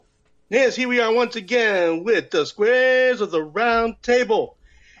Yes, here we are once again with the squares of the round table.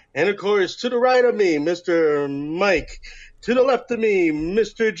 And of course, to the right of me, Mr. Mike. To the left of me,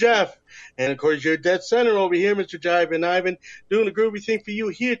 Mr. Jeff. And of course, your dead center over here, Mr. Jive and Ivan, doing the groovy thing for you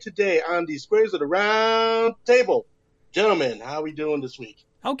here today on the squares of the round table. Gentlemen, how are we doing this week?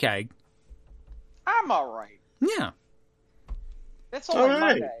 Okay. I'm all right. Yeah. It's only All right.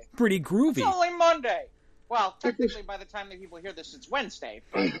 Monday. Pretty groovy. It's only Monday. Well, technically, by the time that people hear this, it's Wednesday.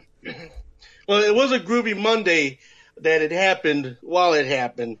 Well, it was a groovy Monday that it happened while it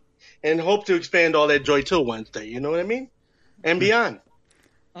happened, and hope to expand all that joy till Wednesday. You know what I mean? And beyond.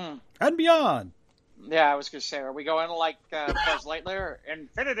 And beyond. Yeah, I was going to say, are we going like Buzz Lightyear?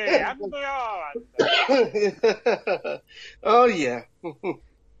 Infinity and beyond. Oh, yeah.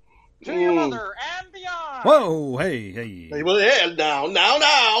 To your mother and beyond. Whoa, hey. Well, yeah, now.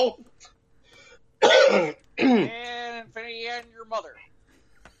 And Infinity and your mother.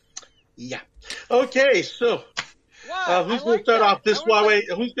 Yeah. Okay, so Wow, who's I going like to start that. off this I would soiree?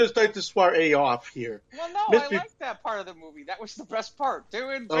 like- Who's going to start the soiree off here? Well, no, Mr. I like that part of the movie. That was the best part. To Oh,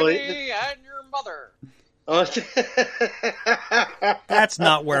 Infinity and your mother. That's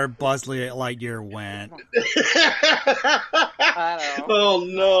not where Buzz Lightyear went. I don't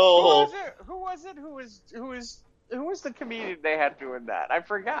know. Oh no! Who was the comedian they had doing that? I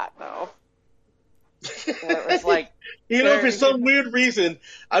forgot though. It was like, You know, for some weird reason,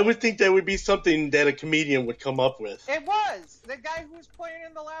 I would think that would be something that a comedian would come up with. it was the guy who was playing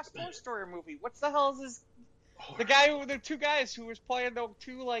in the last Toy Story movie. What's the hell is his? The two guys who was playing the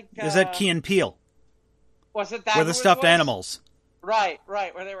two like. Is that Key and Peele? Was it that? With the stuffed animals. Right.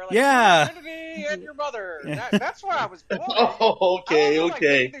 Where they were like, Yeah. Infinity and your mother. That's where I was going. Oh, okay. I wasn't, like,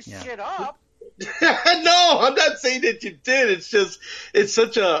 making this Yeah. shit up. No, I'm not saying that you did. It's just, it's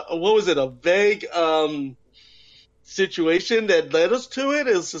such a, what was it, a vague situation that led us to it.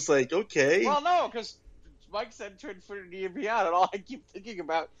 It's just like, okay. Well, no, because Mike said to Infinity and Beyond, and all I keep thinking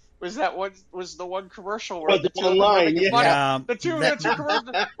about was that the one commercial where Oh, the two of them were line, making fun yeah. of the two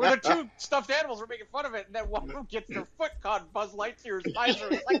commercials where the two stuffed animals were making fun of it, and then one of them gets their foot caught in Buzz Lightyear's visor.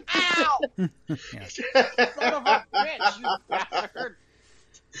 It's like, ow! Son of a bitch, you bastard!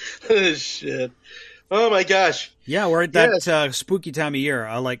 Shit. Oh my gosh. Yeah, we're at that spooky time of year.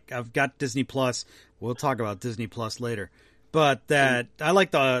 I've got Disney Plus. We'll talk about Disney Plus later. But I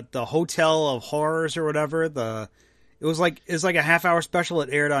like the Hotel of Horrors or whatever. It was like a half-hour special. It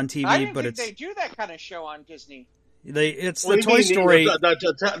aired on TV, I didn't but think they do that kind of show on Disney. It's What the do you Toy mean, Story.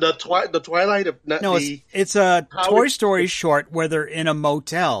 The Twilight of No, it's a Howard- Toy Story short where they're in a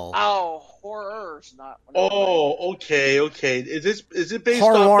motel. Oh, horrors, not. Oh, okay. Is it based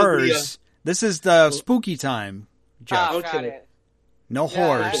Horrors. off This is the spooky time, Jeff. Oh, Okay. got it. No Yeah,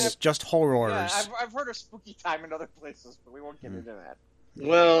 horrors, just horrors. Yeah, I've heard of spooky time in other places, but we won't get into that.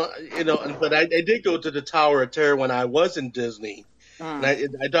 well, but I did go to the Tower of Terror when I was in Disney. And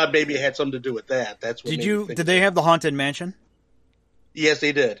I thought maybe it had something to do with that. That's what Did made me you? think Did of they it. have the Haunted Mansion? Yes,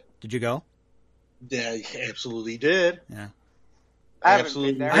 they did. Did you go? They absolutely did. Yeah. I haven't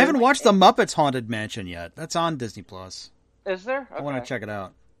Absolutely. been there. I haven't watched the Muppets Haunted Mansion yet. That's on Disney Plus. Is there? I want to check it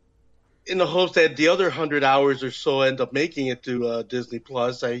out. In the hopes that the other 100 hours or so end up making it to Disney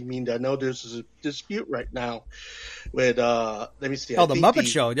Plus. I mean, I know there's a dispute right now with, let me see. Oh, the Muppet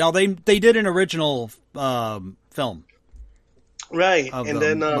Show. No, they did an original film. Right. Of And the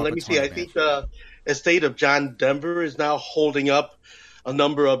then, let me Muppets see. I Haunted think the estate of John Denver is now holding up a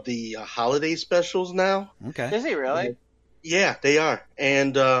number of the holiday specials now. Okay. Is he really? Yeah, they are.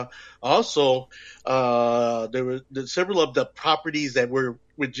 And also, there were several of the properties that were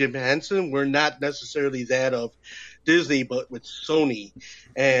with Jim Henson were not necessarily that of Disney, but with Sony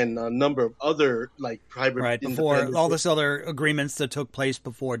and a number of other like private. Right, before independent- all this other agreements that took place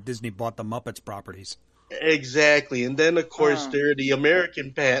before Disney bought the Muppets properties. Exactly. And then, of course, there are the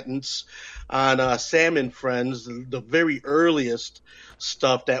American patents on Sam and Friends, the very earliest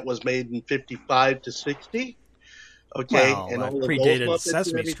stuff that was made in 55 to 60. Okay. Well, and that all of those predated Muppets and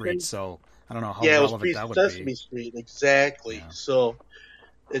Sesame everything. Street, so I don't know how Yeah, it was relevant that would pre-Sesame be. Street. Exactly. Yeah. So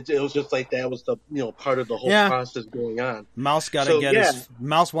it was just like that was the part of the whole Yeah. process going on. Mouse got to So, get yeah. his...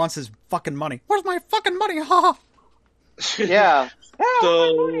 Mouse wants his fucking money. Where's my fucking money? Ha! Yeah.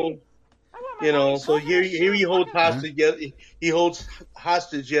 So, so here he holds hostage yet he holds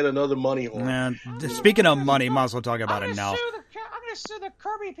hostage yet another money horn. Man, speaking of money, might as well talk about it now. I'm gonna sue the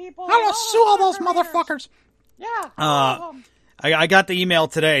Kirby people. I'm gonna sue all those motherfuckers. Yeah. all of them. I got the email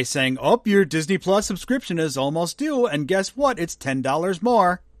today saying, "Oh, your Disney Plus subscription is almost due, and guess what? It's $10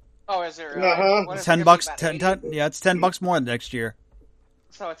 more. Oh, is there? Uh-huh. What is it $10 gonna bucks. be, about 10, 80? yeah, it's $10 more next year.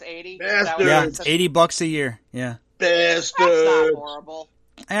 So it's 80. Bastard. Yeah, it's $80 a year. Yeah, That's not Bastard. horrible.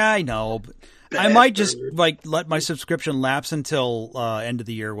 I know. But I might just like let my subscription lapse until end of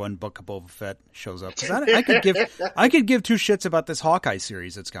the year when Book of Boba Fett shows up. 'Cause I could give two shits about this Hawkeye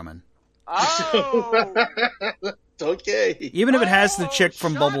series that's coming. Oh, Okay. Even if it has the chick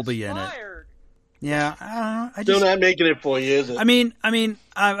from shots Bumblebee in it. fired. Yeah, I don't know. I Still just, not making it for you, is it? I mean,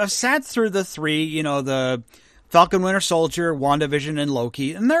 I've sat through the three, the Falcon Winter Soldier, WandaVision, and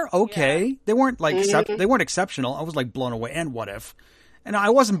Loki, and they're okay. Yeah. They weren't like they weren't exceptional. I was like blown away. And What If? And I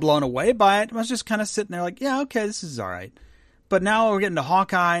wasn't blown away by it. I was just kind of sitting there like, yeah, okay, this is all right. But now we're getting to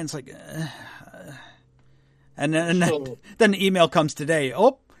Hawkeye, and it's like, and then the email comes today.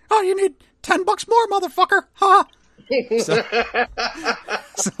 Oh, you need $10 more, motherfucker! Ha!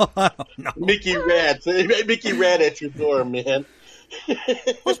 So I don't know. Mickey Rat at your door, man.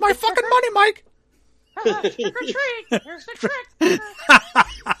 Where's my fucking money, Mike? Trick or treat. Here's the trick.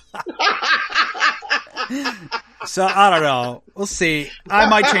 So I don't know. We'll see. I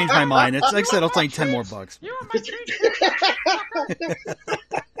might change my mind. It's like I said, it's only $10 more. You want my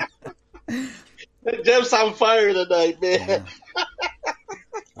treat? Jeff's on fire tonight, man.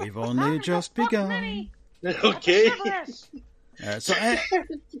 We've only just begun. Okay. So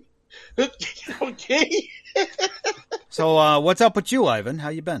Okay. So what's up with you, Ivan? How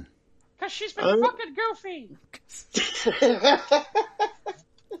you been? Because she's been fucking goofy. I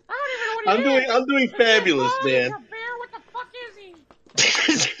don't even know what he is. I'm doing fabulous, man. Bear, what the fuck is he?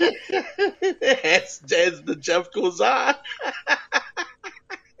 As the Jeff goes on.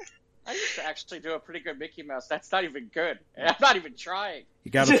 I used to actually do a pretty good Mickey Mouse. That's not even good. I'm not even trying.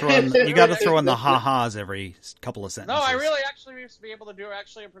 You got to throw in the ha-has every couple of sentences. No, I really actually used to be able to do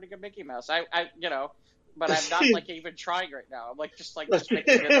actually a pretty good Mickey Mouse. I but I'm not like even trying right now. I'm like just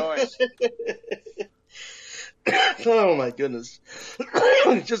making a noise. Oh my goodness.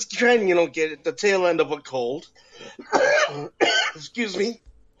 Just trying, get at the tail end of a cold. Excuse me.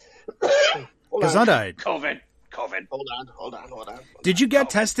 Gesundheit. COVID. Hold on. Did you get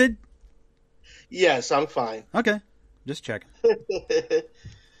tested? Yes, I'm fine. Okay. Just checking.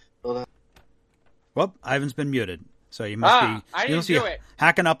 Hold on. Well, Ivan's been muted. So you must I be didn't do it.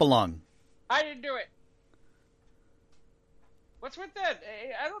 hacking up a lung. I didn't do it. What's with that?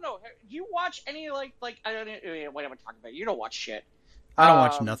 I don't know. Do you watch any like I don't know what am I talking about? You don't watch shit. I don't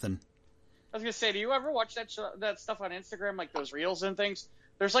watch nothing. I was gonna say, do you ever watch that stuff on Instagram, like those reels and things?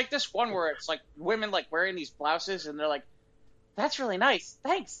 There's like this one where it's like women like wearing these blouses, and they're like, "That's really nice,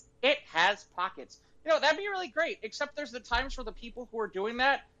 thanks. It has pockets." That'd be really great. Except there's the times where the people who are doing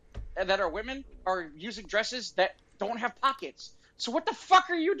that are women are using dresses that don't have pockets. So what the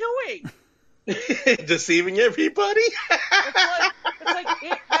fuck are you doing? Deceiving everybody? It's like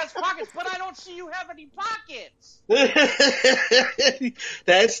it has pockets, but I don't see you have any pockets.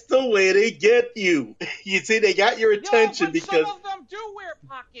 That's the way they get you. You see, they got your attention but because some of them do wear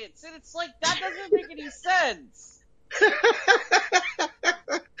pockets, and it's like that doesn't make any sense.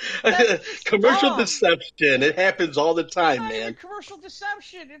 commercial dumb. Deception. It happens all the time, Not even man. commercial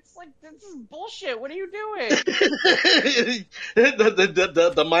deception. It's like this is bullshit. What are you doing?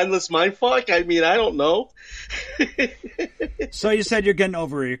 the mindless mindfuck. I mean, I don't know. So you said you're getting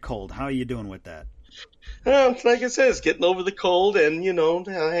over your cold. How are you doing with that? Like I said, it's getting over the cold and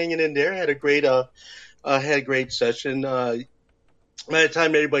hanging in there. Had a great session. By the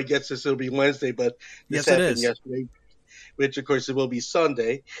time everybody gets this, it'll be Wednesday, but this happened yesterday. Which, of course, it will be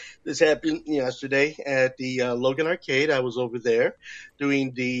Sunday. This happened yesterday at the Logan Arcade. I was over there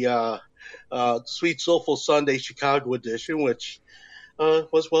doing the Sweet Soulful Sunday Chicago edition, which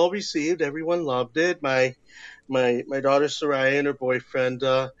was well received. Everyone loved it. My daughter Soraya and her boyfriend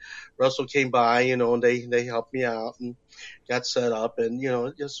Russell came by, and they helped me out and got set up. And,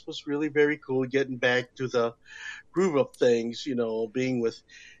 it just was really very cool getting back to the groove of things, being with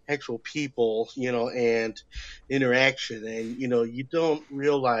actual people, and interaction. And, you don't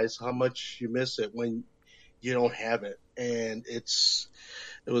realize how much you miss it when you don't have it. And it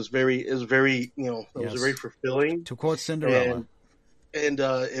was very, it was very fulfilling. To quote Cinderella. And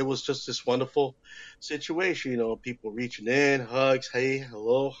it was just this wonderful situation, people reaching in, hugs, hey,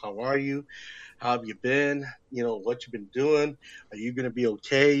 hello, how are you? How have you been? What you've been doing? Are you going to be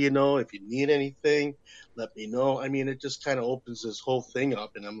okay? If you need anything, let me know. I mean, it just kind of opens this whole thing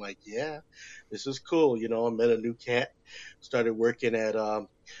up. And I'm like, yeah, this is cool. I met a new cat, started working at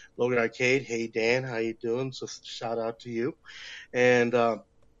Logan Arcade. Hey, Dan, how you doing? So shout out to you. And of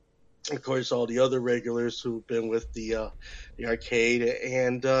course, all the other regulars who've been with the arcade.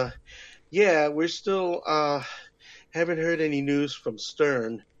 And yeah, we're still haven't heard any news from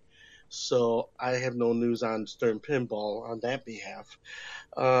Stern. So I have no news on Stern Pinball on that behalf.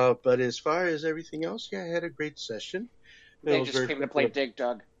 But as far as everything else, yeah, I had a great session. They was just very came to play popular. Dig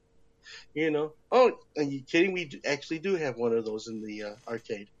Dug. Oh, are you kidding? Actually do have one of those in the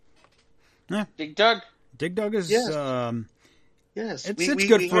arcade. Dig Dug. Dig Dug is Yes. Yes, it's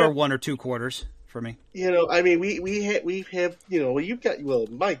good we for have, 1 or 2 quarters for me. I mean, we have,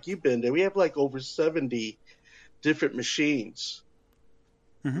 Mike, you've been there. We have like over 70 different machines.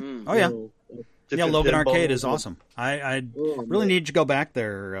 Mm. Oh yeah, Yeah, yeah. Logan Arcade is awesome. I Oh, really man. need to go back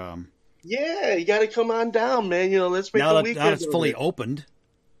there. Yeah, you got to come on down, man. Let's make Now a that weekend. it's of fully it. opened.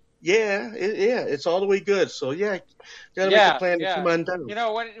 Yeah, it's all the way good. So yeah, got to make Yeah, a plan yeah. to come on down. You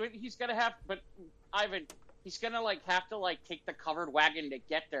know what he's gonna have, but Ivan, he's gonna have to take the covered wagon to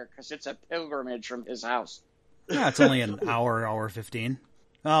get there because it's a pilgrimage from his house. Yeah, it's only an hour 15.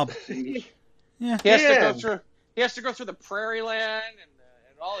 Oh, yeah. He has to Yeah. go through. He has to go through the prairie land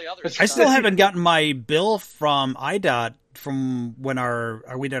and all the other stuff. I still haven't gotten my bill from IDOT from when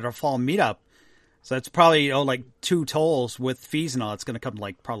we did our fall meetup. So it's probably like 2 tolls with fees and all. It's going to come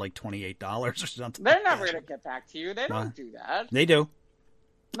probably $28 or something. They're never gonna get back to you. They don't What? do that. They do.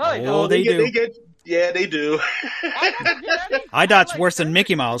 No, they Oh, don't. they do. Yeah, they do. I don't get any- IDOT's like, worse than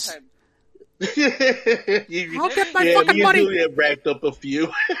Mickey Mouse. I'll get my fucking me money. and Julia have racked up a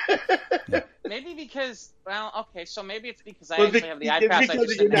few. Maybe because so maybe it's because I Well, actually have the it's iPass. I because just you're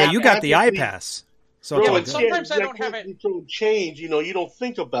didn't not- Yeah, have you it. got the Actually- iPass. So Yeah, it's but all it's- good. sometimes I don't have it. You throw change, you don't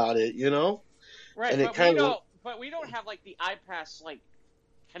think about it, Right, and it but kinda- we don't have the iPass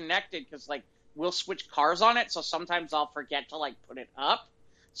connected because we'll switch cars on it, so sometimes I'll forget to put it up.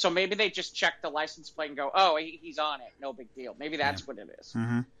 So maybe they just check the license plate and go, "Oh, he's on it, no big deal." Maybe that's what it is.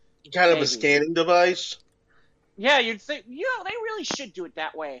 Mhm. Kind of Maybe. a scanning device. Yeah, you'd think they really should do it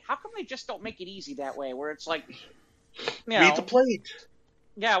that way. How come they just don't make it easy that way, where it's Read the plate.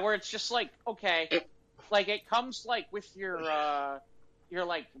 yeah, where it's just okay, it comes with your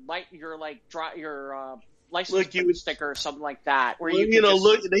license Look, you plate would- sticker or something like that. Where Well, you can just,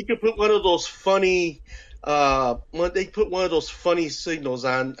 look, they could put one of those funny, they put one of those funny signals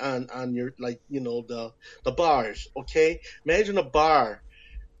on your, the bars. Okay, imagine a bar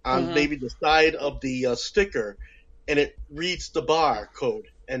on Mhm. maybe the side of the sticker, and it reads the bar code,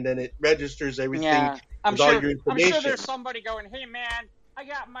 and then it registers everything. Yeah, I'm with all sure. your I'm sure information. there's somebody going, "Hey man, I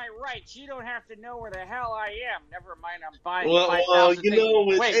got my rights. You don't have to know where the hell I am. Never mind, I'm buying Well, 5,000 you things. know,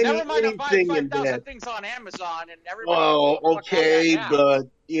 with Wait, never mind, I'm buying anything in 5,000 that. things on Amazon, and everybody. Oh, knows what the fuck I okay, got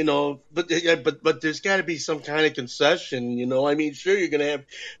now." but there's got to be some kind of concession, I mean, sure, you're gonna have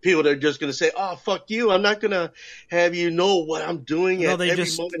people that are just gonna say, "Oh, fuck you! I'm not gonna have you know what I'm doing No, at they every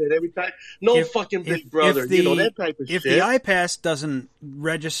just- moment, at every time." No If- fucking Big if Brother, the- that type of If shit. the iPass doesn't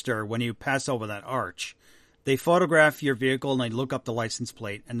register when you pass over that arch, they photograph your vehicle and they look up the license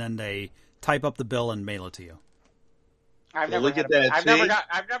plate and then they type up the bill and mail it to you. I've Well, never look had at a- that, I've see?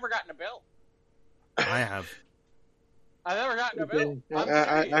 never gotten a bill. I have. I've never gotten a bill. I'm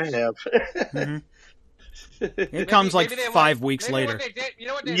I serious. have. hmm It Maybe- comes maybe they 5 weeks maybe later. What they did, you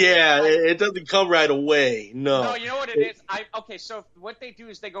know what they Yeah, did? it doesn't come right away. No, you know what it is? Okay, so what they do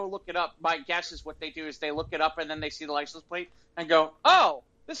is they go look it up. My guess is what they do is they look it up and then they see the license plate and go, "Oh,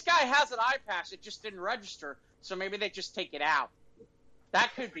 this guy has an iPass. It just didn't register." So maybe they just take it out.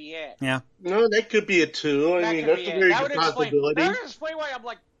 That could be it. Yeah. No, that could be it too. I That mean, could that's be a it. very That good would explain. possibility. That would explain why I'm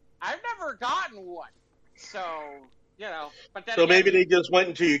I've never gotten one. So but then So again, maybe they just went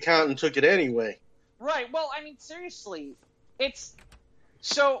into your account and took it anyway. right. Well, I mean, seriously, it's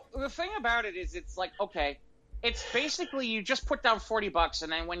so the thing about it is, it's okay. It's basically you just put down $40,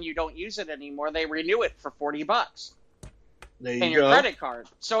 and then when you don't use it anymore, they renew it for $40 There in you your go. credit card.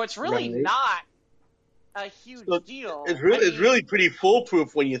 So it's really Right. not a huge So deal. It's really, I it's mean, really pretty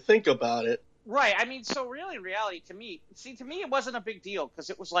foolproof when you think about it. right. I mean, so really, in reality, to me, it wasn't a big deal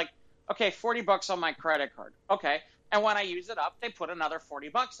because it was okay, $40 on my credit card. Okay, and when I use it up, they put another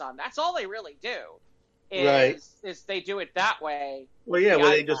 $40 on. That's all they really do. Right. Is they do it that way. Well, yeah, The well,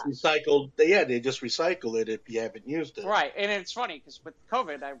 they just iPads. recycled. They just recycle it if you haven't used it. Right, and it's funny because with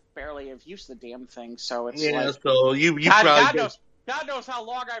COVID, I barely have used the damn thing, so it's Yeah, so you God, probably God knows how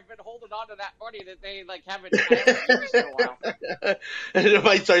long I've been holding on to that money that they haven't used in a while. and they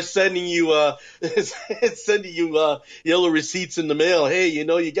might start sending you yellow receipts in the mail. Hey,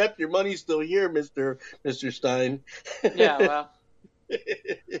 you got your money still here, Mister Stein. Yeah,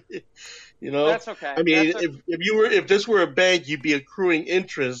 well, that's okay. I mean, That's if this were a bank, you'd be accruing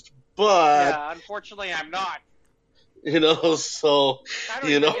interest, but yeah, unfortunately, I'm not. so I don't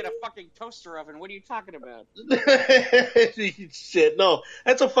even get a fucking toaster oven. What are you talking about? shit. No,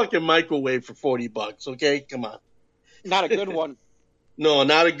 that's a fucking microwave for $40. Okay, come on. Not a good one. No,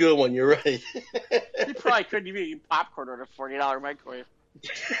 not a good one. You're right. You probably couldn't even eat popcorn on a $40 microwave.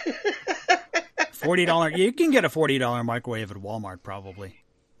 $40. You can get a $40 microwave at Walmart probably.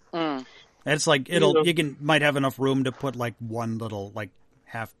 Mm. It's like might have enough room to put like one little like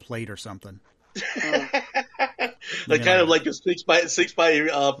half plate or something. Like kind of like a 6 by 5.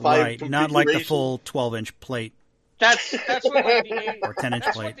 Right, not like the full 12-inch plate. That's what like or 10-inch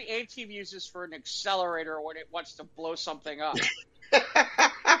that's plate. what the A-Team uses for an accelerator when it wants to blow something up.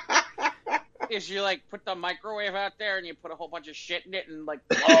 Is you like put the microwave out there and you put a whole bunch of shit in it and like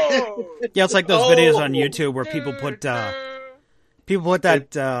whoa. Yeah, it's like those videos on YouTube where people put that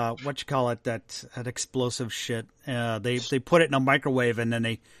that explosive shit. They put it in a microwave and then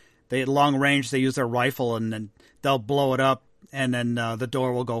they at long range they use their rifle and then they'll blow it up and then the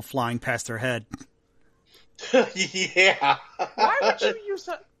door will go flying past their head. Yeah. Why would you use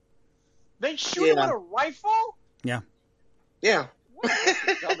that? They shoot it with a rifle? Yeah. Yeah. What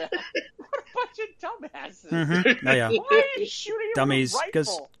a bunch of dumbasses. Mm-hmm. Oh, yeah. Why are you shooting it Dummies, with a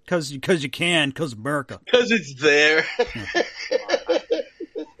rifle? because you can, because America. Because it's there.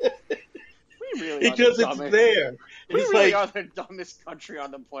 We really Because it's there. We It's really like, are the dumbest country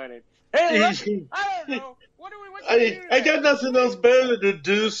on the planet. Hey, look, I don't know. What do we do I got nothing else better to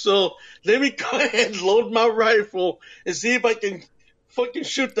do, so let me go ahead and load my rifle and see if I can fucking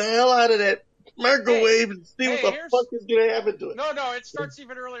shoot the hell out of that microwave and see what the fuck is going to happen to it. No, it starts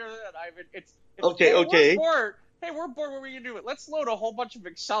even earlier than that, Ivan. It's okay, hey, okay. We're bored. Hey, we're bored. What are we going to do? Let's load a whole bunch of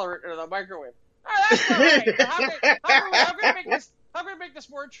accelerant into the microwave. Oh, that's all right. How can we make this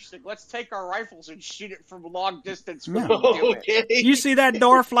more interesting? Let's take our rifles and shoot it from long distance when we do it. You see that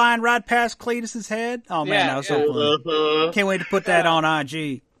door flying right past Cletus's head? Oh, man, that was so funny. Can't wait to put that on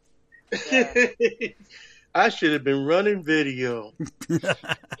IG. Yeah. I should have been running video.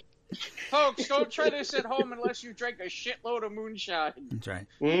 Folks, don't try this at home unless you drink a shitload of moonshine. That's right.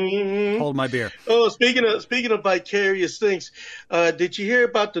 Mm-hmm. Hold my beer. Oh, speaking of vicarious things, did you hear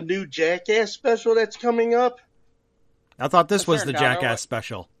about the new Jackass special that's coming up? I thought this was the Jackass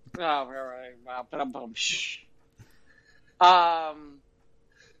special. Oh, all right. Wow.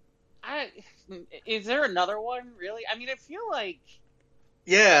 Is there another one, really? I mean, I feel like...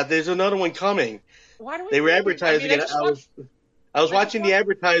 Yeah, there's another one coming. Why do we... They were advertising it. I was watching the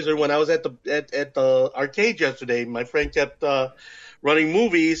advertiser when I was at the arcade yesterday. My friend kept running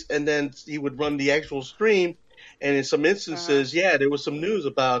movies, and then he would run the actual stream. And in some instances, there was some news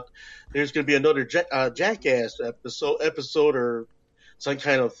about there's going to be another Jackass episode or some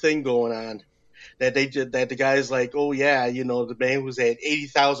kind of thing going on. That the guy's like, oh yeah, the man who's had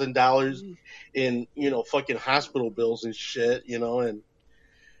 $80,000 in fucking hospital bills and shit, and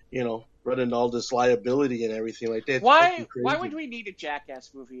running all this liability and everything like that. Why would we need a Jackass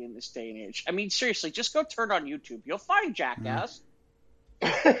movie in this day and age? I mean, seriously, just go turn on YouTube. You'll find Jackass.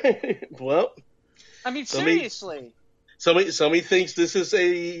 Well, I mean, seriously. Somebody thinks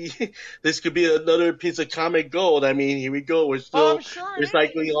this could be another piece of comic gold. I mean, here we go. We're still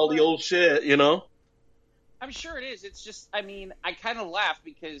recycling all the old shit, I'm sure it is. It's just, I mean, I kind of laugh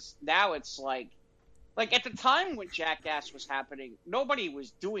because now it's like at the time when Jackass was happening, nobody was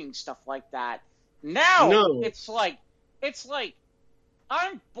doing stuff like that. Now it's like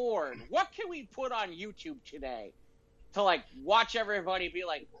I'm bored. What can we put on YouTube today to like watch everybody be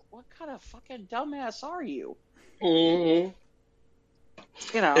like, what kind of fucking dumbass are you? Mm-hmm.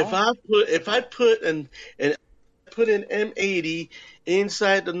 If I put an M80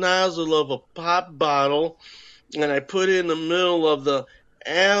 inside the nozzle of a pop bottle, and I put it in the middle of the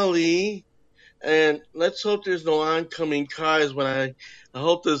alley, and let's hope there's no oncoming cars when I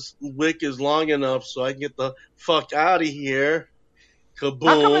hope this wick is long enough so I can get the fuck out of here.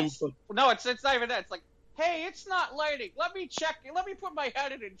 Kaboom. It's not even that. It's like, hey, it's not lighting. Let me check. Let me put my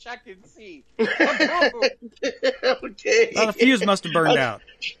head in and check and see. Okay. Well, the fuse must have burned out.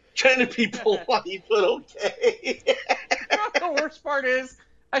 Trying to be polite, but okay. The worst part is,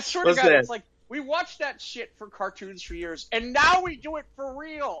 I swear to God, it's like, we watched that shit for cartoons for years, and now we do it for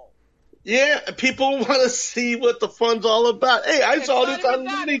real. Yeah, people want to see what the fun's all about. Hey, I saw this on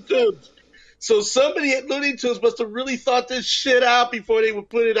Looney Tunes. So somebody at Looney Tunes must have really thought this shit out before they would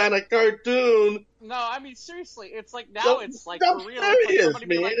put it on a cartoon. No, I mean, seriously, it's like now it's like for real. Serious, like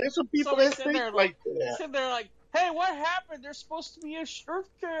man. There's some people that think like that. Sitting there like, hey, what happened? There's supposed to be a earthquake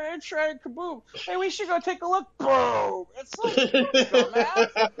and kaboom. Hey, we should go take a look. Boom! It's like, dumbass.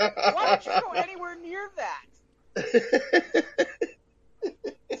 Why would you go anywhere near that?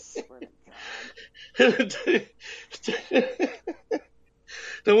 I swear to God.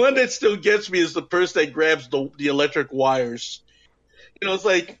 The one that still gets me is the person that grabs the electric wires. It's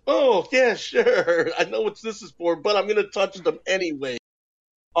like, oh, yeah, sure. I know what this is for, but I'm going to touch them anyway.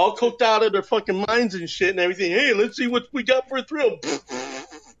 All cooked out of their fucking minds and shit and everything. Hey, let's see what we got for a thrill.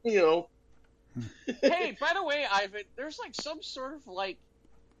 Hey, by the way, Ivan, there's like some sort of like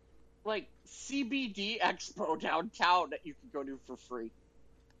CBD expo downtown that you can go to for free.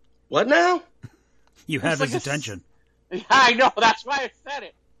 What now? You have It's his like attention. I know, that's why I said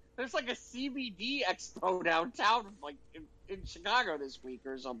it. There's like a CBD expo downtown, like in Chicago this week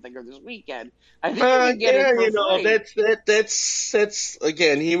or something, or this weekend. I think you can get Yeah, it for free. that's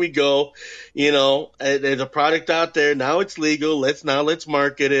again. Here we go. There's a product out there now. It's legal. Let's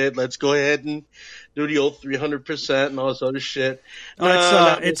market it. Let's go ahead and do the old 300% and all this other shit. Oh,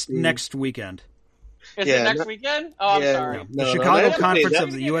 No, it's next weekend. Is Yeah, it next no- weekend? Oh, I'm yeah, sorry. The no, Chicago that's okay. Conference That-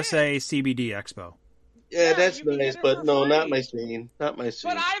 of the USA CBD Expo. Yeah, Yeah, that's you can nice, get it but for no, not free. my scene. Not my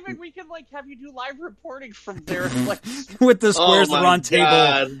scene. But Ivan, we can like have you do live reporting from there. Like, With the Squares Oh, the my Round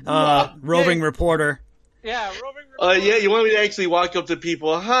Table God. roving Yeah. reporter. yeah, roving reporter. Yeah, you want me to actually walk up to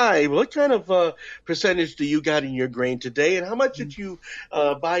people? Hi, what kind of percentage do you got in your grain today, and how much did you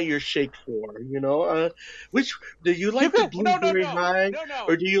buy your shake for? Which do you like the No, blueberry high, no.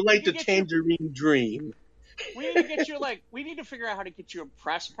 or do you like We the can get you- tangerine dream? We need to get you we need to figure out how to get you a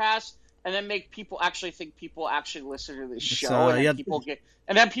press pass, and then make people actually think people actually listen to this show, and then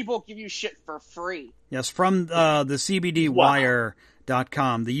yeah. people give you shit for free. Yes, from the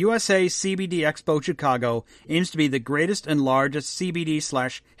CBDwire.com. The USA CBD Expo Chicago aims to be the greatest and largest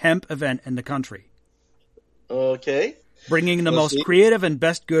CBD/hemp event in the country, Okay. bringing the We'll most see. creative and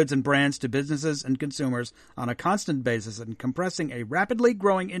best goods and brands to businesses and consumers on a constant basis and compressing a rapidly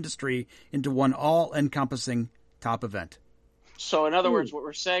growing industry into one all-encompassing top event. So, in other words, what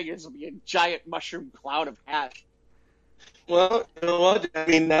we're saying is it'll be a giant mushroom cloud of hash. Well, you know what? I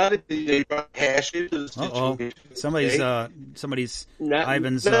mean, now that they brought hash into the Uh-oh. situation, Somebody's Now-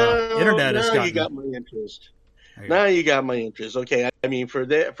 Ivan's no, internet has now gotten. you got my interest. There you go. Now you got my interest. Okay, I mean for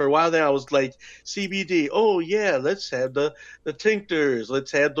a while there I was like CBD. Oh yeah, let's have the tinctures.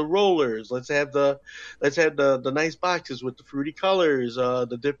 Let's have the rollers. Let's have the nice boxes with the fruity colors,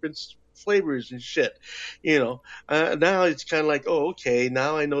 the different flavors and shit. Now it's kind of like, oh okay,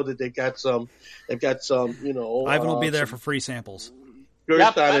 now I know that they've got some. Ivan will be there for free samples. girth Yep,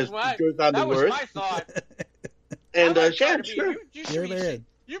 on that's his why. girth on That the was worth. my thought. And I like yeah, trying to be- sure. You You're there.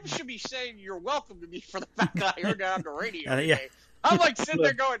 you should be saying you're welcome to me for the fact that I heard it on the radio. Yeah. Today. I'm like sitting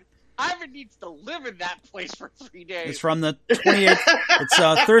there going, Ivan needs to live in that place for 3 days. It's from the 28th. It's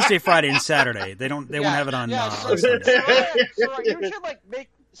Thursday, Friday, and Saturday. They won't have it on so Sunday. Soraya, you should make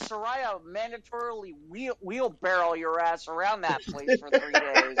Soraya mandatorily wheelbarrow your ass around that place for 3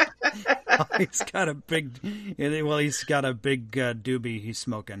 days. He's got a big. He's got a big doobie. He's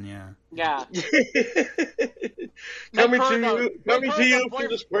smoking. Yeah. Yeah. Coming Make to her you the from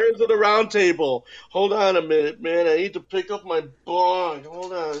the Squares of the Round Table. Hold on a minute, man. I need to pick up my bong.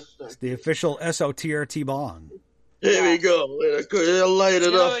 Hold on a It's second. the official SOTRT bong. There we go. I'll light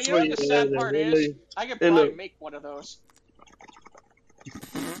it up You for know you. what the sad part is? I could probably make one of those.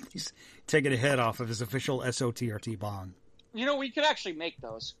 He's taking a hit off of his official SOTRT bong. We could actually make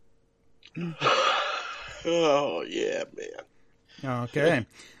those. Oh, yeah, man. Okay.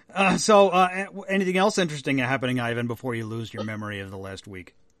 So, anything else interesting happening, Ivan, before you lose your memory of the last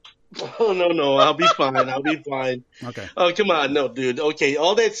week? Oh, no. I'll be fine. Okay. Oh, come on. No, dude. Okay,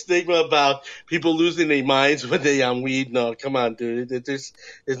 all that stigma about people losing their minds when they on weed, no, come on, dude. It's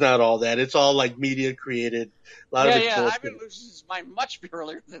not all that. It's all, like, media created. A lot of it's bullshit. Ivan loses his mind much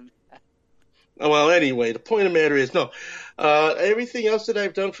earlier than that. Well, anyway, the point of the matter is, no. Everything else that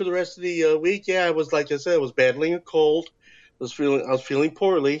I've done for the rest of the week, yeah, I was, like I said, I was battling a cold. I was feeling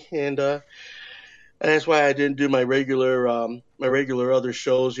poorly, and that's why I didn't do my regular other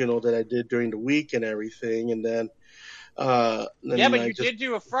shows, that I did during the week and everything. And then, But you did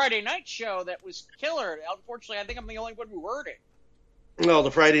do a Friday night show that was killer. Unfortunately, I think I'm the only one who heard it. No, the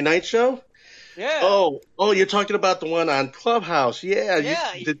Friday night show. Yeah. Oh, you're talking about the one on Clubhouse? Yeah.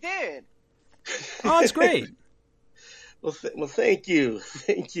 Yeah, he did. Oh, it's great. Well, thank you.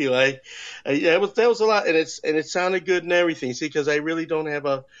 That was a lot, and it sounded good and everything. See, because I really don't have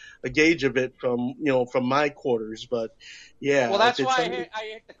a gauge of it from my quarters, but yeah. Well, that's why I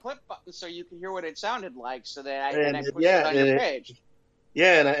hit the clip button so you can hear what it sounded like, so that I pushed it on your page.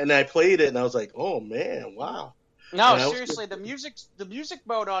 Yeah, and I played it, and I was like, oh man, wow. No, seriously, the music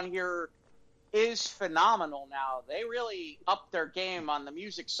mode on here is phenomenal now. They really upped their game on the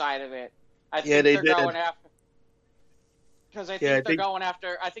music side of it. I think they're going after. Because I think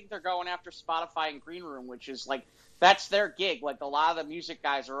they're going after Spotify and Green Room, which is like that's their gig. Like a lot of the music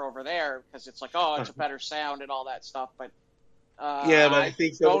guys are over there because it's like, oh, it's a better sound and all that stuff. But but I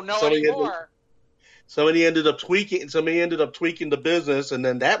think don't know anymore. Somebody ended up tweaking the business, and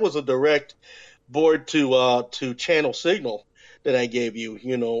then that was a direct board to channel signal. that I gave you,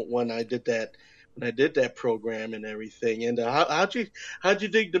 when I did that program and everything. And how'd you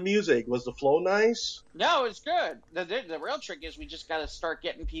dig the music? Was the flow nice? No, it's good. The real trick is we just got to start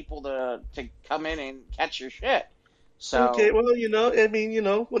getting people to come in and catch your shit. So Okay, well, I mean,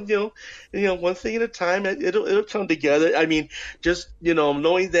 one thing at a time. It'll come together. I mean, just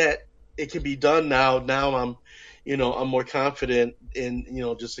knowing that it can be done now. Now I'm more confident in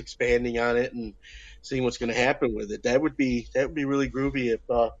just expanding on it and seeing what's going to happen with it. That would be really groovy if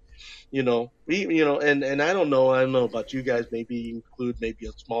and I don't know about you guys. Maybe include maybe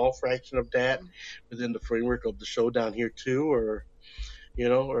a small fraction of that within the framework of the show down here too, or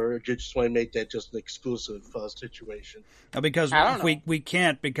you just want to make that just an exclusive situation. Because I don't know. we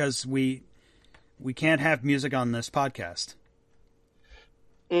can't, because we can't have music on this podcast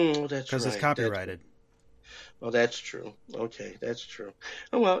That's because right. it's copyrighted. That's true. Okay, that's true.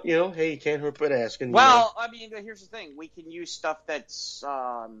 Oh, well, hey, you can't hurt but asking. Well, I mean, here's the thing: we can use stuff that's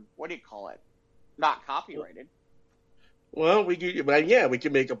what do you call it? Not copyrighted. Well, we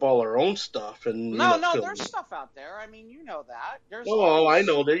can make up all our own stuff and No, film there's it. stuff out there. I mean, you know that. There's Oh, I always-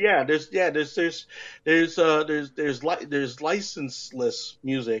 know that. Yeah, there's licenseless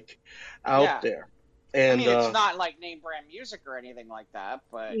music out Yeah. there, I and mean, it's not like name brand music or anything like that,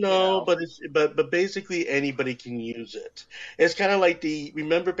 but no, but basically anybody can use it. It's kind of like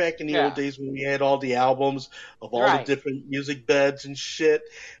remember back in the Yeah. old days when we had all the albums of all Right. the different music beds and shit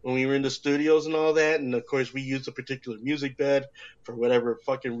when we were in the studios and all that, and of course we used a particular music bed for whatever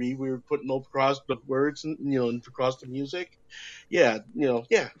fucking read we were putting across the words and and across the music. Yeah,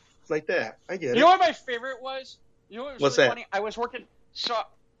 like that. I get You it. know what my favorite was? You know what was What's really that? funny? I was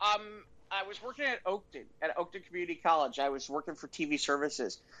working at Oakton Community College. I was working for TV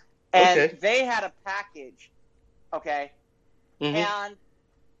services, and Okay. they had a package. Okay, Mhm. and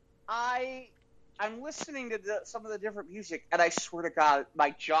I'm listening to some of the different music, and I swear to God,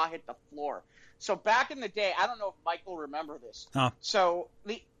 my jaw hit the floor. So back in the day, I don't know if Mike will remember this. Huh. So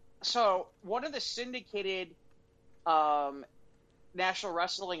one of the syndicated National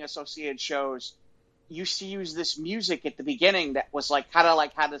Wrestling Association shows used to use this music at the beginning that was like kind of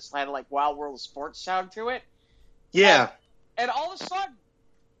like had this kind of like Wild World of Sports sound to it. Yeah. And all of a sudden,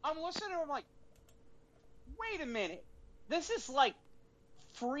 I'm listening to it, I'm like, wait a minute. This is like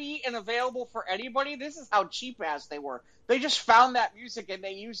free and available for anybody. This is how cheap ass they were. They just found that music and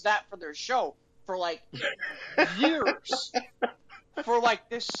they used that for their show for like years. For like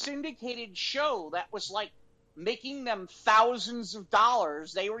this syndicated show that was like making them thousands of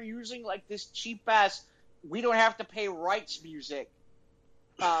dollars. They were using like this cheap ass, we don't have to pay rights music.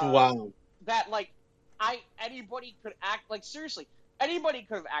 Wow. That like anybody could act like, seriously, anybody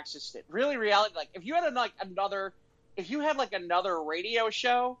could have accessed it. Really, reality, like if you had another radio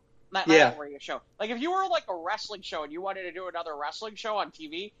show, not a radio show, like if you were like a wrestling show and you wanted to do another wrestling show on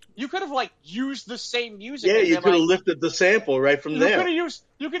TV, you could have like used the same music. Yeah, and you been, could have like, lifted the sample right from you there. could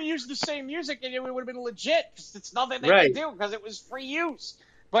have used the same music and it would have been legit because it's nothing they Right. could do because it was free use.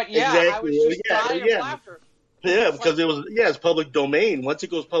 But yeah, I was Exactly. just Yeah, dying yeah. of laughter. Yeah, It's because like- it's public domain. Once it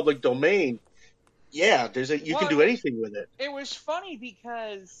goes public domain, yeah, you can Well, do anything with it. It was funny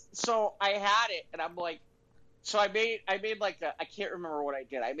because so I had it and I'm like, so I made like I can't remember what I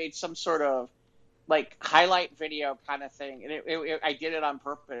did. I made some sort of like highlight video kind of thing, and I did it on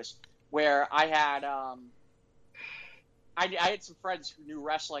purpose where I had I had some friends who knew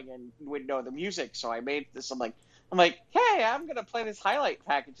wrestling and would know the music, so I made this. I'm like, hey, I'm gonna play this highlight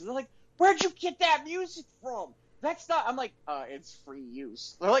package. And they're like, where'd you get that music from? That's not. I'm like, it's free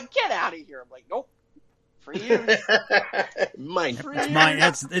use. They're like, get out of here. I'm like, nope, free use. Mine. Free It's use. mine.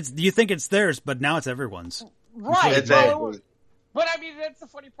 It's you think it's theirs, but now it's everyone's. Right. Exactly. Well, but I mean, that's the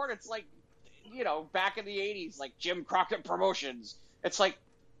funny part. It's like, back in the '80s, like Jim Crockett Promotions. It's like,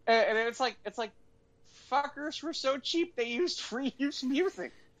 and it's like, fuckers were so cheap they used free use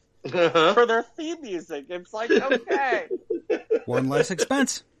music Uh-huh. for their theme music. It's like, okay, One less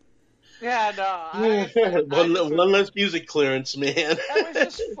expense. yeah, no. I One less music clearance, man. That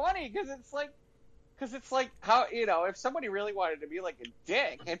was just funny because it's like how if somebody really wanted to be like a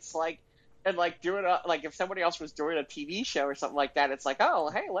dick, it's like. And like doing like if somebody else was doing a TV show or something like that, it's like,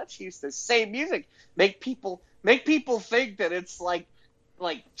 oh, hey, let's use the same music, make people think that it's like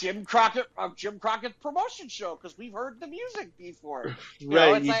Jim Crockett promotion show because we've heard the music before.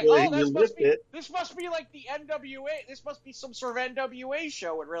 Right, it's you like, really- oh, you lift it. this must be like the NWA. This must be some sort of NWA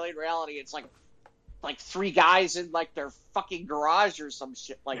show. And really, in reality, it's like three guys in like their fucking garage or some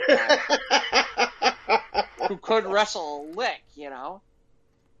shit like that who couldn't wrestle a lick,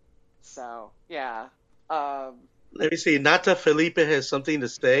 So yeah, Let me see. Nata Felipe has something to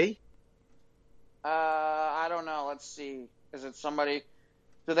say. I don't know. Let's see. Is it somebody?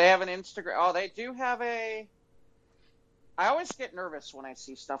 Do they have an Instagram? Oh, they do have a. I always get nervous when I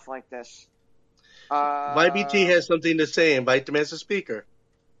see stuff like this. YBT has something to say. Invite them as a speaker.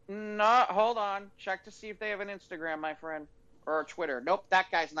 No, hold on. Check to see if they have an Instagram, my friend, or a Twitter. Nope, that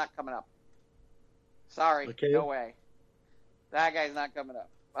guy's not coming up. Sorry, Okay. no way. That guy's not coming up.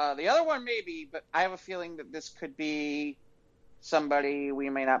 The other one maybe, but I have a feeling that this could be somebody we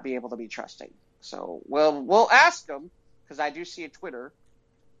may not be able to be trusting. So we'll ask them because I do see a Twitter,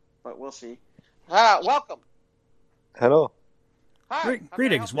 but we'll see. Welcome. Hello. Hi. how can I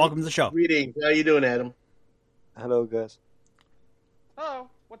Greetings. help you? Welcome to the show. Greetings. How you doing, Adam? Hello, guys. Hello.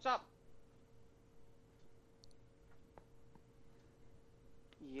 What's up?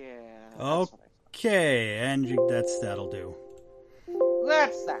 Yeah. That's what I thought. Okay, and that'll do.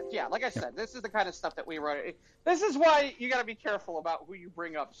 That's that. Yeah, like I said, this is the kind of stuff that we write. This is why you got to be careful about who you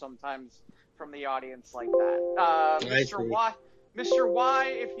bring up sometimes from the audience like that. Mr. see. Y, Mr. Y,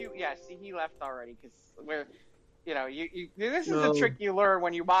 if you, see, he left already because we're, this is the trick you learn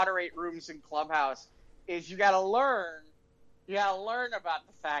when you moderate rooms in Clubhouse is you got to learn about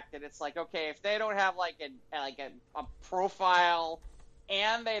the fact that it's like, okay, if they don't have like a profile,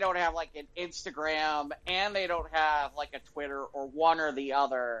 and they don't have like an Instagram, and they don't have like a Twitter or one or the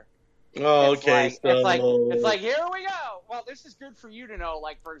other. Oh, It's okay. it's like here we go. Well, this is good for you to know.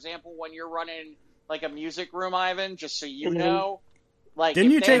 Like for example, when you're running like a music room, Ivan, just so you know. Like,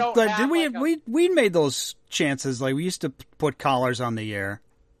 Didn't if you they take? don't Like, have, did we? like, We made those chances. Like we used to put callers on the air.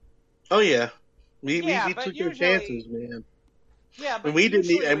 Oh yeah, we but took our usually- chances, man. Yeah, but And we didn't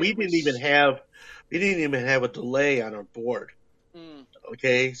usually even have a delay on our board. Mm.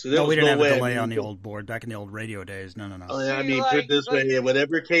 Okay, so there No, was we didn't no have way. a delay on the old board back in the old radio days. No. I See, mean, put it this like- way: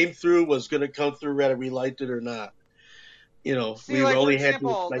 whatever came through was going to come through, whether we liked it or not. See, we like, only for had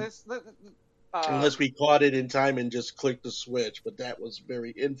example, to, like, this, unless we caught it in time and just clicked the switch, but that was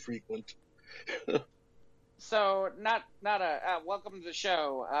very infrequent. So not a welcome to the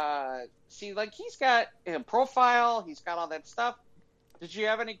show. See, like he's got a profile, he's got all that stuff. Did you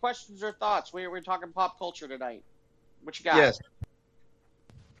have any questions or thoughts? We're talking pop culture tonight. What you got? Yes.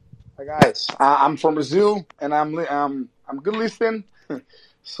 Hi guys, I'm from Brazil and I'm good listening.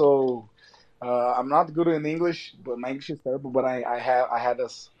 So I'm not good in English, but my English is terrible. But I had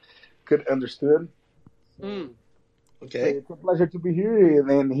us good understood. Mm. Okay. It's a pleasure to be here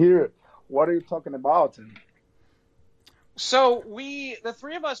and hear what are you talking about. So the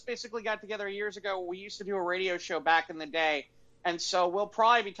three of us basically got together years ago. We used to do a radio show back in the day. And so we'll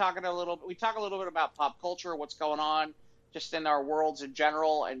probably be talking we talk a little bit about pop culture, what's going on just in our worlds in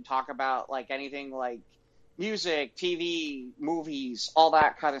general, and talk about like anything like music, TV, movies, all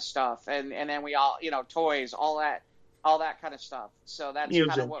that kind of stuff. And then we all, toys, all that kind of stuff. So that's Music.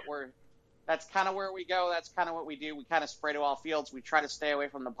 kind of that's kind of where we go. That's kind of what we do. We kind of spray to all fields. We try to stay away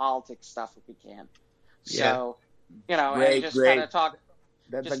from the politics stuff if we can. So, and just kind of talk,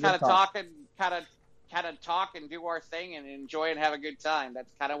 That's just a kind good of talk. talk and kind of talk and do our thing and enjoy and have a good time.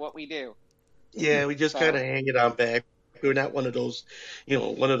 That's kind of what we do. Yeah, we just So- kind of hang it on back. We're not one of those,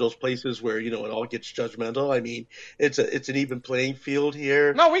 places where it all gets judgmental. I mean, it's an even playing field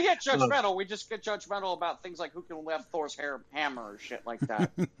here. No, we get judgmental. We just get judgmental about things like who can lift Thor's hammer or shit like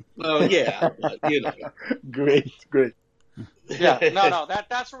that. Oh yeah, but, Great. Yeah, no,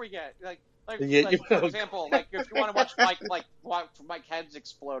 that's where we get like Yeah, for example, like if you want to watch Mike heads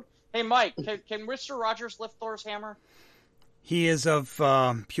explode. Hey, Mike, can Mr. Rogers lift Thor's hammer? He is of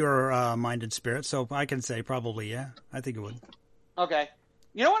pure minded spirit, so I can say probably yeah. I think it would. Okay.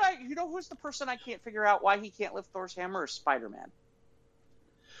 You know what? You know who's the person I can't figure out why he can't lift Thor's hammer? Is Spider-Man.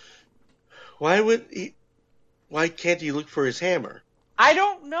 Why can't he look for his hammer? I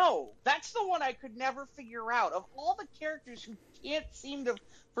don't know. That's the one I could never figure out. Of all the characters who can't seem to,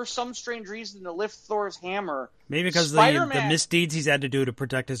 for some strange reason, to lift Thor's hammer. Maybe because the Spider-Man- misdeeds he's had to do to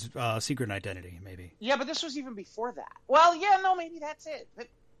protect his secret identity. Maybe. Yeah, but this was even before that. Well, yeah, no, maybe that's it. But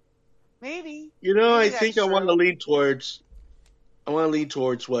maybe. I Maybe think that's I want to true. lean towards.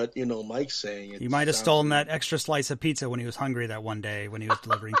 what Mike's saying. He might have stolen that extra slice of pizza when he was hungry that one day when he was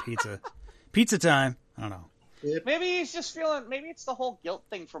delivering pizza. Pizza time. I don't know. Maybe he's just feeling. Maybe it's the whole guilt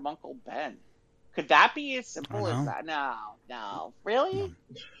thing from Uncle Ben. Could that be as simple I don't as know. that? No, really.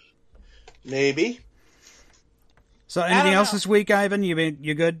 Maybe. So don't anything else know. this week, Ivan?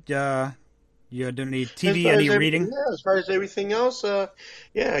 You good? You don't need TV? Any reading? Yeah, as far as everything else, I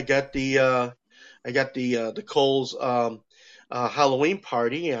got the Coles Halloween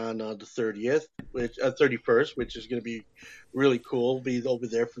party on the 30th, which 31st, which is going to be really cool. Be over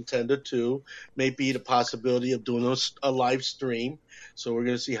there from 10 to 2. Maybe the possibility of doing a live stream. So we're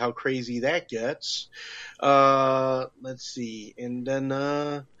going to see how crazy that gets. Let's see, and then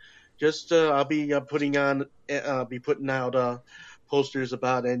I'll be be putting out posters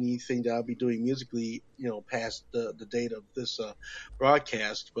about anything that I'll be doing musically, past the date of this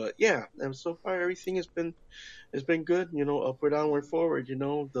broadcast. But yeah, and so far everything has been good, upward, onward, forward,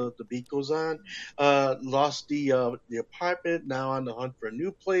 the beat goes on. Lost the apartment, now on the hunt for a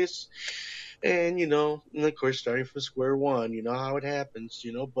new place. And, and of course, starting from square one, you know how it happens,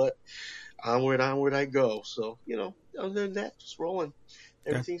 but onward I go. So, other than that, just rolling.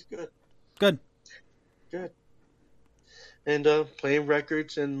 Everything's good. Good. And, playing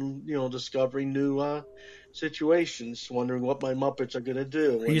records and, discovering new, situations, wondering what my Muppets are going to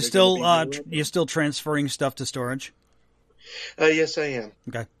do. Are you still transferring stuff to storage? Yes, I am.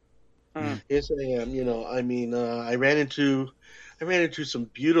 Okay. Yes, I am. I ran into some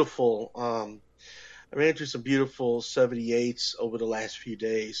beautiful, 78s over the last few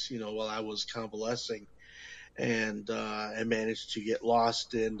days, while I was convalescing, and I managed to get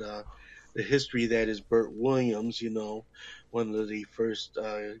lost in the history that is Burt Williams, one of the first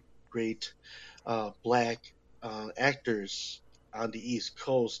great black actors on the East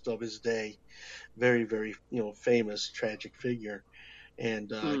Coast of his day. Very, very, famous, tragic figure.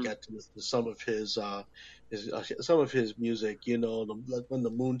 And I got to listen to some of his music, when the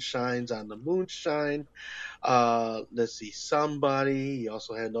moon shines on the moonshine. Let's see, Somebody. He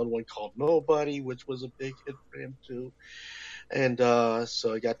also had another one called Nobody, which was a big hit for him too. And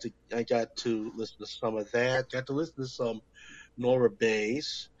so I got to listen to some of that. Got to listen to some Nora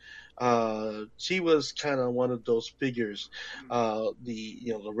Bayes. She was kind of one of those figures,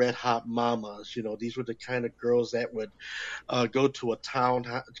 the Red Hot Mamas. These were the kind of girls that would go to a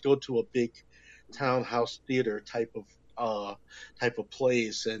big townhouse theater type of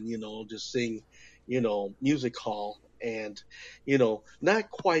place, and just sing, music hall, and not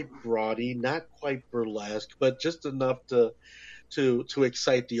quite broady, not quite burlesque, but just enough to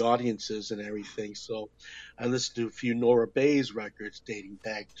excite the audiences and everything. So I listened to a few Nora Bayes records dating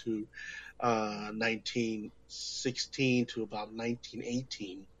back to 1916 to about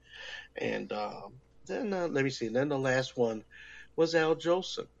 1918. And then let me see. Then the last one was Al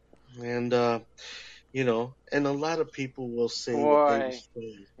Jolson. And and a lot of people will say what they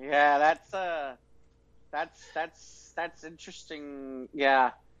will say. Yeah, that's interesting.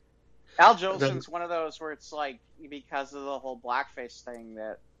 Yeah. Al Jolson's one of those where it's like, because of the whole blackface thing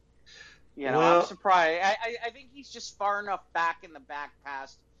that, I'm surprised. I think he's just far enough back in the back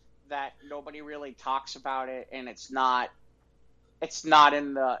past that nobody really talks about it, and it's not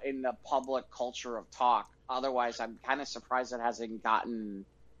in the public culture of talk. Otherwise, I'm kind of surprised it hasn't gotten.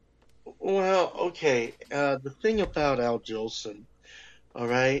 Well, okay. The thing about Al Jolson, all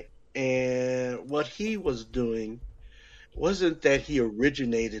right, and what he was doing wasn't that he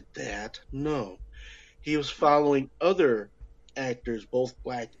originated that. No. He was following other actors, both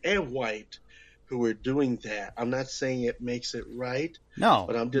black and white, who were doing that. I'm not saying it makes it right. No.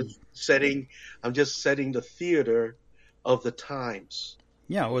 But I'm just setting the theater of the times.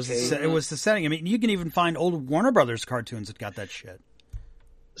 Yeah, it was the setting. I mean, you can even find old Warner Brothers cartoons that got that shit.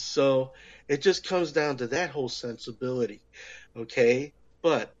 So it just comes down to that whole sensibility. Okay?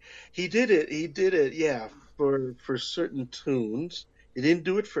 But he did it, yeah, for certain tunes. He didn't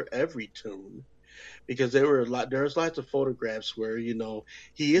do it for every tune, because there's lots of photographs where,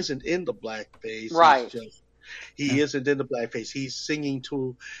 he isn't in the blackface. Right. He isn't in the blackface. He's singing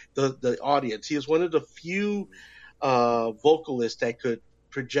to the audience. He is one of the few vocalists that could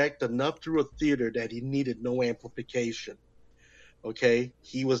project enough through a theater that he needed no amplification. Okay,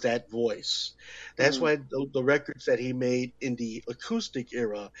 he was that voice. That's why the records that he made in the acoustic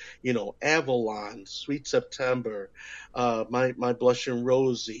era, Avalon, Sweet September, My Blushing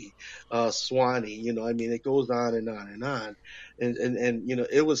Rosie, Swanee, it goes on and on and on. And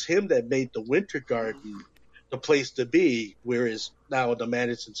it was him that made the Winter Garden the place to be, whereas now the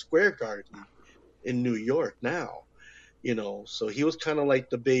Madison Square Garden in New York now. So he was kind of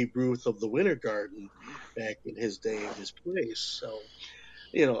like the Babe Ruth of the Winter Garden back in his day and his place. So,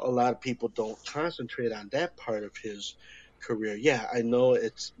 a lot of people don't concentrate on that part of his career. Yeah, I know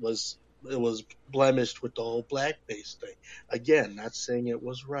it was blemished with the whole blackface thing. Again, not saying it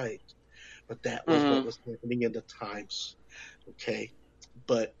was right, but that was what was happening in the times. Okay,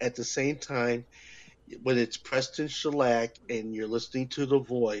 but at the same time, when it's Preston Shellac and you're listening to The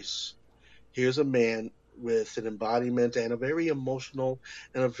Voice, here's a man with an embodiment and a very emotional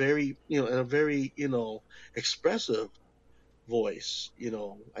and a very expressive voice.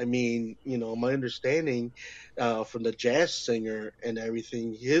 I mean, my understanding from the jazz singer and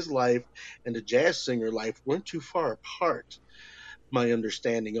everything, his life and the jazz singer life weren't too far apart. My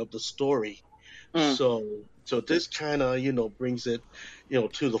understanding of the story. Mm. So this kind of, brings it,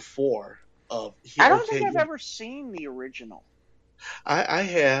 to the fore of I don't think I've ever seen the original. I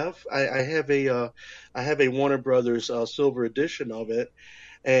have. I have a Warner Brothers silver edition of it,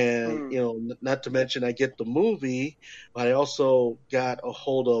 and not to mention I get the movie, but I also got a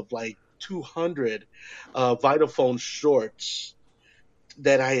hold of like 200 Vitaphone shorts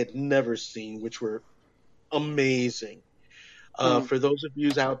that I had never seen, which were amazing. For those of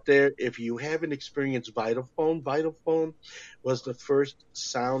you out there, if you haven't experienced Vitaphone was the first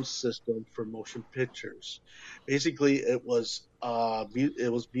sound system for motion pictures. Basically, it was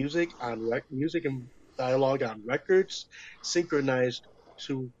music music and dialogue on records synchronized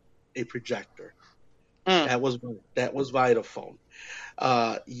to a projector. That was Vitaphone.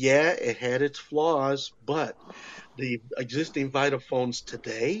 Yeah, it had its flaws, but the existing Vitaphones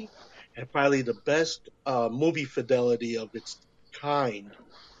today have probably the best movie fidelity of its kind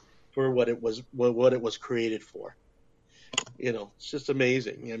for what it was created for. It's just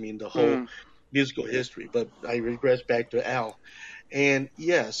amazing. I mean, the whole musical history. But I regress back to Al, and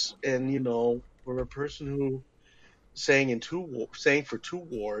yes, and for a person who sang for two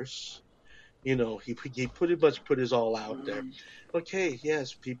wars, he pretty much put his all out there. Okay,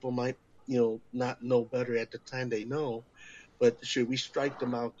 yes, people might not know better at the time they know, but should we strike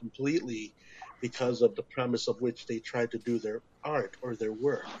them out completely because of the premise of which they tried to do their art or their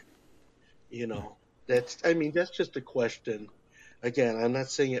work? That's just a question. Again, I'm not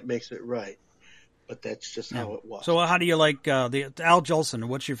saying it makes it right, but that's just how it was. So how do you like the Al Jolson?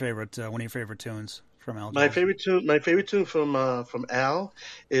 What's your favorite, one of your favorite tunes from Al Jolson? My favorite tune from Al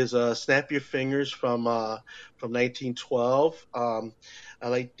is "Snap Your Fingers" from 1912. I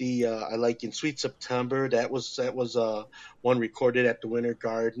like "In Sweet September." That was one recorded at the Winter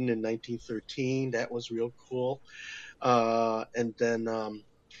Garden in 1913. That was real cool. And then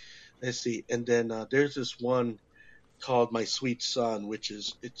let's see. And then there's this one called "My Sweet Son,"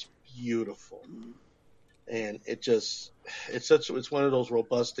 it's beautiful, and it's one of those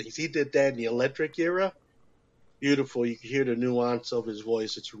robust things. He did that in the Electric era. Beautiful. You can hear the nuance of his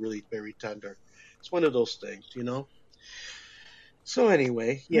voice. It's really very tender. It's one of those things, So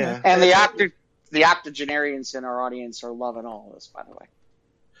anyway, yeah. And the octogenarians in our audience are loving all this, by the way.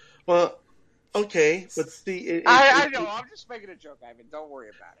 Well, okay, but see, I know. I'm just making a joke, Ivan. Don't worry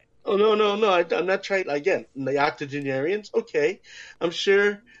about it. Oh no! I'm not trying. Again, the octogenarians. Okay, I'm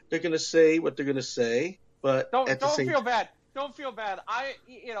sure they're gonna say what they're gonna say, but don't feel bad. Don't feel bad.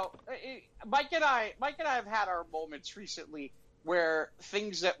 Mike and I have had our moments recently where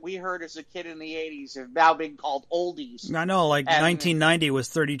things that we heard as a kid in the 80s have now been called oldies. I know, like 1990 was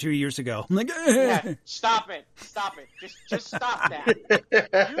 32 years ago. I'm like, yeah, stop it. Just stop that.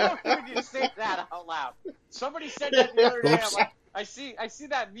 You don't even need to say that out loud. Somebody said that the other day. I'm like, I see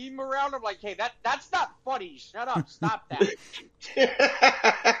that meme around. I'm like, hey, that's not funny. Shut up. Stop that.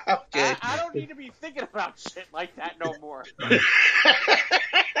 Okay. I don't need to be thinking about shit like that no more.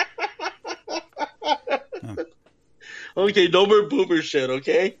 Okay, no more boomer shit,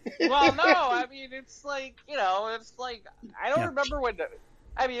 okay? Well, no, I mean, it's like, I don't remember when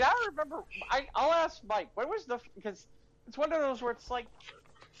I'll ask Mike, when was because it's one of those where it's like,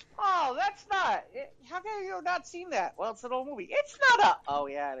 oh, that's not, how can you have not seen that? Well, it's an old movie. It's not oh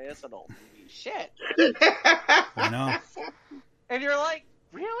yeah, it is an old movie. Shit. I know. And you're like,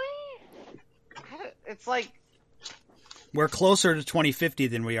 really? It's like, we're closer to 2050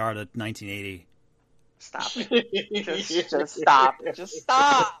 than we are to 1980. Stop it. Just stop. Just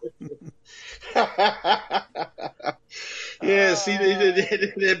stop. Yeah, see,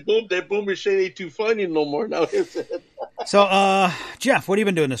 that boomer shit ain't too funny no more now, is it? So, Jeff, what have you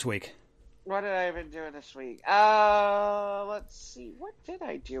been doing this week? What have I been doing this week? Let's see. What did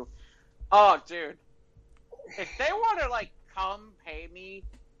I do? Oh, dude. If they want to, come pay me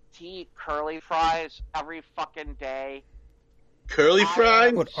to eat curly fries every fucking day. Curly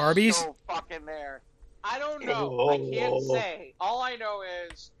fries? What, Arby's? So fucking there. I don't know. I can't say. All I know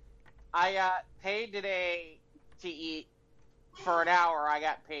is I got paid today to eat for an hour. I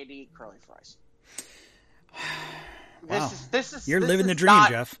got paid to eat curly fries. Wow. This is You're living the dream, not,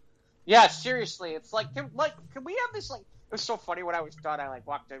 Jeff. Yeah, seriously. It's like, can we have this, it was so funny when I was done. I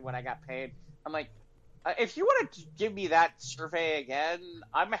walked in when I got paid. I'm like, if you want to give me that survey again,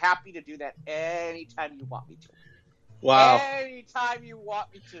 I'm happy to do that anytime you want me to. Wow. Anytime you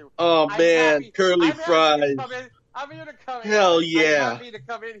want me to. Oh, man. Curly fries. I'm here to come in. Hell yeah. I'm happy to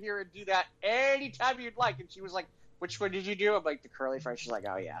come in here and do that anytime you'd like. And she was like, which one did you do? I'm like, the curly fries. She's like,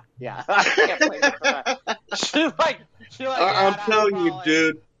 oh yeah. I can't blame her for that. She's like, I'm telling you,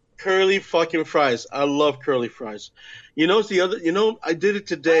 dude, curly fucking fries. I love curly fries. You know, it's the other. You know, I did it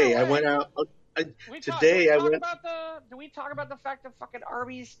today. I went out Do we talk about the fact that fucking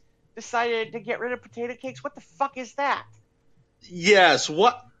Arby's decided to get rid of potato cakes? What the fuck is that? Yes.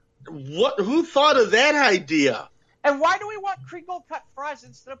 What? Who thought of that idea? And why do we want crinkle cut fries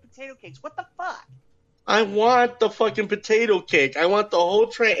instead of potato cakes? What the fuck? I want the fucking potato cake. I want the whole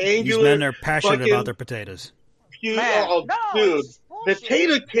triangular. These men are passionate about their potatoes. Man, Dude,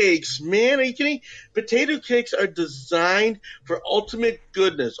 potato cakes, man. Are you kidding? Potato cakes are designed for ultimate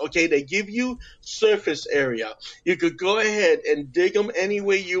goodness. Okay, they give you surface area. You could go ahead and dig them any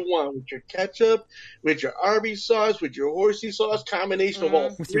way you want with your ketchup, with your Arby's sauce, with your horsey sauce, combination of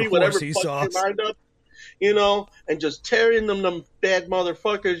all With three, your whatever horsey fucks sauce. your mind up. You know, and just tearing them bad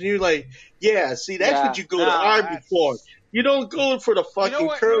motherfuckers. And you're like, yeah, see, that's what you go to Arby's for. You don't go for the fucking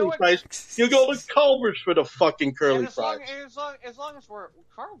curly fries. You go to Culver's for the fucking curly fries. As long as we're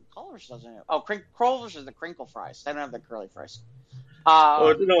Culver's doesn't have. Oh, Culver's is the crinkle fries. They don't have the curly fries.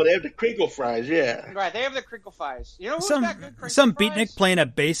 No, they have the crinkle fries. Yeah. Right, they have the crinkle fries. You know who's got good crinkle Some fries? beatnik playing a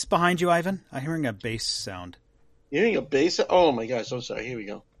bass behind you, Ivan. I'm hearing a bass sound. You hearing a bass? Oh my gosh! I'm sorry. Here we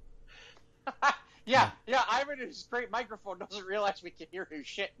go. Yeah. Ivan, his great microphone, doesn't realize we can hear his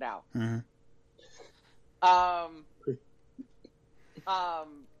shit now. Mm-hmm.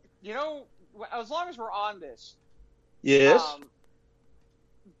 You know, as long as we're on this, Yes.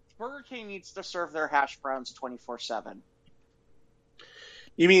 Burger King needs to serve their hash browns 24/7.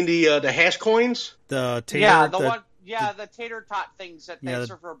 You mean the hash coins? The tater, Yeah, the tater tot things that they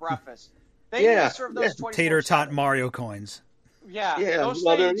serve for breakfast. They need to serve those 24/7. tater tot Mario coins. Yeah, Yeah. those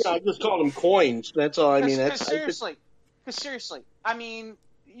Well, things. I just call them coins. That's all. I mean, Because seriously, I mean,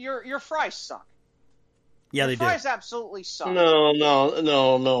 your fries suck. Yeah, Your they do. fries absolutely suck.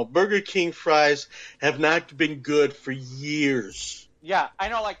 No. Burger King fries have not been good for years. Yeah, I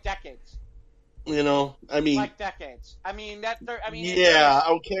know, like decades. You know, I mean. Like decades. I mean that. I mean. Yeah.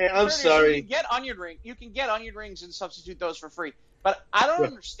 Okay. I'm sorry. You can get onion rings and substitute those for free. But I don't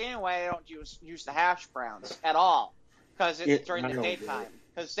understand why they don't use the hash browns at all. Because it's during the daytime.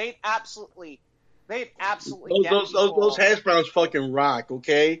 Because they absolutely those hash browns fucking rock.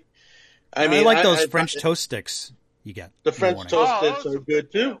 Okay. I mean, like those French toast sticks you get. The French toast sticks are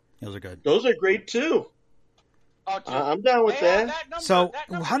good too. Those are good. Those are great too. I'm down with that. So,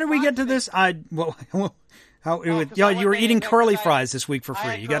 how did we get to this? You were eating curly fries this week for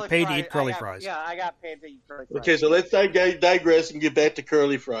free. You got paid to eat curly fries. Yeah, I got paid to eat curly fries. Okay, so let's digress and get back to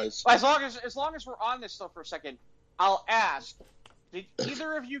curly fries. As long as we're on this though for a second, I'll ask: did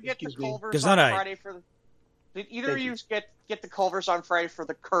either of you get the Culver's on Friday for the? Did either of you get the Culver's on Friday for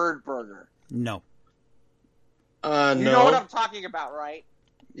the curd burger? No. No. You know what I'm talking about, right?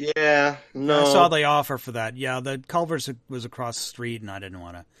 Yeah, no. I saw the offer for that. Yeah, the Culver's was across the street, and I didn't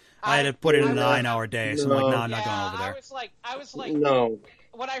want to. I had to put in a 9-hour day, so I'm like, no, I'm not going over there. I was like, no.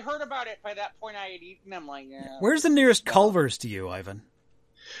 When I heard about it, by that point I had eaten. I'm like, yeah. Where's the nearest Culver's to you, Ivan?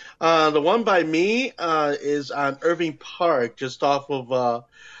 The one by me is on Irving Park, just off of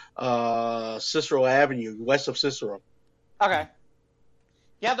Cicero Avenue, west of Cicero. Okay.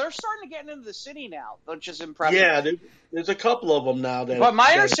 Yeah, they're starting to get into the city now, which is impressive. Yeah, there's a couple of them now. But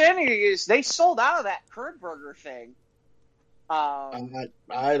my understanding is they sold out of that curd burger thing.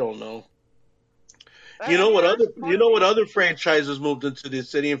 I don't know. You know what other franchises moved into the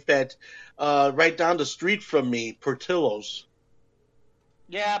city? In fact, right down the street from me, Portillo's.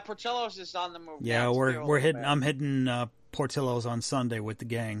 Yeah, Portillo's is on the move. Yeah, I'm hitting Portillo's on Sunday with the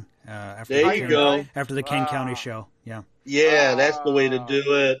gang. After there you go. After the King County show. Yeah. Yeah, that's the way to do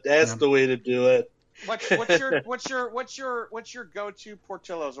it. That's the way to do it. What's your go-to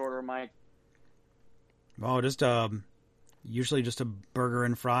Portillo's order, Mike? Oh, just usually just a burger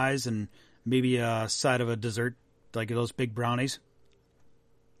and fries, and maybe a side of a dessert, like those big brownies.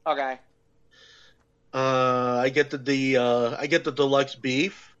 Okay. I get the deluxe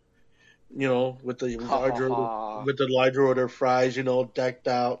beef, you know, with the larger order fries, you know, decked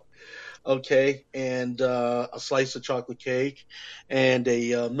out. Okay, and a slice of chocolate cake and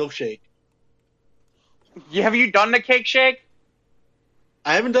a milkshake. Have you done the cake shake?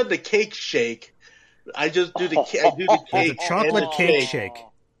 I haven't done the cake shake. I just do the cake. It's a chocolate cake shake. Yeah.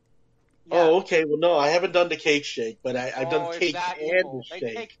 Oh, okay. Well, no, I haven't done the cake shake, but I've done cake and the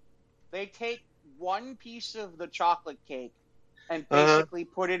shake. They take one piece of the chocolate cake and basically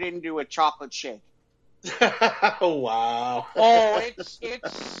put it into a chocolate shake. Wow. Oh,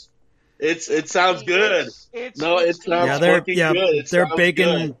 it sounds good. It sounds fucking good. Their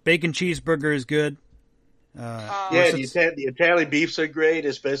bacon cheeseburger is good. Yeah, versus- the Italian beefs are great,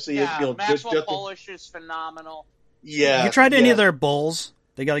 especially if Maxwell Polish is phenomenal. Yeah, you tried any of their bowls?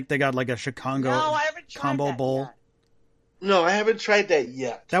 They got like a Chicago No, I haven't tried combo that bowl. yet. No, I haven't tried that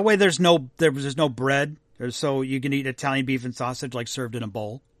yet. That way, there's no bread, so you can eat Italian beef and sausage like served in a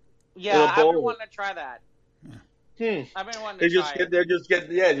bowl. Yeah, In a I've been bowl. wanting to try that. I've been wanting to try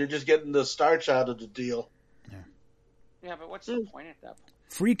it. You're just getting the starch out of the deal. Yeah, but what's the point of that?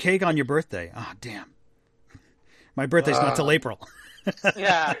 Free cake on your birthday. Ah, damn. My birthday's not till April.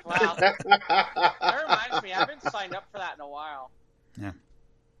 Yeah, wow. That reminds me, I haven't signed up for that in a while. Yeah.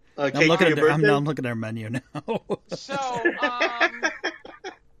 Cake I'm looking for at your birthday? I'm looking at our menu now. So,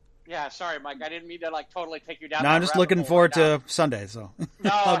 yeah, sorry, Mike. I didn't mean to totally take you down. No, that I'm just rabbit looking hole forward right now. to Sunday. So No,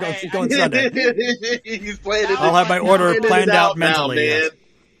 I'll go hey, going Sunday. He's playing it. I'll I'll have my order playing it planned out now, mentally. man.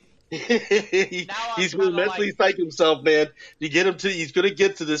 Yes. He's going to mentally psych himself, man. You get him to. He's going to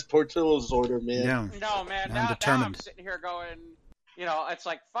get to this Portillo's order, man. Yeah. No, man. I'm Now determined. I'm sitting here going, it's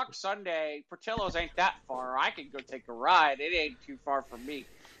like, fuck Sunday. Portillo's ain't that far. I can go take a ride. It ain't too far from me.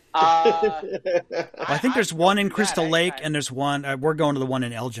 Well, I think there's can one go in do Crystal that Lake, anytime. and there's one. We're going to the one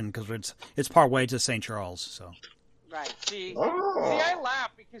in Elgin because it's part way to St. Charles. So Right. See, Oh. I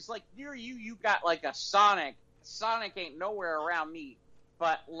laugh because near you got a Sonic. Sonic ain't nowhere around me,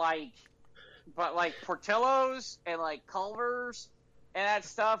 but Portillo's and Culver's and that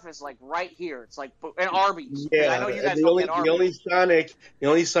stuff is right here. It's and Arby's. 'Cause Yeah, I know you and guys the don't only get Arby's. the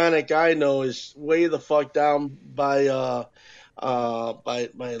only Sonic I know is way the fuck down by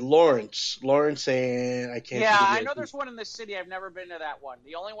Lawrence, and I can't. Yeah, think of I the- know there's one in this city. I've never been to that one.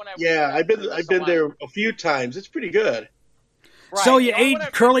 The only one Yeah, I've been there a few times. It's pretty good. Right. So you The only ate one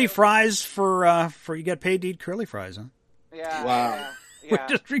I've curly been to- fries for you got paid to eat curly fries, huh? Yeah. Wow. Yeah. We're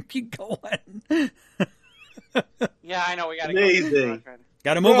just keep going. Yeah, I know. We got to Amazing. go.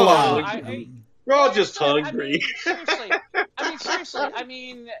 Got to move Oh, along. We're all Like I just said, hungry. Seriously.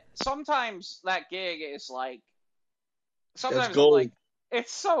 Sometimes that gig is sometimes I'm gold. it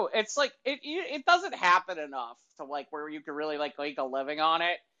doesn't happen enough to where you can really make a living on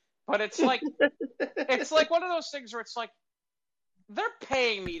it. But it's it's one of those things where it's they're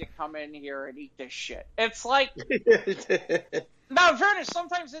paying me to come in here and eat this shit. It's no, in fairness,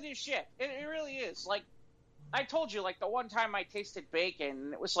 sometimes it is shit. It really is. I told you, the one time I tasted bacon,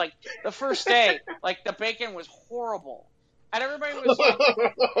 and it was the first day, the bacon was horrible. And everybody was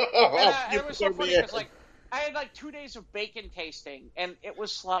and it was so funny because I had 2 days of bacon tasting, and it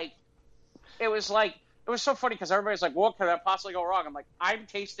was so funny because everybody's like, what could that possibly go wrong? I'm like, I'm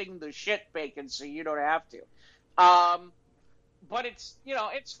tasting the shit bacon, so you don't have to. But it's,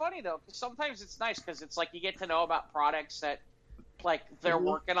 it's funny though, because sometimes it's nice because it's you get to know about products that they're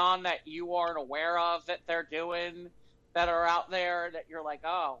working on that you aren't aware of that they're doing that are out there that you're like,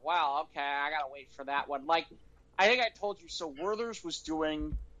 oh, wow, okay, I got to wait for that one. I think I told you, so Werther's was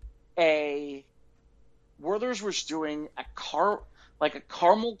doing a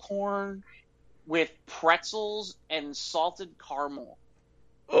caramel corn with pretzels and salted caramel.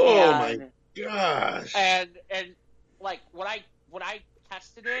 Oh And- my gosh! And when I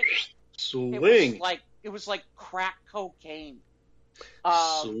tested it, Swing, it was like crack cocaine.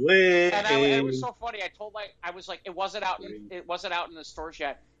 swing. And it was so funny. I was like, it wasn't out in the stores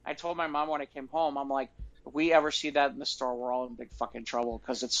yet. I told my mom when I came home, I'm like, if we ever see that in the store, we're all in big fucking trouble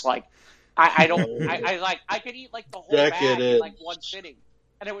because it's I could eat the whole Jack bag it in in. one sitting,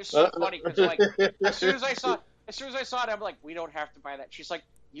 and it was so funny because as soon as I saw it, I'm like, we don't have to buy that. She's like,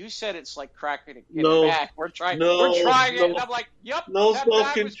 you said it's like crack in No. a bag. We're trying No, it. no. And I'm like, yep. No that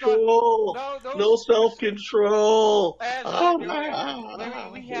bag was self-control. gone. No self-control. And Oh,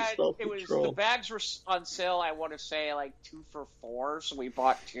 we had it was the bags were on sale. I want to say 2 for $4, so we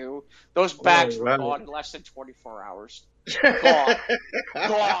bought 2. Those bags were right. gone in less than 24 hours. Gone.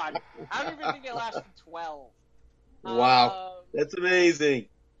 I don't even think it lasted 12. Wow. That's amazing.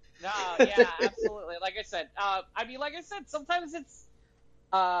 No, yeah, absolutely. Like I said, sometimes it's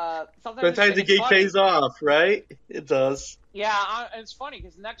Sometimes the it's gig funny. pays off, right? It does. Yeah, it's funny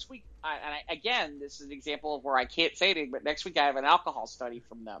because next week, again, this is an example of where I can't say anything, but next week I have an alcohol study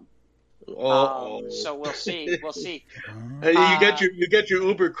from them. So we'll see. We'll see. Hey, you get your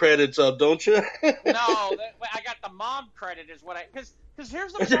Uber credits up, don't you? No, I got the mom credit is what because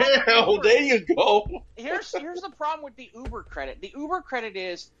here's the problem. Oh, there you go. Here's the problem with the Uber credit. The Uber credit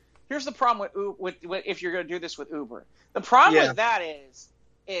here's the problem with if you're going to do this with Uber. The problem with that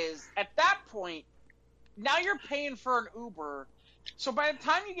is at that point now you're paying for an Uber. So by the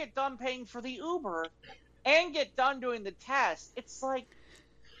time you get done paying for the Uber and get done doing the test, it's like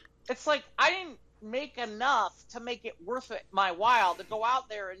I didn't make enough to make it worth it my while to go out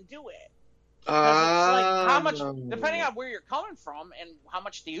there and do it. Because it's like how much, Ah, depending on where you're coming from and how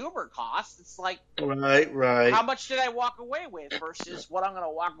much the Uber costs, it's like right. how much did I walk away with versus what I'm going to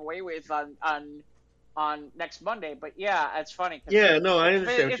walk away with on next Monday. But yeah, it's funny. 'Cause Yeah, no, I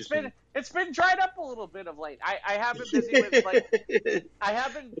understand what you're saying. it's been dried up a little bit of late. I have been busy with like I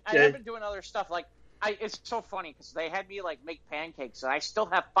have been doing other stuff. Like it's so funny because they had me like make pancakes, and I still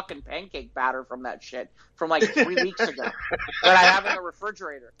have fucking pancake batter from that shit from like 3 weeks ago that I have in the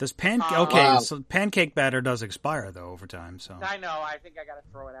refrigerator. Does Wow. so pancake batter does expire though over time. So I know. I think I got to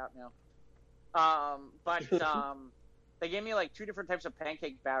throw it out now. But they gave me like 2 different types of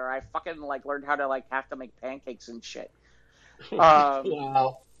pancake batter. I fucking like learned how to like have to make pancakes and shit.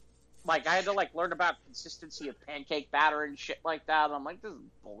 Wow. Like I had to like learn about consistency of pancake batter and shit like that. And I'm like, this is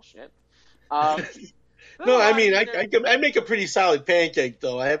bullshit. No, I mean, I make a pretty solid pancake,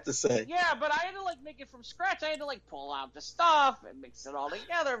 though, I have to say. Yeah, but I had to like make it from scratch. I had to like pull out the stuff and mix it all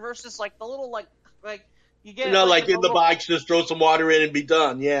together versus like the little like you get Like in the box, just throw some water in and be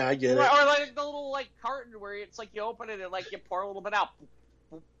done. Yeah, I get it. or like the little like carton where it's like you open it and like you pour a little bit out,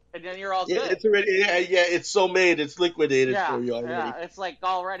 and then you're all Yeah, good. it's already. Yeah, it's so made, it's liquidated for you already. Yeah, it's like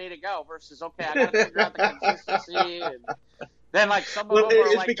all ready to go. Versus okay, I gotta figure out the consistency, and then like some of them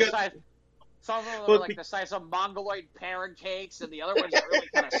are like the size. Some of them are like the size of mongoloid pancakes, and the other ones are really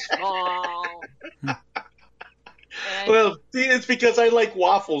kind of small. Well, see, it's because I like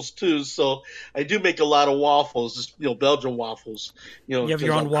waffles too, so I do make a lot of waffles. Just, Belgian waffles. You have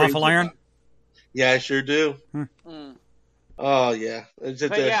your own waffle iron? Yeah, I sure do. Mm. Oh yeah.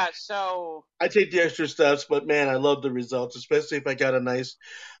 But yeah, so I take the extra steps, but man, I love the results, especially if I got a nice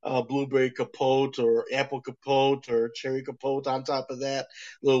blueberry capote or apple capote or cherry capote on top of that,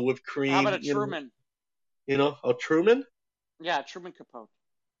 a little whipped cream. How about a Truman? A Truman? Yeah, Truman Capote.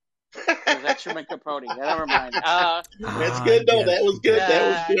 That's Truman Capote. Yeah, never mind. That's good. No, that was good.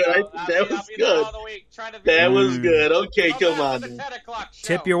 That was good. That was good. That was good. Okay, come on. 10 o'clock show.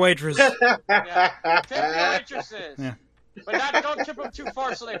 Tip your waitress. Yeah. Tip your waitresses. Yeah. But don't tip them too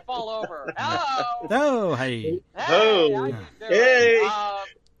far so they fall over. Hello. Oh, hey. Oh, hey.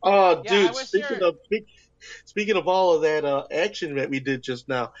 Oh, dude. Yeah, speaking of all of that action that we did just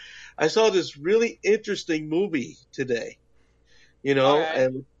now, I saw this really interesting movie today. Okay.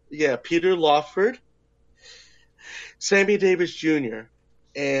 And yeah, Peter Lawford, Sammy Davis Jr.,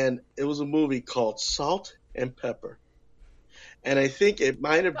 and it was a movie called Salt and Pepper. And I think it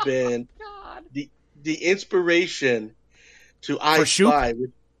might have been the inspiration to I Spy.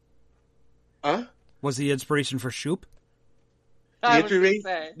 Huh? Was the inspiration for Shoop?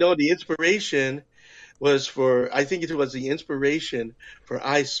 The inspiration was I think it was the inspiration for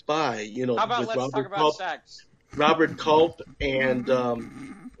I Spy, How about with let's talk about sex? Robert Culp and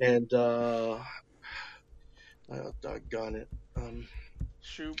doggone it.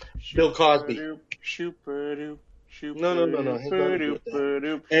 Bill Cosby. No.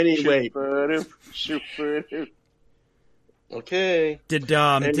 Anyway. Okay.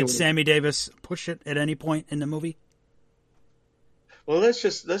 Did Sammy Davis push it at any point in the movie? Well, let's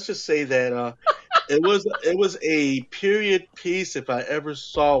just say that it was a period piece, if I ever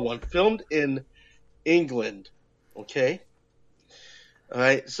saw one, filmed in England. Okay. All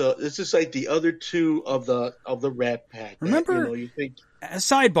right. So this is like the other two of the Rat Pack. Remember? You think. A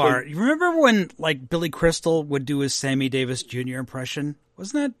sidebar. You remember when like Billy Crystal would do his Sammy Davis Jr. impression?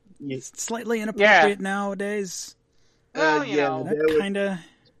 Wasn't that slightly inappropriate nowadays? Well, that kind of.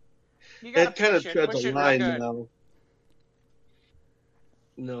 That kind of treads a line now.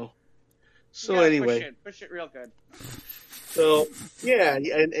 No. So anyway, push it real good. So yeah,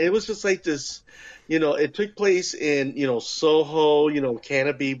 and it was just like this, it took place in Soho,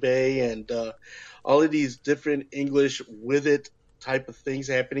 Canopy Bay, and all of these different English with it type of things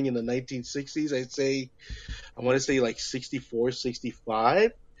happening in the 1960s. I want to say like 64,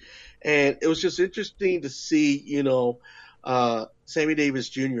 65, and it was just interesting to see, Sammy Davis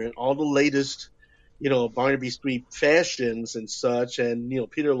Jr. and all the latest. Barnaby Street fashions and such, and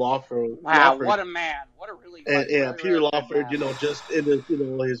Peter Lawford. Wow, what a man! What a really Peter Lawford. Just in his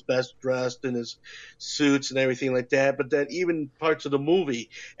his best dressed in his suits and everything like that. But then even parts of the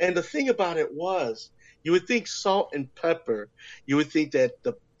movie, and the thing about it was, you would think Salt and Pepper. You would think that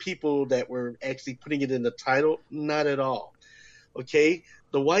the people that were actually putting it in the title, not at all. Okay,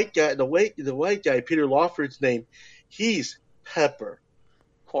 the white guy, Peter Lawford's name, he's Pepper.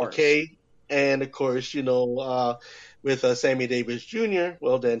 Of course. Okay. And of course, with Sammy Davis Jr.,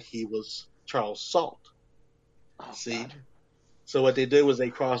 well, then he was Charles Salt. Oh, see, God. So what they did was they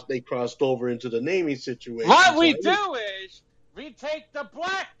crossed over into the naming situation. What we do is we take the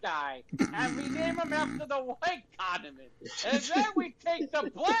black guy and we name him after the white condiment, and then we take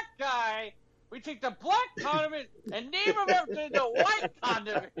the black guy We take the black condiment and name them after the white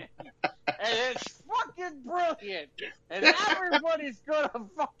condiment. And it's fucking brilliant. And everybody's gonna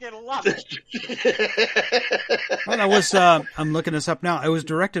fucking love it. Well, that was, I'm looking this up now. It was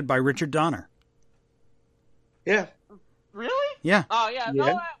directed by Richard Donner. Yeah. Really? Yeah. Oh, yeah. Yeah.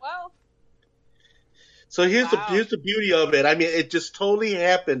 No, well. So here's Wow. the beauty of it. I mean, it just totally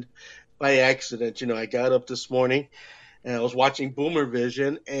happened by accident. You know, I got up this morning and I was watching Boomer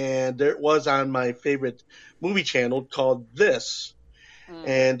Vision, and there it was on my favorite movie channel called This,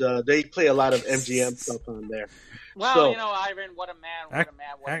 and they play a lot of MGM stuff on there. Well, So- you know, Ivan, what a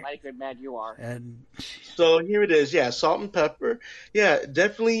mighty good man you are. And So here it is. Yeah, Salt and Pepper. Yeah,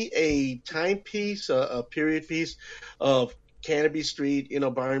 definitely a timepiece, a period piece of Canterbury Street,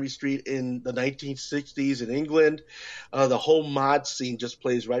 Barnaby Street in the 1960s in England. The whole mod scene just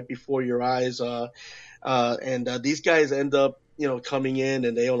plays right before your eyes. And these guys end up, coming in,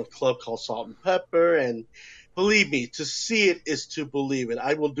 and they own a club called Salt and Pepper. And believe me, to see it is to believe it.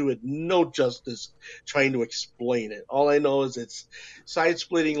 I will do it no justice trying to explain it. All I know is it's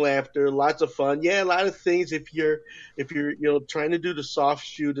side-splitting laughter, lots of fun. Yeah, a lot of things. If you're trying to do the soft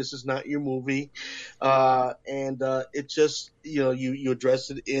shoe, this is not your movie. And it just, you address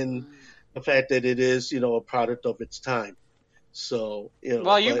it in the fact that it is, a product of its time. So,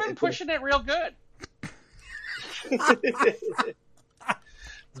 Well, you've been pushing it real good.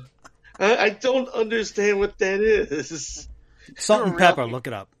 I don't understand what that is. Salt and You're Pepper, real- look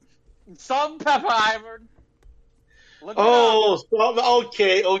it up. Some pepper, Ivan. Look it Oh,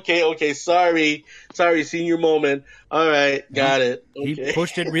 okay. Sorry, senior moment. All right, got it. He Okay.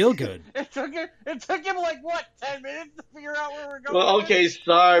 pushed it real good. up. It took him like, what, 10 minutes to figure out where we're going? Well, with okay,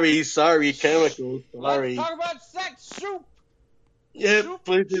 this? sorry, chemicals. Sorry. Let's talk about sex. Soup. Yeah, Soup,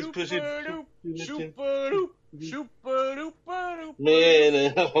 push it. soup-a-doop, soup-a-doop, soup-a-doop-a-doop.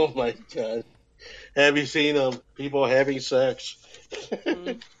 Man, oh my God. Have you seen people having sex?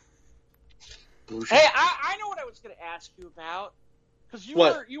 Bullshit. Hey, I know what I was going to ask you about, because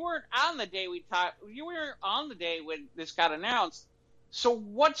What? you weren't on the day we talked. You weren't on the day when this got announced. So,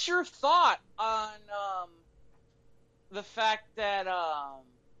 what's your thought on the fact that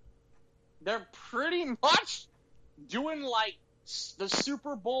they're pretty much doing like the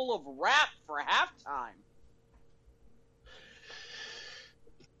Super Bowl of rap for halftime?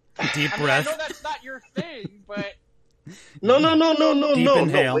 Deep I mean, I breath. know that's not your thing, but No. Deep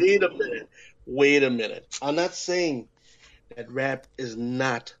inhale. Wait a minute. I'm not saying that rap is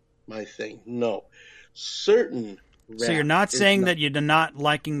not my thing. No. Certain rap. So you're not is saying that you're not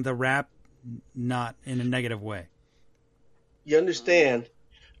liking the rap, not in a negative way. You understand,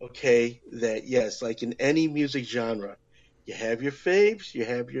 okay, that yes, like in any music genre, you have your faves, you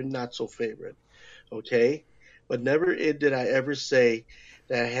have your not so favorite, okay? But never did I ever say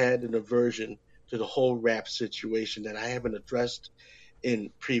that I had an aversion to the whole rap situation that I haven't addressed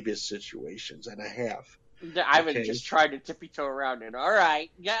in previous situations, and I have. Ivan Okay. just tried to tippy-toe around it. All right.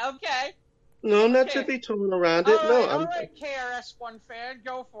 Yeah, okay. No, I'm not Okay. tippy-toeing around it. All right, KRS-One fan,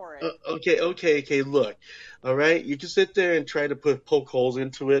 go for it. Okay, look. All right, you can sit there and try to poke holes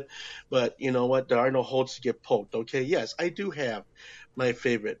into it, but you know what? There are no holes to get poked, okay? Yes, I do have my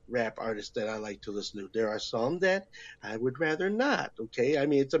favorite rap artists that I like to listen to. There are some that I would rather not, okay? I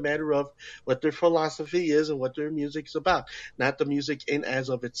mean, it's a matter of what their philosophy is and what their music's about, not the music in as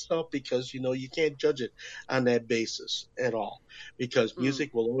of itself, because, you can't judge it on that basis at all, because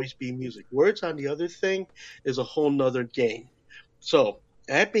music will always be music. Words on the other thing is a whole nother game. So,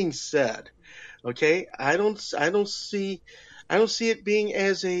 that being said, okay, I don't see it being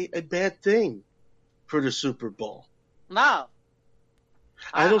as a bad thing for the Super Bowl. No.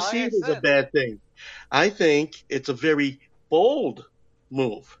 I don't like see I it as a said, bad thing. I think it's a very bold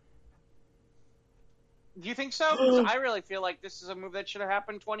move. Do you think so? 'Cause I really feel like this is a move that should have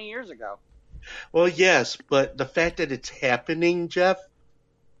happened 20 years ago. Well, yes, but the fact that it's happening, Jeff,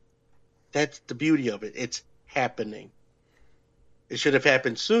 that's the beauty of it. It's happening. It should have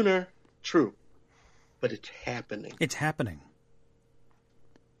happened sooner, true, but it's happening. It's happening.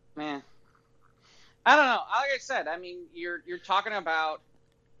 Man. I don't know. Like I said, I mean, you're talking about,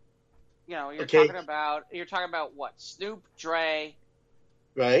 you're Okay. talking about what? Snoop, Dre,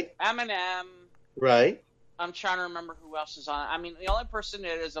 Right? Eminem. Right? I'm trying to remember who else is on. I mean, the only person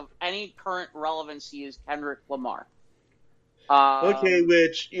that is of any current relevancy is Kendrick Lamar. Okay,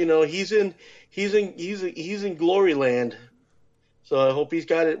 which he's in glory land. So I hope he's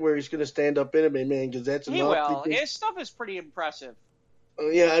got it where he's going to stand up in it, man, because that's an He awfully will. big. His stuff is pretty impressive.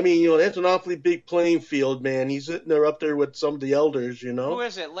 Yeah, I mean, that's an awfully big playing field, man. He's sitting there up there with some of the elders, Who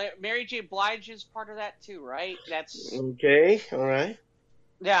is it? Mary J. Blige is part of that too, right? That's Okay, all right.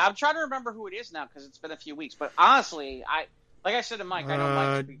 Yeah, I'm trying to remember who it is now because it's been a few weeks. But honestly, like I said to Mike, I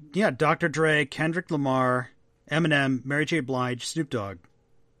know Mike's. Yeah, Dr. Dre, Kendrick Lamar, Eminem, Mary J. Blige, Snoop Dogg.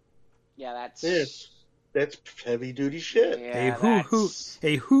 Yeah, that's. Yes. That's heavy duty shit. Yeah,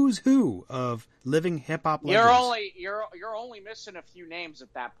 A who's who of living hip hop legends. You're only missing a few names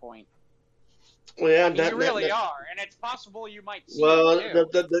at that point. Well, yeah, I mean, you really are, and it's possible you might see well, them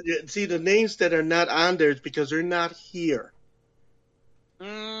too. see, the names that are not on there is because they're not here.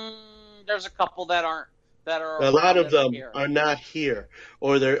 There's a couple that aren't. That are. A lot of them here. are not here,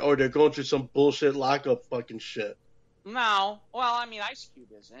 or they're going through some bullshit lockup fucking shit. No, well, I mean, Ice Cube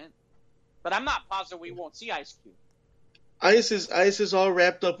isn't, but I'm not positive we won't see Ice Cube. Ice is all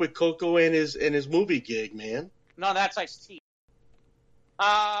wrapped up with Coco and his movie gig, man. No, that's Ice-T.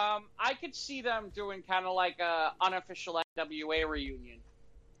 I could see them doing kind of like a unofficial NWA reunion,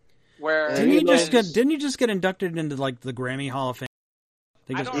 where didn't you just get inducted into like the Grammy Hall of Fame? I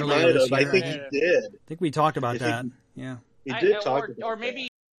think it was earlier this year. I think he did. I think we talked about that. Yeah, he did talk about or maybe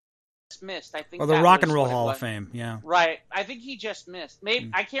just missed. I think. Or the Rock and Roll Hall of Fame. Yeah, right. I think he just missed. Maybe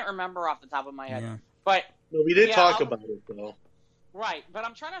I can't remember off the top of my head, but no, we did talk about it though. Right, but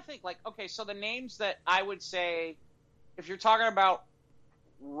I'm trying to think. Like, okay, so the names that I would say, if you're talking about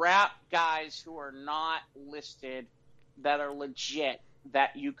rap guys who are not listed that are legit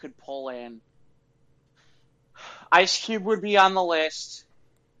that you could pull in, Ice Cube would be on the list.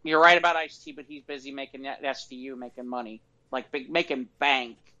 You're right about Ice-T, but he's busy making SVU, making money, like making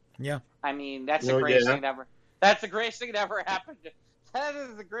bank. Yeah. I mean, that's the greatest thing that ever. That's the greatest thing that ever happened. That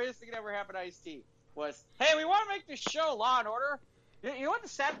is the greatest thing that ever happened to Ice-T. Was, hey, we want to make this show Law and Order. You know what the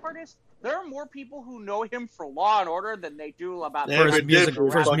sad part is? There are more people who know him for Law and Order than they do about his music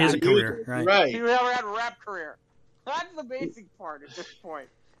career. Right. He never had a rap career. That's the basic part at this point.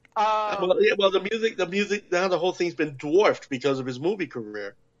 Well, the music. Now the whole thing's been dwarfed because of his movie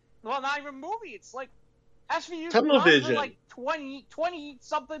career. Well, not even movie. It's like SVU's television for like 20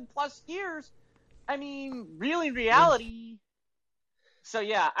 something plus years. I mean, really, reality. So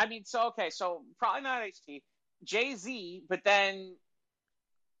yeah, I mean, so probably not Ice-T, Jay-Z, but then,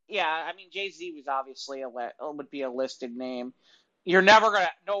 yeah, I mean, Jay-Z was obviously would be a listed name. You're never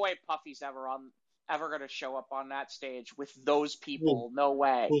no way Puffy's ever gonna show up on that stage with those people. No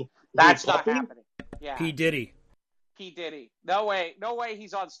way. That's not happening. Yeah. P. Diddy. No way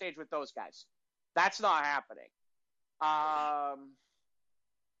he's on stage with those guys. That's not happening.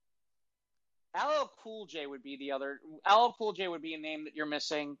 LL Cool J would be the other. LL Cool J would be a name that you're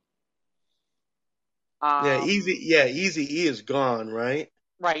missing. Eazy-E is gone, right?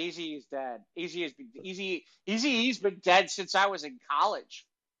 Right, Eazy-E is dead. Eazy-E's been dead since I was in college.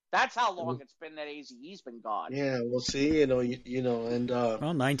 That's how long it's been that Eazy-E's been gone. Yeah, we'll see. And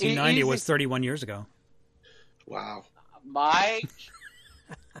 1990 was 31 years ago. Wow, Mike,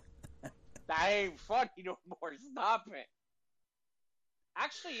 that ain't funny no more. Stop it.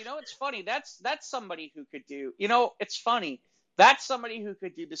 Actually, it's funny. That's somebody who could do. It's funny. That's somebody who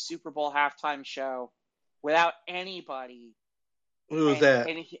could do the Super Bowl halftime show without anybody. Who was that?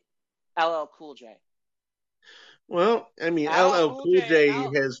 LL Cool J. Well, I mean, LL Cool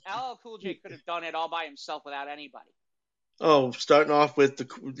J could have done it all by himself without anybody. Oh, starting off with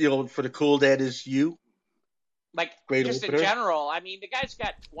for the Cool That Is You. Like, great just opener. In general, I mean, the guy's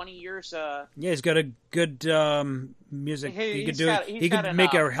got 20 years. Yeah, he's got a good music. He could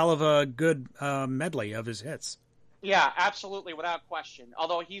make a hell of a good medley of his hits. Yeah, absolutely, without question.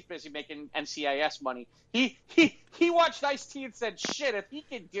 Although he's busy making NCIS money, he watched Ice-T and said, "Shit, if he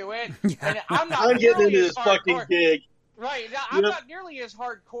can do it, and I'm getting into this fucking gig." Right, I'm not nearly as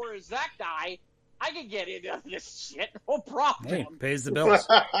hardcore as that guy. I can get into this shit, no problem. Hey, pays the bills.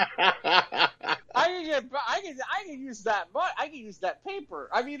 I can use that. I can use that paper.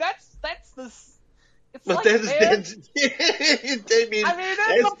 I mean, that's the. It's but like, that's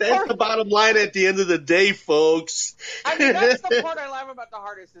the bottom line at the end of the day, folks. I mean, that's the part I laugh about the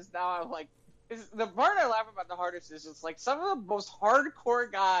hardest. Is now I'm like, the part I laugh about the hardest is it's like some of the most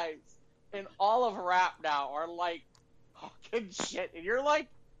hardcore guys in all of rap now are like hawking shit, and you're like,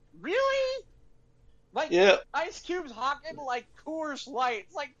 really? Like, Ice Cube's hawking like Coors Light.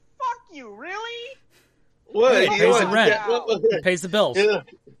 It's like, fuck you, really? What? He pays the rent. He pays the bills. Yeah.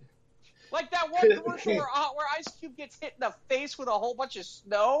 Like that one commercial where Ice Cube gets hit in the face with a whole bunch of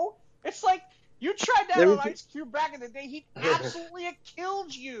snow. It's like, you tried that on Ice Cube back in the day. He'd absolutely have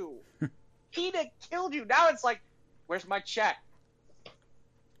killed you. He'd have killed you. Now it's like, where's my check?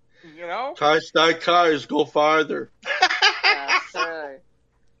 Cars start cars, go farther.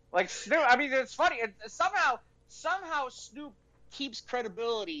 Like Snoop, I mean, it's funny. Somehow Snoop keeps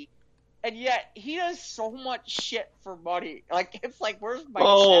credibility and yet he does so much shit for money. Like, it's like, where's my check?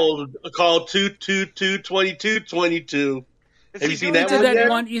 Oh, call 222-2222. Is Have he you seen doing that He one did yet? that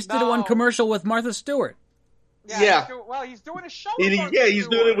one. He did a one No. commercial with Martha Stewart. Yeah. He's doing a show with Martha He's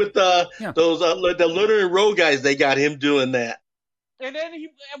Stewart. doing it with Yeah. those the Lerner and Rowe guys. They got him doing that. And then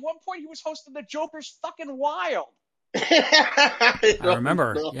at one point he was hosting the Joker's fucking Wild. I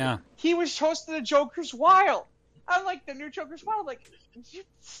remember. No. Yeah. He was hosting the Joker's Wild. I like the new Joker's Wild. Like,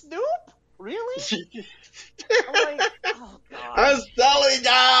 Snoop? Really? I'm like, oh god. I'm selling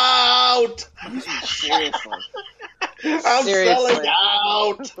out. Seriously. I'm selling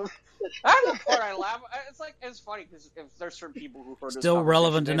out. That's the part I laugh. It's funny because if there's certain people who heard Still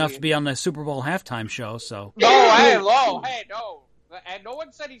relevant enough to be on the Super Bowl halftime show. So. No, no. And no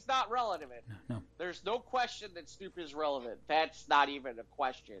one said he's not relevant. No. There's no question that Snoop is relevant. That's not even a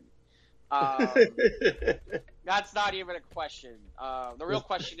question. That's not even a question. The real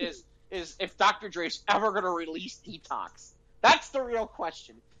question is if Dr. Dre's ever going to release Detox. That's the real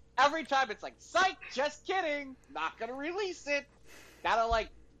question. Every time it's like, psych, just kidding, not going to release it. Gotta, like,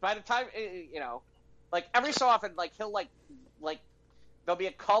 by the time, like, every so often, like, he'll, like, there'll be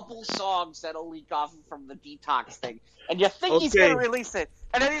a couple songs that'll leak off from the Detox thing. And you think he's going to release it.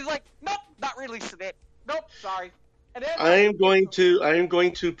 And then he's like, nope, not releasing it. Nope, sorry. And then, I am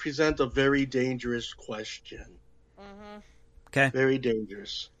going to present a very dangerous question. Mm-hmm. Okay. Very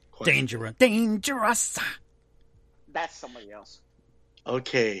dangerous question. Dangerous. That's somebody else.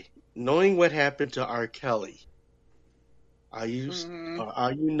 Okay. Knowing what happened to R. Kelly, are you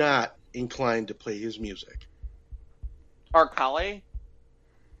not inclined to play his music? R. Kelly?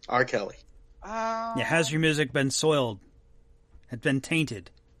 R. Kelly. Yeah, has your music been soiled? Had been tainted?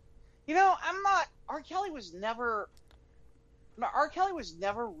 I'm not. R. Kelly was never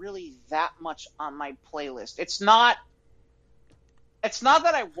really that much on my playlist. It's not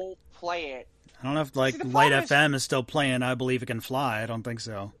that I won't play it. I don't know if the Light problem FM is still playing I Believe It Can Fly. I don't think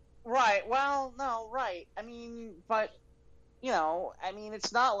so. Right. Well, no, right. I mean, but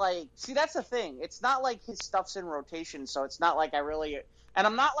it's not like. See, that's the thing. It's not like his stuff's in rotation, so it's not like I really. And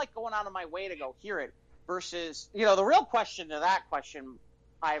I'm not like going out of my way to go hear it. Versus, the real question to that question,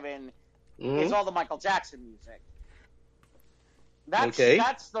 Ivan, is all the Michael Jackson music.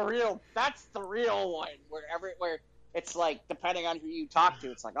 That's the real one. Where it's like, depending on who you talk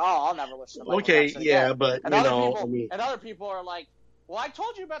to, it's like, oh, I'll never listen to Michael Jackson again. But and other people are like, well, I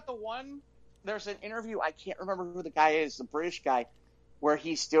told you about the one. There's an interview, I can't remember who the guy is, the British guy, where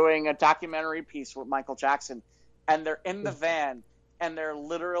he's doing a documentary piece with Michael Jackson, and they're in the van, and they're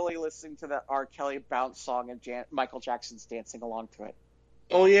literally listening to the R. Kelly Bounce song, and Michael Jackson's dancing along to it.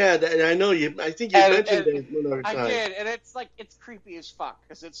 Oh yeah, I know you. I think you mentioned that another time. I did, and it's like, it's creepy as fuck,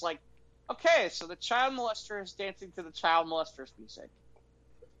 because it's like, okay, so the child molester is dancing to the child molester's music.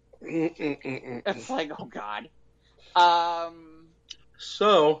 It's like, oh god.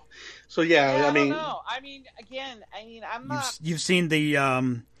 So yeah, I don't know. I mean, I'm not. You've seen the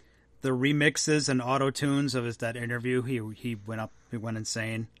remixes and auto tunes of that interview. He went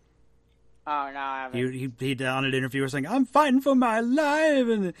insane. Oh no, I haven't. He did on an interview saying, "I'm fighting for my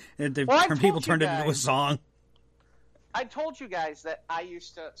life," and people turned it into a song. I told you guys that I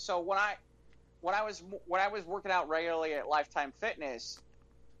used to. So when I was working out regularly at Lifetime Fitness,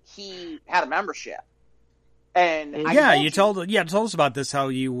 he had a membership. And you told us about this, how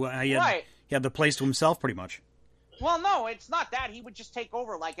you had the place to himself pretty much. Well, no, it's not that. He would just take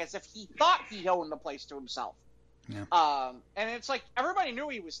over like as if he thought he owned the place to himself. Yeah. And it's like everybody knew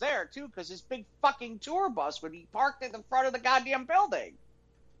he was there too because his big fucking tour bus would be parked in the front of the goddamn building.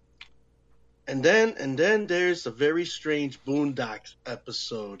 And then there's a very strange Boondocks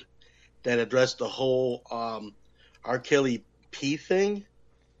episode that addressed the whole R. Kelly P thing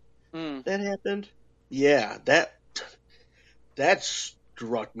that happened. Yeah, that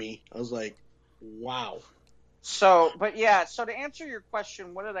struck me. I was like, wow. So to answer your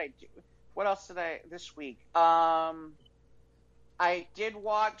question, what did I do? What else did I this week? I did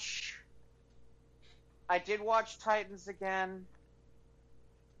watch Titans again.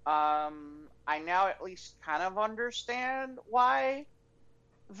 I now at least kind of understand why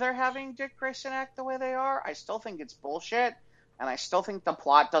they're having Dick Grayson act the way they are. I still think it's bullshit, and I still think the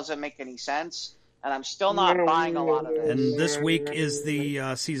plot doesn't make any sense. And I'm still not buying a lot of it. And this week is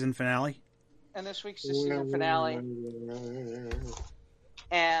the season finale. And this week's the season finale.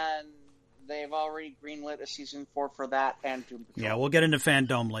 And they've already greenlit a season 4 for that and Doom Patrol. Yeah, we'll get into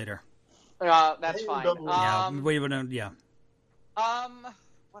Fandom later. That's fine. What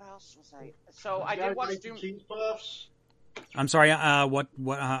else was I? So I did watch Doom. Cheese puffs. I'm sorry. What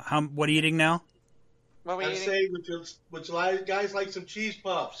are you eating now? What are we eating? Say, would you guys like some cheese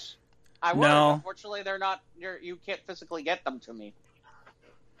puffs? I would. No. Unfortunately, they're not. You can't physically get them to me.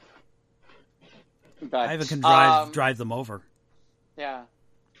 But, I even can drive them over. Yeah.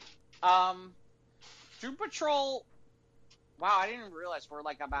 Doom Patrol. Wow, I didn't even realize we're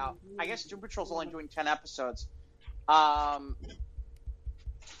like about. I guess Doom Patrol's only doing 10 episodes.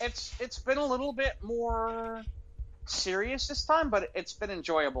 It's been a little bit more serious this time, but it's been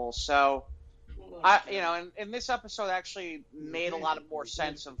enjoyable. So, and this episode actually made a lot of more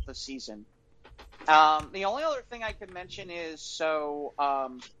sense of the season. The only other thing I could mention is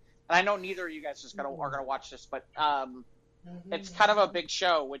and I know neither of you guys are gonna watch this, but it's kind of a big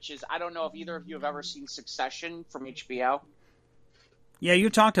show, which is I don't know if either of you have ever seen Succession from HBO. Yeah,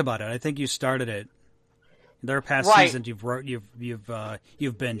 you talked about it. I think you started it. There are past seasons you've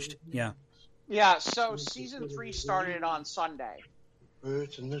binged. Yeah. Yeah. So season 3 started on Sunday.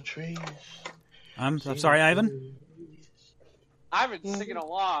 Birds in the trees. I'm sorry, Ivan. I've been singing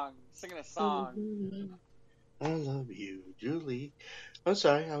a song. I love you, Julie. I'm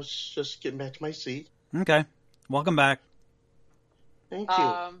sorry, I was just getting back to my seat. Okay. Welcome back. Thank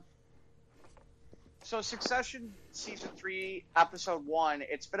you. So Succession season 3, episode 1.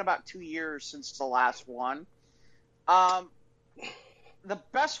 It's been about 2 years since the last one. The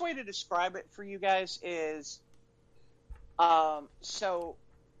best way to describe it for you guys is, so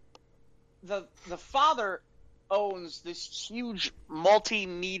the father owns this huge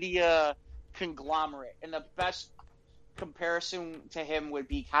multimedia conglomerate, and the best comparison to him would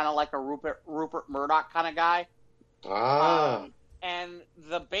be kind of like a Rupert Murdoch kind of guy. And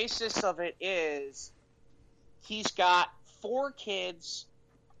the basis of it is he's got 4 kids,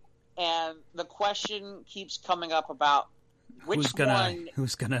 and the question keeps coming up about who's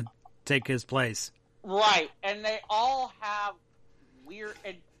gonna take his place. Right, and they all have weird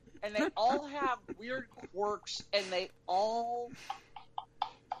and they all have weird quirks, and they all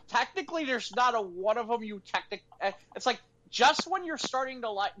technically there's not a one of them you it's like just when you're starting to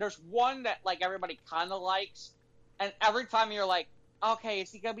like, there's one that like everybody kind of likes. And every time you're like, okay,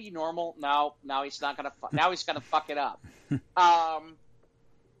 is he gonna be normal? No, he's not gonna. Now he's gonna fuck it up.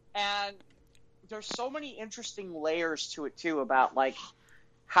 And there's so many interesting layers to it too, about like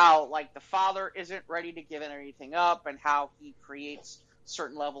how like the father isn't ready to give anything up, and how he creates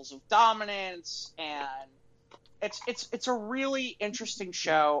certain levels of dominance, and it's a really interesting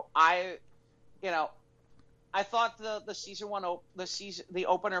show. I thought the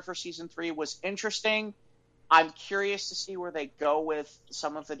opener for season 3 was interesting. I'm curious to see where they go with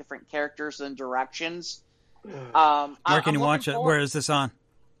some of the different characters and directions. Where can you watch it? Where is this on?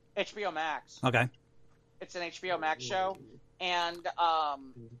 HBO Max. Okay. It's an HBO Max show, and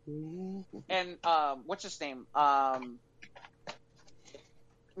what's his name?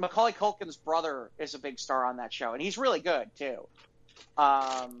 Macaulay Culkin's brother is a big star on that show, and he's really good too.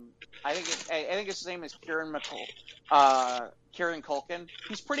 I think his name is Kieran Culkin.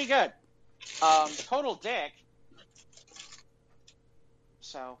 He's pretty good. Total dick.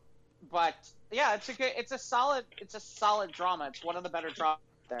 So, but yeah, it's a solid drama. It's one of the better dramas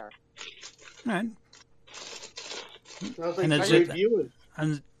there. All right. Sounds like great viewing.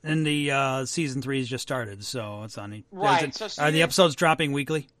 And the season 3 has just started, so it's on. Right. Are the episodes dropping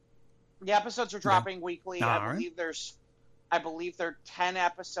weekly? The episodes are dropping weekly. I believe there are 10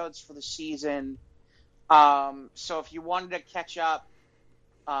 episodes for the season. So if you wanted to catch up,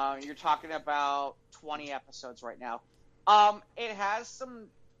 you're talking about 20 episodes right now. It has some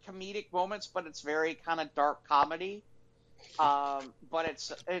comedic moments, but it's very kind of dark comedy. But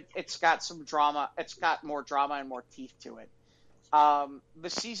it's got some drama. It's got more drama and more teeth to it. The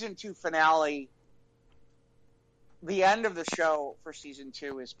season 2 finale, the end of the show for season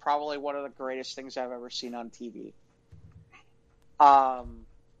 2 is probably one of the greatest things I've ever seen on TV. And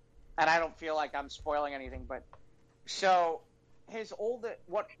I don't feel like I'm spoiling anything, but so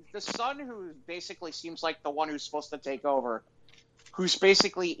the son who basically seems like the one who's supposed to take over, who's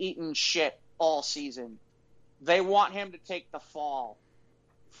basically eaten shit all season. They want him to take the fall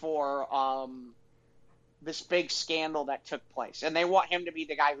for this big scandal that took place, and they want him to be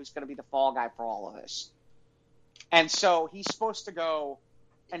the guy who's going to be the fall guy for all of this. And so he's supposed to go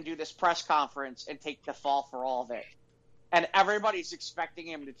and do this press conference and take the fall for all of it, and everybody's expecting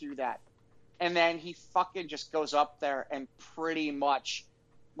him to do that. And then he fucking just goes up there and pretty much,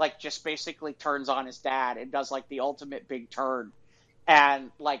 like, just basically turns on his dad and does, like, the ultimate big turn.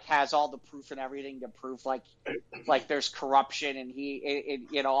 And, like, has all the proof and everything to prove, like there's corruption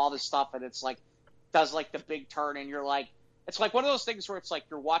and all this stuff. And it's, like, does, like, the big turn. And you're, like, it's, like, one of those things where it's, like,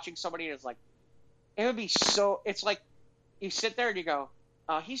 you're watching somebody and it's, like, it would be so, it's, like, you sit there and you go,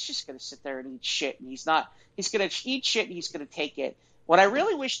 oh, he's just going to sit there and eat shit. And he's going to eat shit and he's going to take it. When I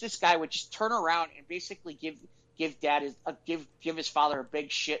really wish this guy would just turn around and basically give his father a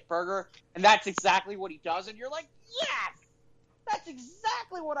big shit burger, and that's exactly what he does, and you're like, yes, that's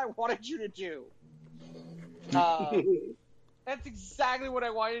exactly what I wanted you to do. That's exactly what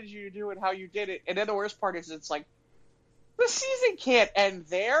I wanted you to do and how you did it. And then the worst part is it's like, the season can't end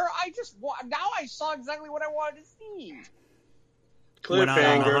there. Now I saw exactly what I wanted to see. Went out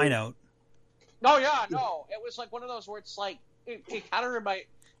on a high note. No, yeah, no. It was like one of those where it's like, it kind of reminds,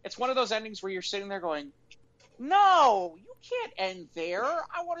 it's one of those endings where you're sitting there going, no, you can't end there.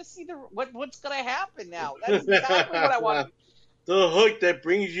 I want to see what's going to happen now. That's exactly what I wanted. The hook that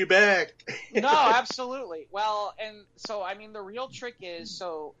brings you back. No, absolutely. Well, and so, I mean, the real trick is,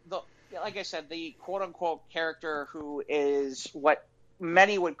 like I said, the quote-unquote character who is what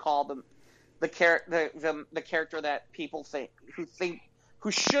many would call the character that people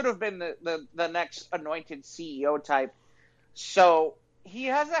who should have been the next anointed CEO type. So he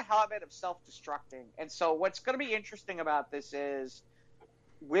has a habit of self-destructing. And so what's going to be interesting about this is,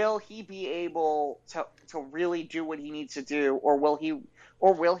 will he be able to really do what he needs to do, or will he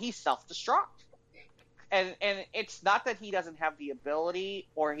self-destruct? And it's not that he doesn't have the ability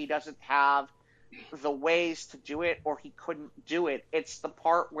or he doesn't have the ways to do it or he couldn't do it. It's the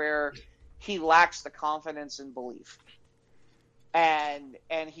part where he lacks the confidence and belief. And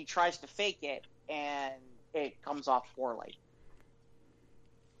he tries to fake it, and it comes off poorly.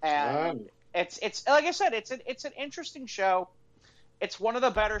 And it's like I said, it's an interesting show. It's one of the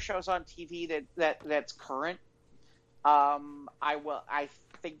better shows on TV that's current. I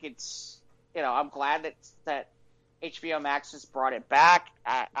think it's, I'm glad that HBO Max has brought it back.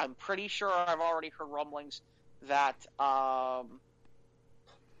 I'm pretty sure I've already heard rumblings that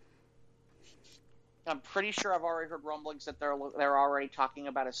they're already talking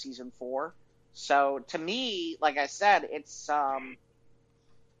about a season 4. So to me, like I said, it's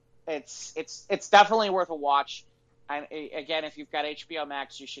definitely worth a watch. And again, if you've got HBO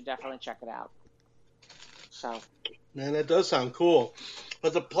Max, you should definitely check it out. So, man, that does sound cool.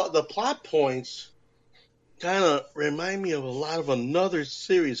 But the plot points kind of remind me of a lot of another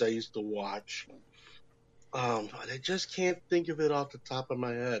series I used to watch. But I just can't think of it off the top of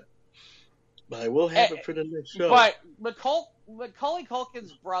my head. But I will have it for the next show. But Macaulay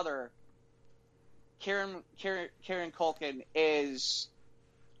Culkin's brother, Kieran Culkin, is...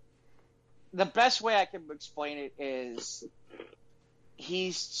 The best way I can explain it is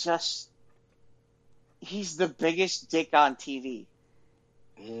he's the biggest dick on TV.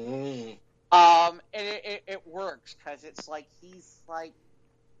 Mm. And it works because it's like he's like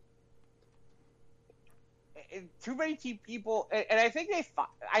too many people, and I think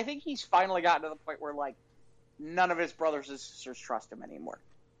he's finally gotten to the point where like none of his brothers and sisters trust him anymore.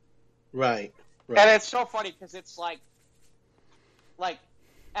 Right. And it's so funny because it's like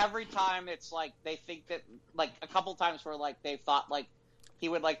every time it's like they think that, like a couple times where like they thought like he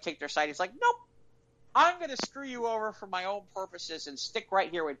would like take their side, he's like, nope, I'm going to screw you over for my own purposes and stick right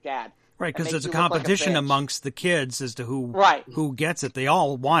here with Dad. Right, because there's a competition amongst the kids as to who gets it. They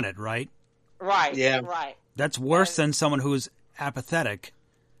all want it, right? Right. Yeah. Right. That's worse than someone who's apathetic,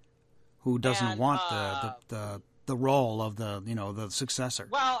 who doesn't want the role of the successor.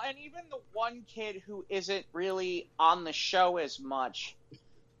 Well, and even the one kid who isn't really on the show as much,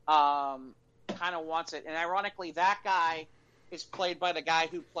 kind of wants it. And ironically, that guy is played by the guy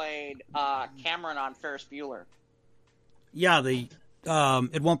who played Cameron on Ferris Bueller. Yeah,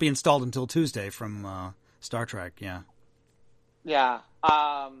 it won't be installed until Tuesday from Star Trek. Yeah. Yeah.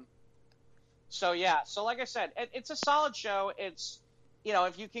 So like I said, it's a solid show. It's,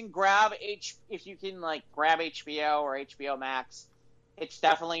 if you can grab HBO or HBO Max, it's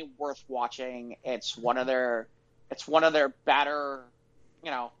definitely worth watching. It's one of their better.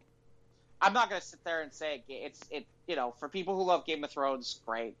 I'm not going to sit there and say it's for people who love Game of Thrones,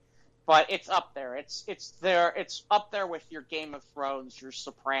 great, but it's up there. It's up there with your Game of Thrones, your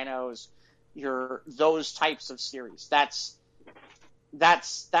Sopranos, those types of series. That's kind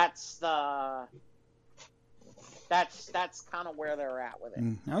of where they're at with it.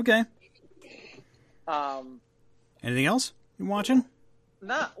 Okay. Anything else you're watching?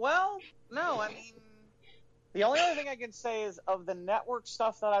 No. I mean, the only other thing I can say is of the network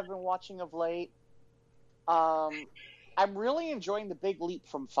stuff that I've been watching of late, I'm really enjoying The Big Leap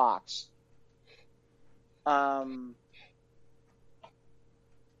from Fox. I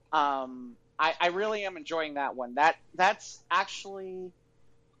really am enjoying that one. That's actually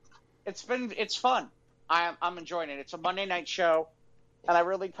it's fun. I'm enjoying it. It's a Monday night show, and I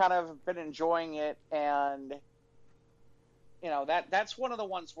really kind of been enjoying it. And that's one of the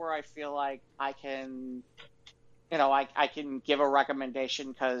ones where I feel like I can I can give a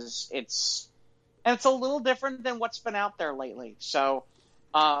recommendation because it's a little different than what's been out there lately. So,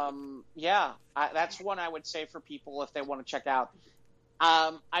 that's one I would say for people if they want to check out.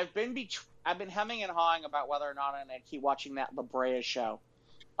 I've been hemming and hawing about whether or not I'm going to keep watching that La Brea show.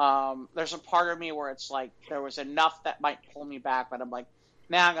 There's a part of me where it's like there was enough that might pull me back, but I'm like,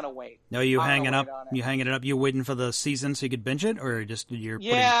 nah, I'm going to wait. No, you hanging up? You hanging it up? You waiting for the season so you could binge it, or just you're?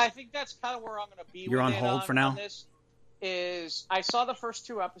 I think that's kind of where I'm going to be. You're on hold for now. I saw the first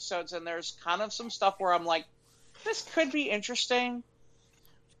 2 episodes, and there's kind of some stuff where I'm like, this could be interesting.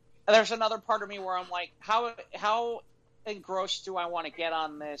 And there's another part of me where I'm like, how engrossed do I want to get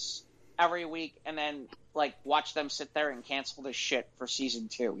on this every week, and then like watch them sit there and cancel this shit for season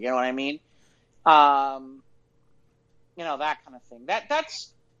 2? You know what I mean? That kind of thing.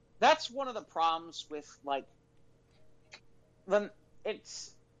 That's one of the problems with like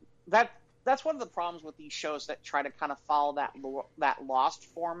that's one of the problems with these shows that try to kind of follow that Lost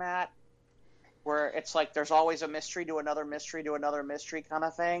format, where it's like there's always a mystery to another mystery to another mystery kind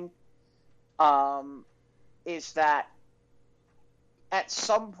of thing. Is that at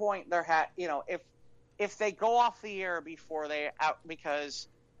some point if they go off the air before they out, because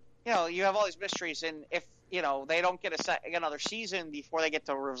you have all these mysteries, and if they don't get another season before they get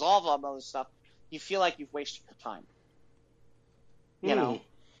to resolve all those stuff, you feel like you've wasted your time.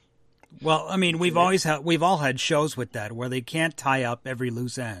 Well, I mean, we've all had shows with that where they can't tie up every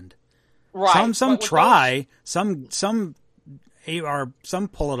loose end. Right. Some try, some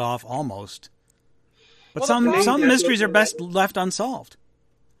pull it off almost. But some mysteries are best left unsolved,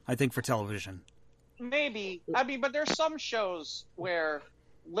 I think, for television. Maybe. I mean, but there's some shows where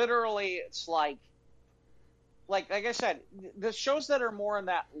literally it's like I said, the shows that are more in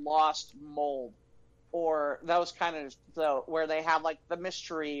that Lost mold, or those kind of where they have like the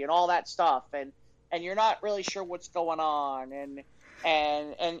mystery and all that stuff, and you're not really sure what's going on,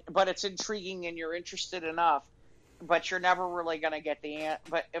 and but it's intriguing and you're interested enough, but you're never really going to get the answer.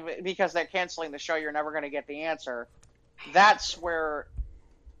 But because they're canceling the show, you're never going to get the answer. That's where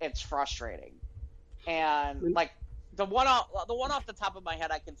it's frustrating. And like the one off the top of my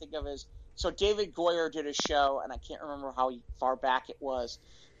head I can think of is, so David Goyer did a show, and I can't remember how far back it was.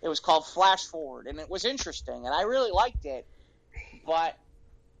 It was called Flash Forward, and it was interesting, and I really liked it. But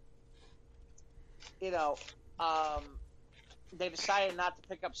they decided not to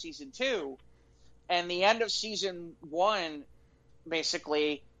pick up season 2, and the end of season 1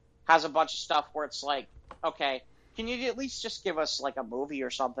 basically has a bunch of stuff where it's like, okay, can you at least just give us like a movie or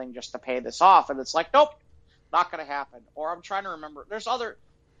something just to pay this off? And it's like, nope, not going to happen. Or I'm trying to remember.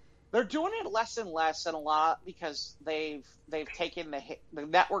 They're doing it less and less, and a lot because they've taken the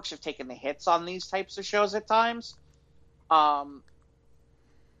networks have taken the hits on these types of shows at times.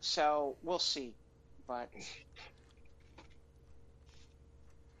 So we'll see, but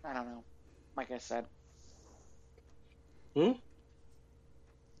I don't know. Like I said. But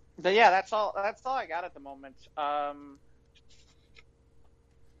yeah, that's all I got at the moment.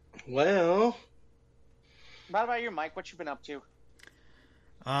 Well, what about you, Mike? What you been up to?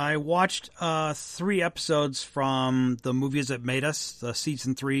 I watched 3 episodes from the Movies That Made Us. The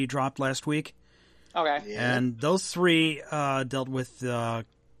season 3 dropped last week. Okay. Yeah. And those 3 dealt with the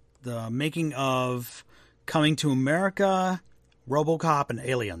making of Coming to America, RoboCop, and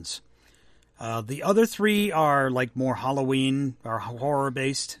Aliens. The other 3 are like more Halloween or horror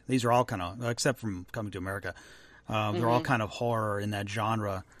based. These are all kind of, except from Coming to America, they're all kind of horror in that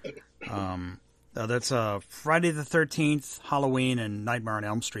genre. That's Friday the 13th, Halloween, and Nightmare on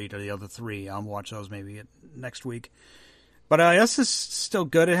Elm Street are the other 3. I'll watch those maybe next week. But this is still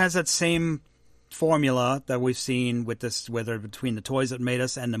good. It has that same formula that we've seen with this, whether between the toys that made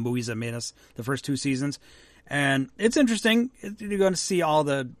us and the movies that made us, the first 2 seasons. And it's interesting. You're going to see all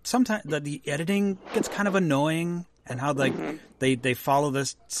sometimes the editing gets kind of annoying, and how they follow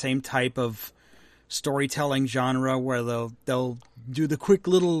this same type of storytelling genre where they'll do the quick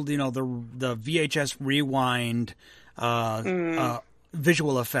little, the VHS rewind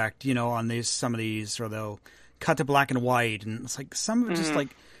visual effect, on some of these, or they'll cut to black and white, and it's like some of it just like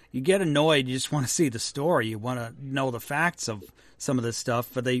you get annoyed. You just want to see the story. You want to know the facts of some of this stuff,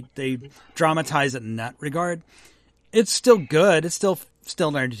 but they dramatize it in that regard. It's still good. It's still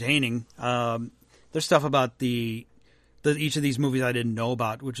entertaining. There's stuff about each of these movies I didn't know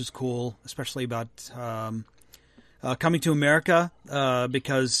about, which is cool, especially about Coming to America,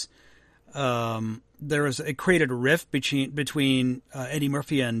 because it created a rift between Eddie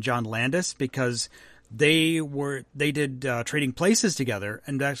Murphy and John Landis, because they did Trading Places together,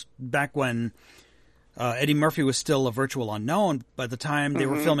 and that's back when Eddie Murphy was still a virtual unknown. By the time they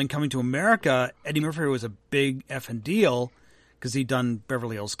were filming Coming to America, Eddie Murphy was a big effing deal because he'd done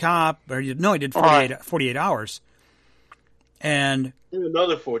Beverly Hills Cop. He did 48 Hours. And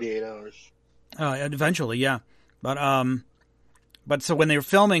another 48 hours. Eventually, yeah. But so when they were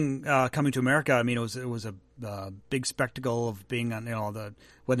filming Coming to America, I mean, it was a big spectacle of being on,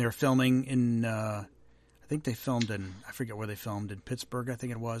 when they were filming in, I think they filmed in, I forget where they filmed, in Pittsburgh, I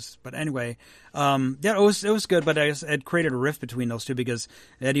think it was. But anyway, it was good, but I guess it created a rift between those two because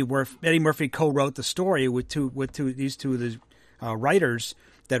Eddie Murphy co-wrote the story with these two of the writers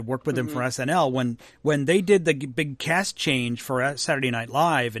that worked with him for SNL. When they did the big cast change for Saturday Night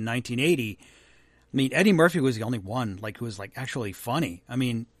Live in 1980, I mean, Eddie Murphy was the only one who was actually funny. I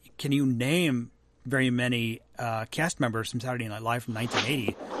mean, can you name very many cast members from Saturday Night Live from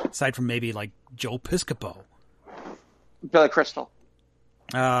 1980, aside from maybe Joe Piscopo? Billy Crystal.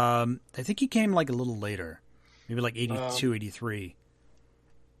 I think he came a little later, maybe 82, 83.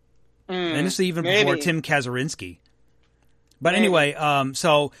 And this is even before Tim Kazurinsky. But anyway,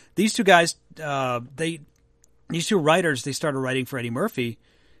 so these two guys, these two writers, they started writing for Eddie Murphy,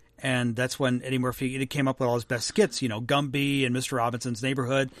 and that's when Eddie Murphy came up with all his best skits, Gumby and Mr. Robinson's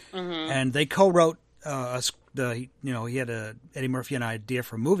Neighborhood, and they co-wrote he had Eddie Murphy an idea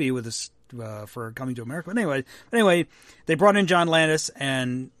for a movie with this for Coming to America. But anyway, they brought in John Landis,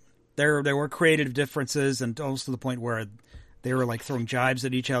 and there were creative differences, and almost to the point where they were throwing jibes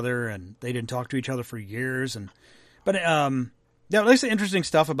at each other, and they didn't talk to each other for years, But there's interesting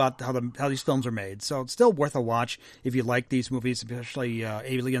stuff about how these films are made. So it's still worth a watch if you like these movies, especially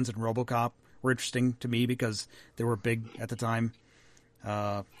Aliens and RoboCop were interesting to me because they were big at the time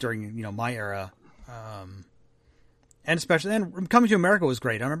during my era. And Coming to America was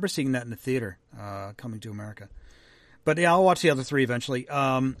great. I remember seeing that in the theater, Coming to America. But yeah, I'll watch the other three eventually.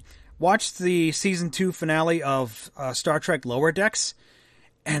 Watched the season 2 finale of Star Trek Lower Decks.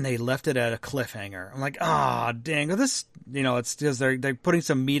 And they left it at a cliffhanger. I'm like, dang! This, it's because they're putting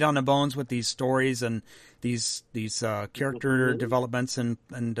some meat on the bones with these stories and these character developments and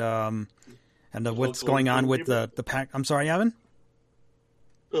what's going on with the pack. I'm sorry, Evan.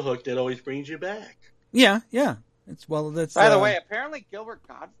 The hook that always brings you back. Yeah. That's By the way, apparently Gilbert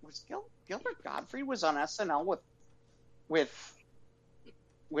Gottfried was on SNL with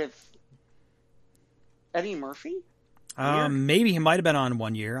Eddie Murphy. Maybe he might have been on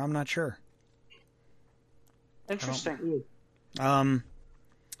 1 year. I'm not sure. Interesting. But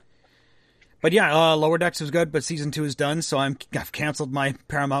yeah, Lower Decks was good, but season 2 is done, so I've canceled my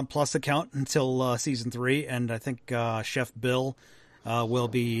Paramount Plus account until season 3, and I think Chef Bill will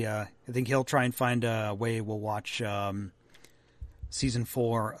be. I think he'll try and find a way we'll watch season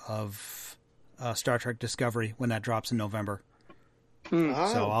 4 of Star Trek Discovery when that drops in November.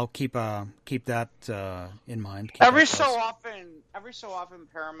 So I'll keep that in mind. Every so often,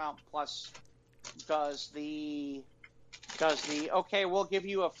 Paramount Plus does the okay, we'll give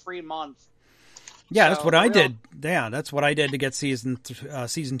you a free month. Yeah, that's what I did. Yeah, that's what I did to get season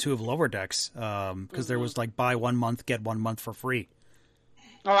 2 of Lower Decks because there was buy 1 month, get 1 month for free.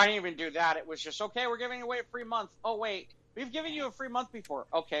 Oh, I didn't even do that. It was just okay. We're giving away a free month. Oh wait, we've given you a free month before.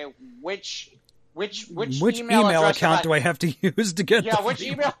 Okay, which email account do I have to use to get? Yeah, which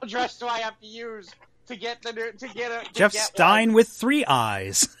email address do I have to use to get Jeff Stein with 3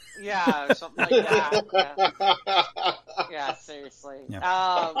 eyes? Yeah, something like that. Yeah, seriously.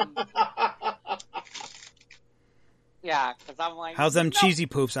 Yeah, because I'm like, how's them cheesy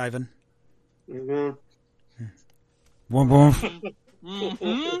poofs, Ivan? Mm-hmm.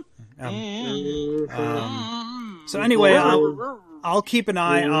 So anyway, I'll keep an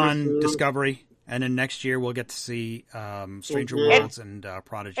eye on Discovery. And then next year we'll get to see Stranger Worlds and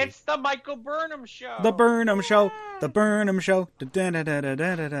Prodigy. It's the Michael Burnham Show. The Burnham Show. The Burnham Show.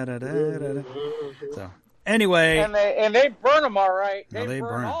 So anyway, and they burn them all right. They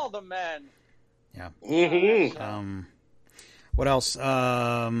burn all the men. Yeah. Mm-hmm. What else?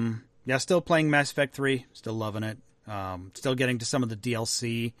 Still playing Mass Effect 3. Still loving it. Still getting to some of the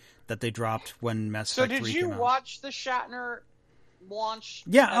DLC that they dropped when Mass Effect 3 came out. So did you watch the Shatner launch?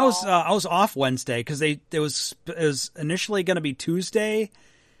 Yeah, I was off Wednesday because it was initially going to be Tuesday,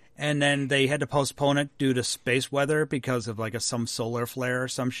 and then they had to postpone it due to space weather because of some solar flare or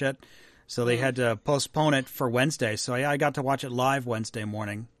some shit. So they had to postpone it for Wednesday. So yeah, I got to watch it live Wednesday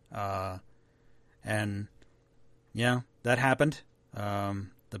morning, and yeah, that happened. The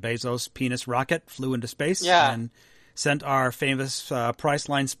Bezos penis rocket flew into space and sent our famous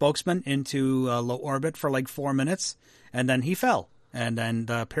Priceline spokesman into low orbit for 4 minutes. And then he fell, and then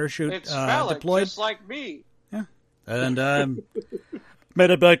the parachute deployed, just like me. Yeah, and made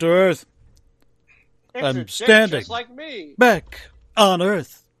it back to Earth. It's I'm a dick standing just like me. back on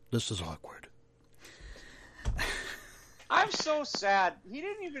Earth. This is awkward. I'm so sad. He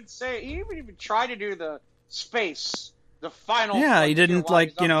didn't even even try to do the space, the final. Yeah, he frontier didn't while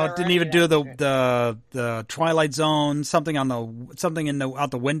he's up there didn't or even any do of that shit. the Twilight Zone, something out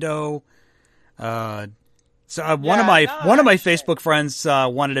the window. So one of my shit. Facebook friends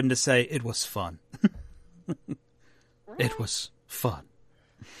wanted him to say it was fun. It was fun.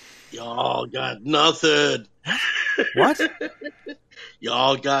 Y'all got nothing. What?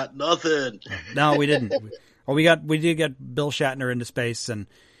 Y'all got nothing. No, we didn't. We did get Bill Shatner into space, and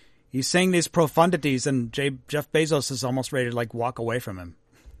he's saying these profundities, and Jeff Bezos is almost ready to walk away from him.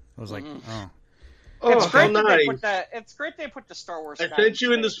 I was like, oh. It's great how that they nice. put that. It's great they put the Star Wars. I guy sent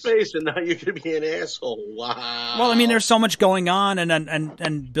you in into space, and now you're going to be an asshole. Wow. Well, I mean, there's so much going on,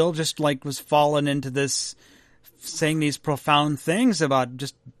 and Bill just was falling into this, saying these profound things about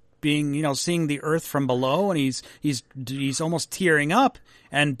just being, seeing the Earth from below, and he's almost tearing up,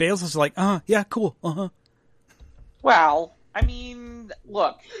 and Bezos is like, yeah, cool, Well, I mean,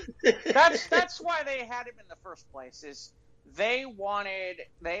 look, that's why they had him in the first place. Is they wanted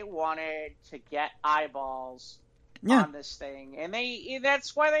to get eyeballs on this thing, and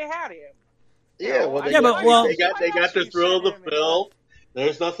that's why they had him. Yeah, well, they got to thrill of the film.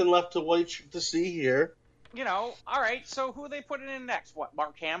 There's nothing left to see here. All right. So who are they putting in next? What,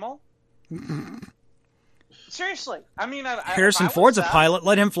 Mark Hamill? Seriously, I mean, Harrison Ford's a pilot.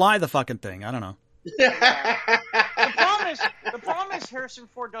 Let him fly the fucking thing. I don't know. The problem is Harrison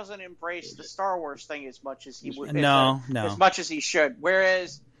Ford doesn't embrace the Star Wars thing as much as he would. No. As much as he should.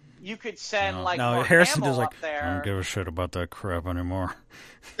 Whereas you could send Mark Harrison Hamill is up there. I don't give a shit about that crap anymore.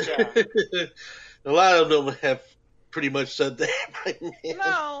 Yeah. A lot of them have pretty much said that by now.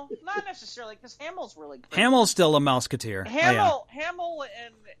 No, not necessarily, because Hamill's really great. Hamill's still a Mouseketeer. Hamill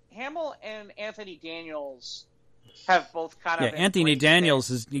and Anthony Daniels have both kind of. Anthony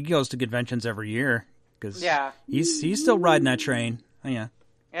Daniels he goes to conventions every year because he's still riding that train. Oh, yeah,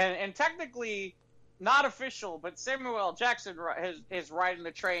 and technically not official, but Samuel L. Jackson is riding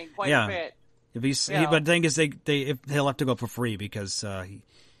the train quite a bit. But the thing is, he'll have to go for free because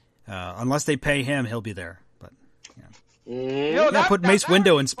unless they pay him, he'll be there. But put Mace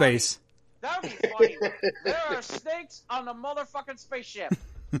Windu in space. That would be funny. There are snakes on the motherfucking spaceship.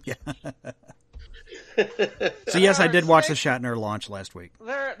 Yeah. So yes, I did watch the Shatner launch last week.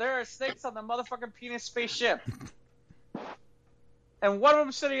 There are snakes on the motherfucking penis spaceship. And one of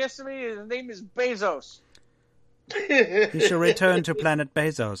them sitting next to me, his name is Bezos. You should return to Planet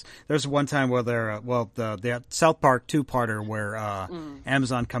Bezos. There's one time where the South Park two-parter where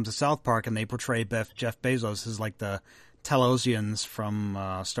Amazon comes to South Park and they portray Jeff Bezos as like the Talosians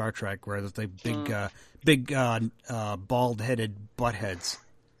from Star Trek, where there's the big bald-headed buttheads.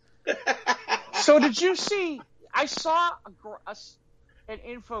 So did you see? I saw an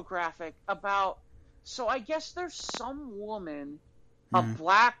infographic about. So I guess there's some woman, a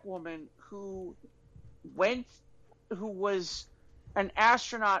black woman who was an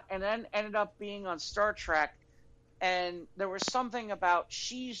astronaut and then ended up being on Star Trek, and there was something about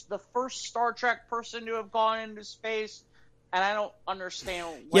she's the first Star Trek person to have gone into space, and I don't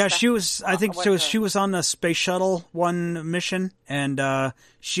understand. She was. I think she was on the space shuttle one mission, and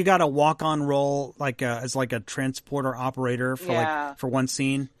she got a walk-on role as a transporter operator for one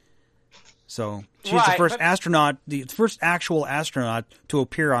scene. So she's the first astronaut, the first actual astronaut to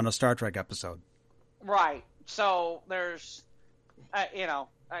appear on a Star Trek episode. Right. So there's,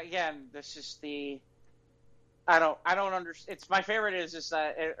 again, this is the. I don't understand. It's my favorite is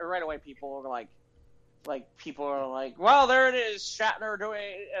that right away people are like people are like, well, there it is, Shatner doing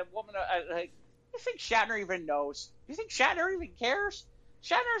a woman. You think Shatner even knows? You think Shatner even cares?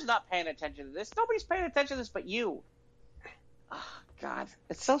 Shatner's not paying attention to this. Nobody's paying attention to this but you. Oh, God,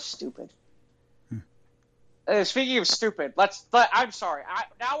 it's so stupid. Speaking of stupid, I'm sorry.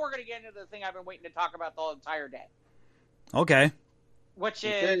 Now we're going to get into the thing I've been waiting to talk about the whole entire day. Okay. Which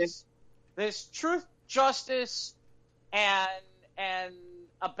is this truth, justice, and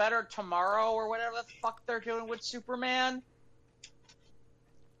a better tomorrow, or whatever the fuck they're doing with Superman.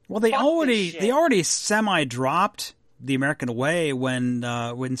 Well, they already semi-dropped The American Way when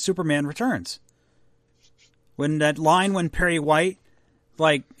Superman Returns. When that line when Perry White,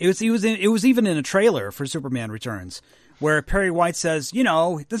 it was even in a trailer for Superman Returns, where Perry White says,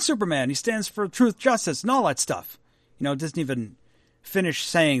 the Superman, he stands for truth, justice, and all that stuff. Doesn't even finish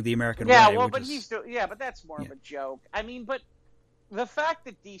saying The American Way. Yeah, well, but but that's more of a joke. I mean, but the fact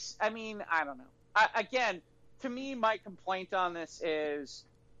that I don't know. Again, to me, my complaint on this is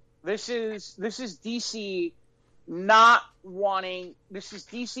DC not wanting. This is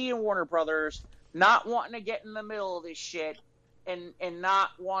DC and Warner Brothers not wanting to get in the middle of this shit and not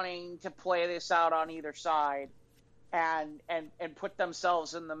wanting to play this out on either side and put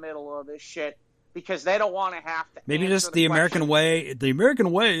themselves in the middle of this shit because they don't want to have to maybe answer just the American way. The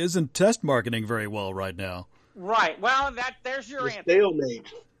American way isn't test marketing very well right now. Right. Well, there's your answer. Stalemate.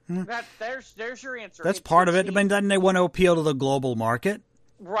 There's your answer. That's part of it. I mean, doesn't they want to appeal to the global market?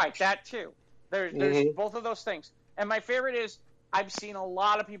 Right, that too. There's both of those things. And my favorite is I've seen a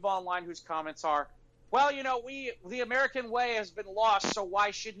lot of people online whose comments are, well, the American way has been lost, so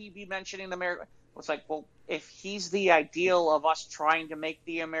why should he be mentioning the American? It's like, well, if he's the ideal of us trying to make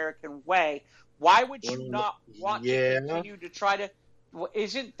the American way, why would you not want to continue to try to?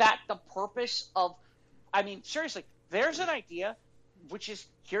 Isn't that the purpose of? I mean, seriously, there's an idea,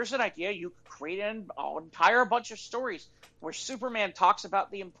 here's an idea. You create an entire bunch of stories where Superman talks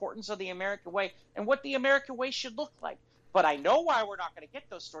about the importance of the American way and what the American way should look like. But I know why we're not going to get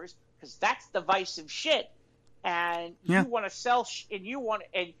those stories, because that's divisive shit. And you want to sell, and you want,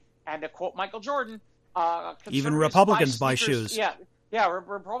 and to quote Michael Jordan, even Republicans buy shoes. Yeah,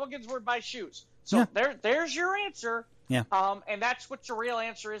 Republicans would buy shoes. So there's your answer. Yeah. And that's what your real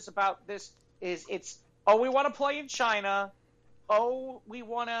answer is about this. We want to play in China. We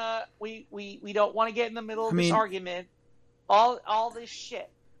don't want to get in the middle of this argument. All this shit.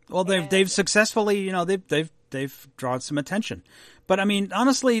 Well, they've successfully, they've drawn some attention. But I mean,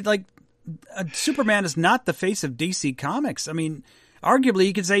 honestly, like Superman is not the face of DC Comics. I mean, arguably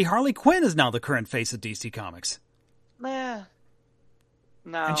you could say Harley Quinn is now the current face of DC Comics. No.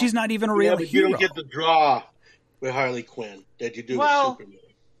 And she's not even a real hero. You don't get the draw with Harley Quinn that you do with Superman.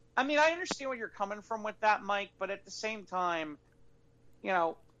 I mean, I understand where you're coming from with that, Mike, but at the same time,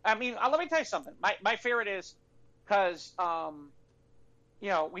 let me tell you something. My favorite is because,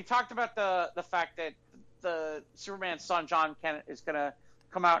 we talked about the fact that the Superman's son, John Kent, is going to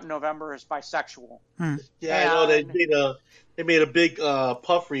come out in November as bisexual. Yeah, I know. They made a big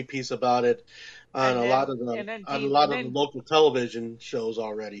puffery piece about it on a lot of the local television shows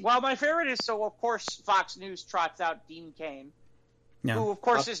already. Well, my favorite is, of course, Fox News trots out Dean Cain. Yeah. Who, of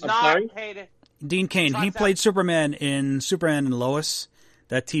course, is not paid. Dean Cain. He played Superman in Superman and Lois,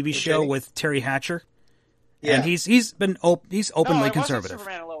 that TV show with Terry Hatcher. Yeah. And he's openly conservative. It wasn't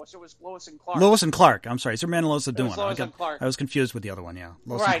Superman and Lois. It was Lois and Clark. Lois and Clark. I'm sorry. Superman and Lois are doing. Lois and Clark. I was confused with the other one. Yeah.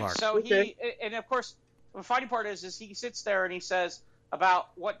 Lois and Clark. So and of course, the funny part is he sits there and he says about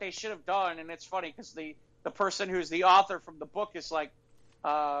what they should have done, and it's funny because the person who's the author from the book is like,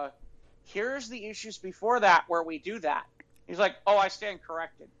 here's the issues before that where we do that. He's like, I stand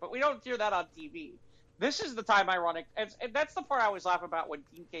corrected. But we don't hear that on TV. This is the time ironic. And that's the part I always laugh about when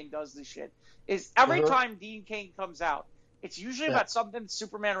Dean Cain does this shit. Is every time Dean Cain comes out, it's usually about something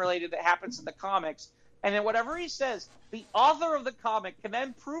Superman related that happens in the comics. And then whatever he says, the author of the comic can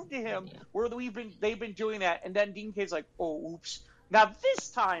then prove to him where they've been doing that. And then Dean Cain's like, oops. Now this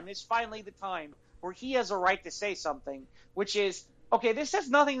time is finally the time where he has a right to say something, which is, okay, this has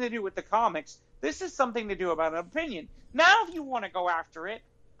nothing to do with the comics. This is something to do about an opinion. Now, if you want to go after it,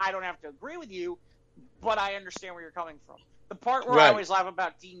 I don't have to agree with you, but I understand where you're coming from. The part where I always laugh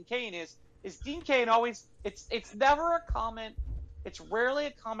about Dean Cain is Dean Cain always, it's never a comment, it's rarely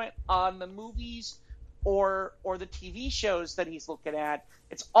a comment on the movies or the TV shows that he's looking at.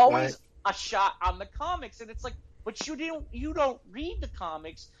 It's always a shot on the comics, and it's like, but you don't read the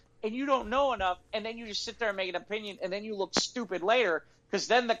comics, and you don't know enough, and then you just sit there and make an opinion, and then you look stupid later, because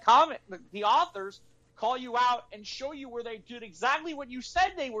then the authors call you out and show you where they did exactly what you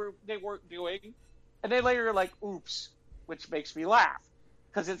said they weren't doing, and then later you're like, oops, which makes me laugh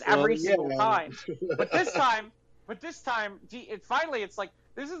because it's every single time. But this time, finally, it's like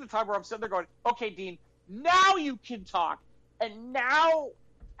this is the time where I'm sitting there going, okay, Dean, now you can talk, and now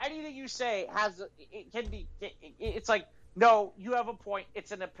anything you say it's like, no, you have a point.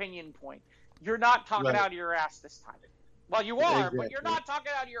 It's an opinion point. You're not talking out of your ass this time. Well, you are, but you're not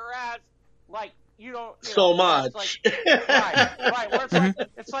talking out of your ass like you don't. So much. Right. Where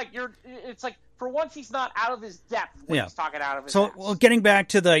it's like for once he's not out of his depth when he's talking out of his ass. Well, getting back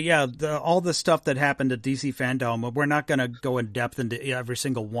to all the stuff that happened at DC Fandom, we're not going to go in depth into every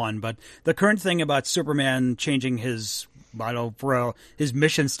single one, but the current thing about Superman changing his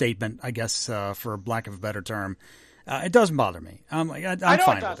mission statement, I guess, for lack of a better term, it doesn't bother me. I'm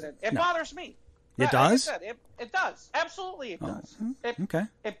fine with it. It bothers me. It does? Like I said, it does. Absolutely it does. Okay.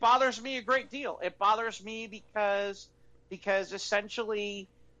 It bothers me a great deal. It bothers me because essentially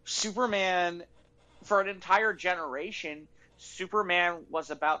Superman, for an entire generation, Superman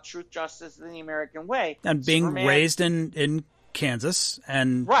was about truth, justice, and the American way. And being raised in Kansas.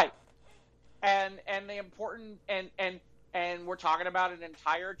 And right. And the important and we're talking about an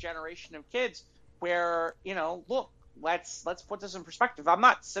entire generation of kids where, look, let's put this in perspective. I'm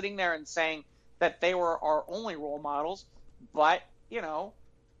not sitting there and saying that they were our only role models, but,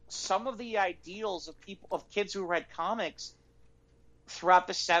 some of the ideals of kids who read comics throughout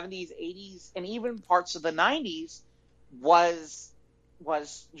the 70s, 80s, and even parts of the 90s was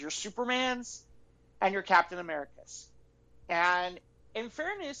your Supermans and your Captain Americas. And in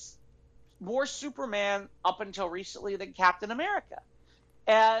fairness, more Superman up until recently than Captain America.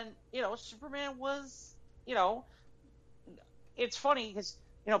 And, Superman was, it's funny because,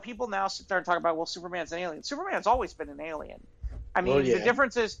 people now sit there and talk about, well, Superman's an alien. Superman's always been an alien. I mean, the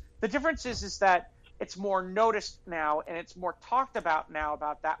difference is that it's more noticed now and it's more talked about now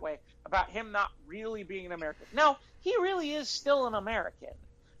about that way, about him not really being an American. No, he really is still an American.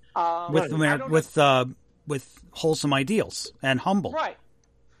 With wholesome ideals and humble. Right.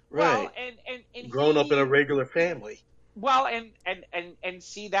 Right. Well, and grown up in a regular family. Well, and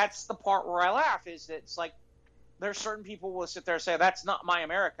see, that's the part where I laugh, is that it's like there's certain people who will sit there and say, that's not my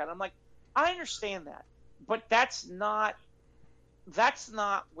America. And I'm like, I understand that, but that's not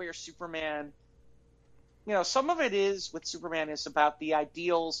where Superman, some of it is with Superman is about the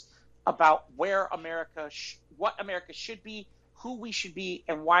ideals, about where what America should be, who we should be,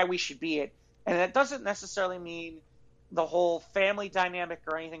 and why we should be it. And it doesn't necessarily mean the whole family dynamic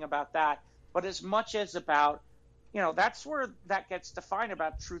or anything about that, but as much as about, that's where that gets defined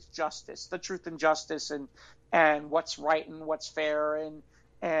about the truth and justice, and what's right and what's fair,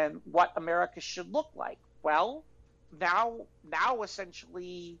 and what America should look like. Well, now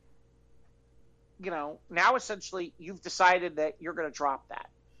essentially you've decided that you're going to drop that.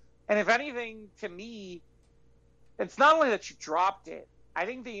 And if anything, to me, it's not only that you dropped it. I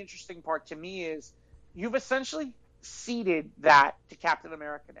think the interesting part to me is you've essentially ceded that to Captain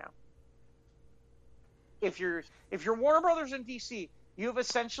America now. If you're Warner Brothers in DC, you've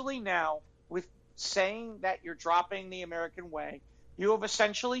essentially now, with saying that you're dropping the American way, you have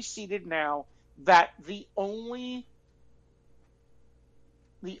essentially ceded now that the only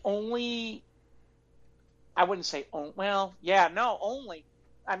I wouldn't say only.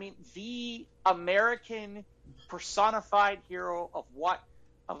 I mean, the American personified hero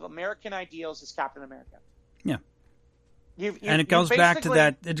of American ideals is Captain America. Yeah. And it goes back to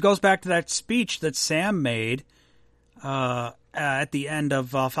that. It goes back to that speech that Sam made at the end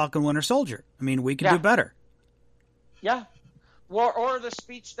of Falcon Winter Soldier. I mean, we can do better. Yeah. Or the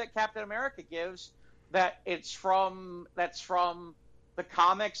speech that Captain America gives that's from the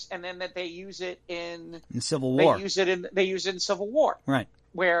comics, and then that they use it in Civil War. They use it in Civil War. Right.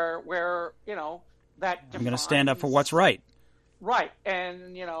 Where that I'm going to stand up for what's right. Right.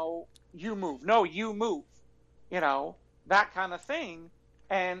 And you move. No, you move. That kind of thing.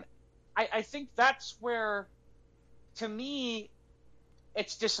 And I think that's where, to me,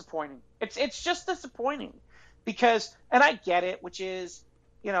 it's disappointing. It's just disappointing because, and I get it, which is,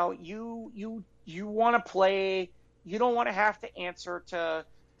 you want to play, you don't want to have to answer to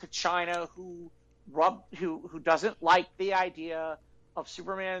China who doesn't like the idea of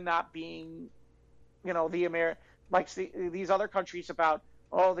Superman not being, these other countries about,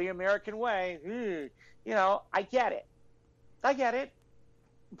 the American way. I get it,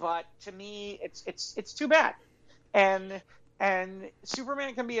 but to me, it's too bad. And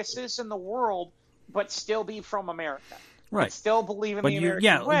Superman can be a citizen of the world, but still be from America. Right. But still believe in the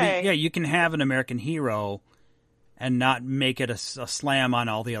American way. Yeah, you can have an American hero and not make it a slam on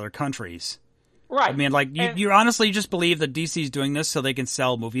all the other countries. Right. I mean, you honestly just believe that DC's doing this so they can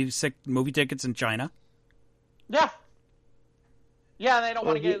sell movie tickets in China? Yeah. Yeah, and they don't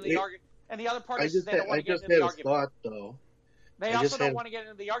want to get into the argument. And the other part is they don't want to get into the argument. Thought, though. They also don't want to get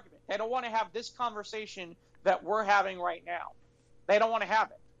into the argument. They don't want to have this conversation that we're having right now. They don't want to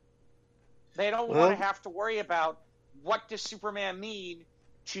have it. They don't want to have to worry about what does Superman mean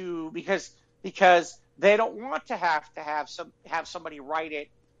because they don't want to have somebody write it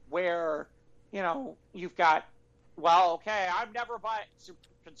where you've got I'm never buying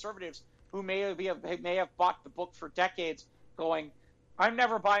conservatives who may have bought the book for decades going, I'm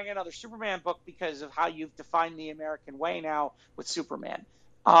never buying another Superman book because of how you've defined the American way now with Superman.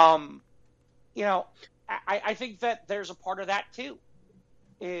 I think that there's a part of that too.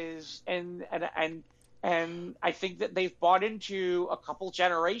 And I think that they've bought into a couple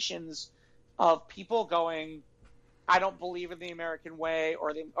generations of people going, I don't believe in the American way,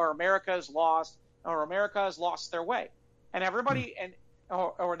 or America is lost, or America has lost their way, and everybody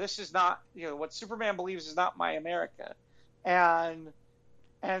or this is not what Superman believes is not my America, and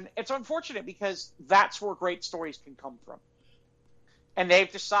it's unfortunate because that's where great stories can come from, and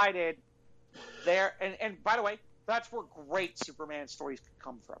they've decided and by the way, that's where great Superman stories can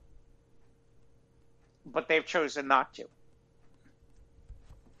come from. but they've chosen not to.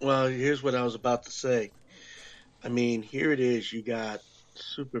 Well, here's what I was about to say. I mean, here it is. You got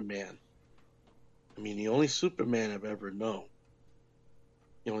Superman. I mean, the only Superman I've ever known.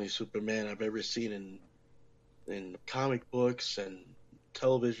 The only Superman I've ever seen in comic books and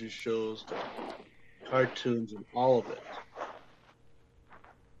television shows, cartoons, and all of it.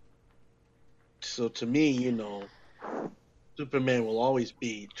 So to me, you know, Superman will always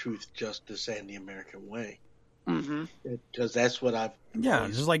be truth, justice, and the American way. Mm-hmm. Because that's what I've. Yeah,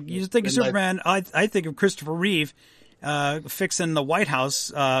 just like you think of Superman, I think of Christopher Reeve fixing the White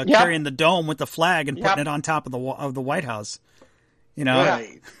House, carrying the dome with the flag and putting it on top of the White House. You know,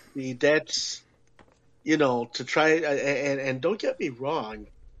 right? See, that's, you know, to try and don't get me wrong.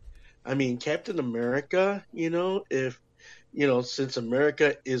 I mean, Captain America. You know, if you know, since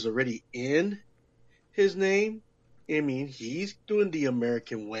America is already in his name, I mean, he's doing the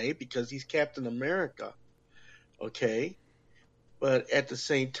American way because he's Captain America. Okay, but at the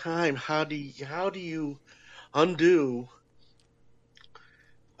same time, how do you undo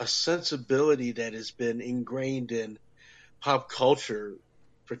a sensibility that has been ingrained in pop culture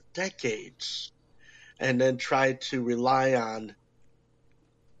for decades, and then try to rely on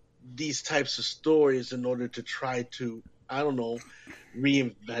these types of stories in order to try to, I don't know,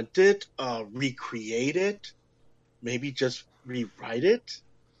 reinvent it, recreate it, maybe just rewrite it?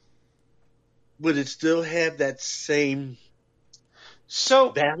 Would it still have that same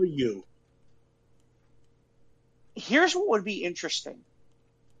value? Here's what would be interesting.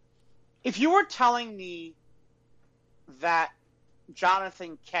 If you were telling me that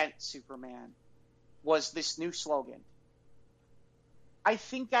Jonathan Kent Superman was this new slogan, I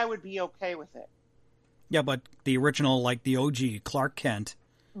think I would be okay with it. Yeah, but the original, like the OG Clark Kent.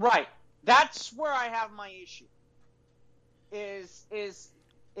 Right. That's where I have my issue. Is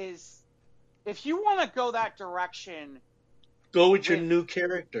if you want to go that direction, go with your new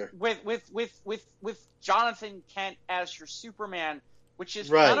character. With Jonathan Kent as your Superman, which is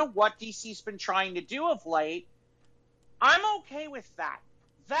kind of what DC's been trying to do of late. I'm okay with that.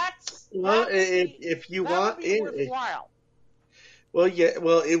 If you want it, worthwhile. Well, yeah.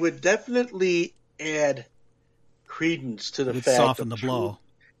 Well, it would definitely add credence to the fact soften the of blow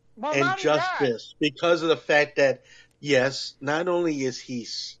and justice because of the fact that yes, not only is he,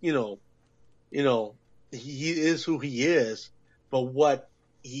 you know, he is who he is, but what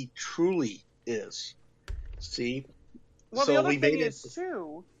he truly is. See? Well, so the other we thing made is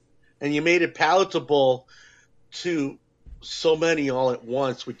too, and you made it palatable to so many all at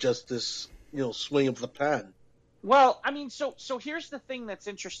once with just this, you know, swing of the pen. Well, I mean, so here's the thing that's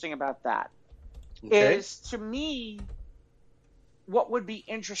interesting about that. Okay. Is, to me, what would be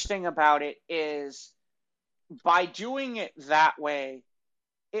interesting about it is by doing it that way,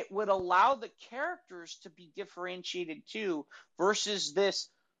 it would allow the characters to be differentiated too, versus this,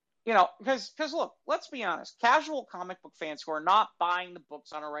 you know, because look, let's be honest, casual comic book fans who are not buying the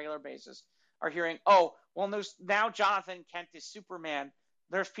books on a regular basis are hearing, oh, well, now Jonathan Kent is Superman.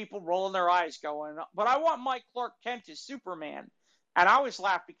 There's people rolling their eyes going, but I want my Clark Kent as Superman. And I always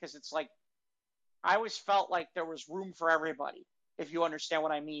laugh because it's like, I always felt like there was room for everybody, if you understand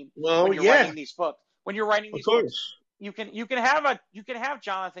what I mean. Well, when you're writing these books. When you're writing these books, you can have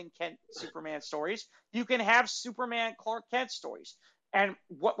Jonathan Kent Superman stories. You can have Superman Clark Kent stories. And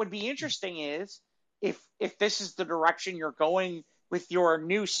what would be interesting is if this is the direction you're going with your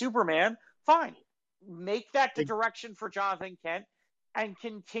new Superman, fine. Make that the direction for Jonathan Kent and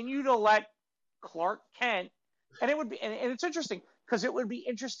continue to let Clark Kent, and it would be, and it's interesting because it would be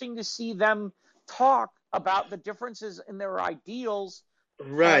interesting to see them talk about the differences in their ideals.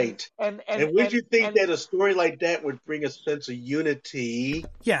 Right. And would you think that a story like that would bring a sense of unity?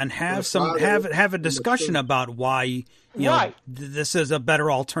 Yeah, and have a discussion about why you know this is a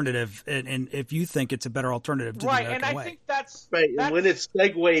better alternative, and if you think it's a better alternative to the American and way. I think that's right. And when it's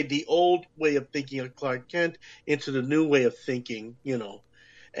segued the old way of thinking of Clark Kent into the new way of thinking, you know,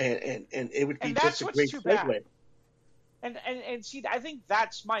 and it would be just a great segue. Bad. And see, I think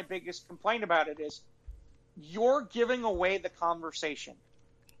that's my biggest complaint about it is you're giving away the conversation.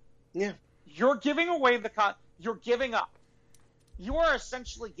 Yeah. You're giving away you're giving up. You are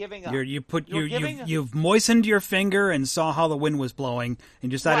essentially giving up. You've moistened your finger and saw how the wind was blowing and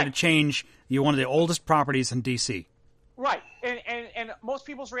decided to change one of the oldest properties in DC. Right. And most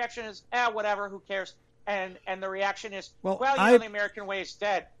people's reaction is, whatever, who cares? And the reaction is, the American way is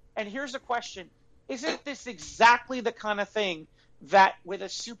dead. And here's the question. Isn't this exactly the kind of thing that with a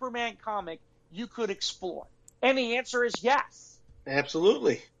Superman comic you could explore? And the answer is yes.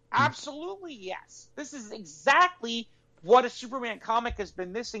 Absolutely. Absolutely yes. This is exactly what a Superman comic has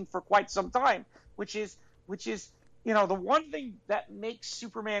been missing for quite some time. which is the one thing that makes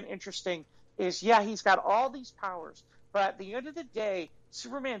Superman interesting is, yeah, he's got all these powers, but at the end of the day,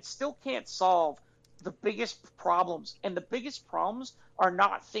 Superman still can't solve the biggest problems, and the biggest problems are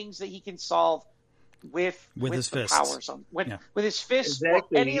not things that he can solve with his fists. Powers with his fists or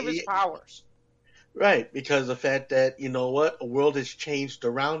any of his powers. Right, because the fact that a world has changed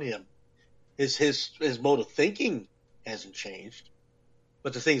around him. His mode of thinking hasn't changed,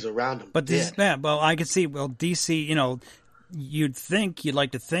 but the things around him. But I can see. Well, DC, you'd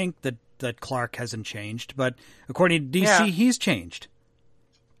like to think that Clark hasn't changed, but according to DC, he's changed.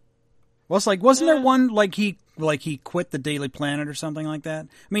 Well, it's like, wasn't there one like he quit the Daily Planet or something like that? I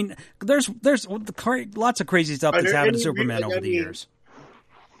mean, there's lots of crazy stuff that's happened to Superman over the years.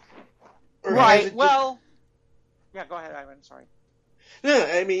 Right. Well, yeah. Go ahead, Ivan. Sorry. No,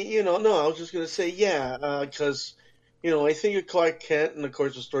 I mean, I was just going to say, because, I think of Clark Kent, and of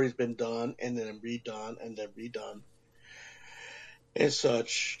course the story's been done, and then redone, and then redone, and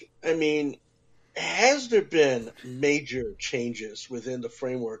such. I mean, has there been major changes within the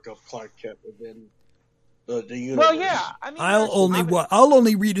framework of Clark Kent within the universe? Well, yeah. I mean, I'll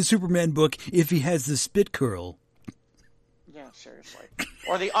only read a Superman book if he has the spit curl. Yeah, seriously.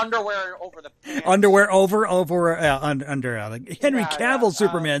 Or the underwear over the pants. Underwear under Henry Cavill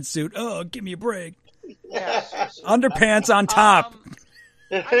Superman suit. Oh, give me a break. Yeah, underpants on top.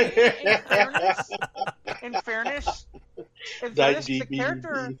 In fairness, the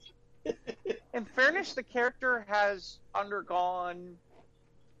character. In fairness, the character has undergone.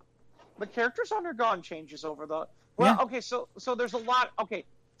 The character's undergone changes over the. Well, okay, so there's a lot. Okay,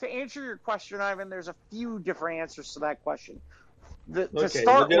 to answer your question, Ivan, there's a few different answers to that question. To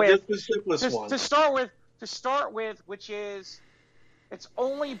start with, which is, it's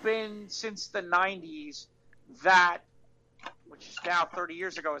only been since the 90s that, which is now 30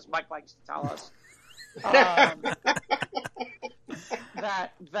 years ago, as Mike likes to tell us,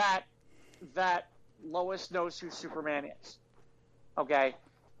 that Lois knows who Superman is. Okay,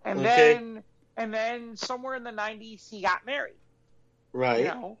 and then somewhere in the 90s he got married.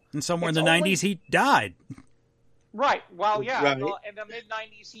 Right. And somewhere in the 90s he died. Right. Well, yeah. Right. Well, in the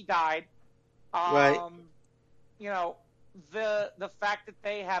mid-90s he died. Right. The fact that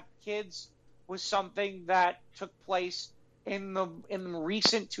they have kids was something that took place in the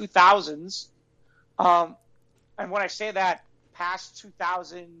recent 2000s. And when I say that, past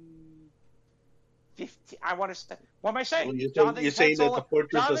 2015, I want to say, what am I saying? Well, you're saying that the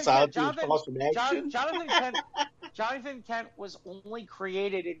Fortress of Solitude was awesome action? Jonathan Kent was only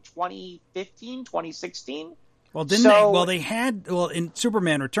created in 2015, 2016. Well, didn't they? Well, they had. Well, in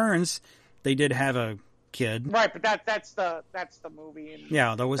Superman Returns, they did have a kid. Right, but that's the movie. And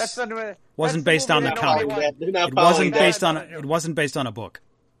yeah, that was wasn't based on the comic. It wasn't based on a book.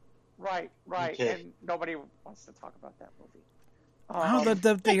 Right, okay. And nobody wants to talk about that movie.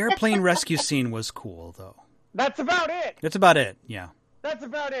 The airplane rescue scene was cool, though. That's about it. That's about it. Yeah. That's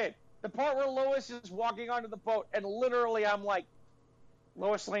about it. The part where Lois is walking onto the boat, and literally, I'm like,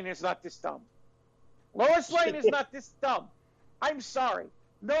 Lois Lane is not this dumb. Lois Lane is not this dumb. I'm sorry.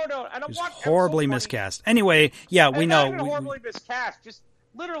 No. And I'm horribly miscast. Anyway, yeah, we know. Not even horribly miscast. Just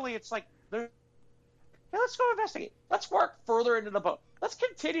literally, it's like, let's go investigate. Let's walk further into the boat. Let's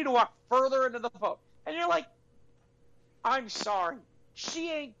continue to walk further into the boat. And you're like, I'm sorry.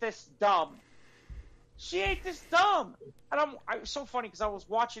 She ain't this dumb. And it was so funny because I was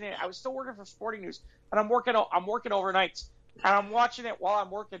watching it. I was still working for Sporting News, and I'm working overnights, and I'm watching it while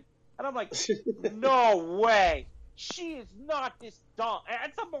I'm working. And I'm like, no way. She is not this dumb. And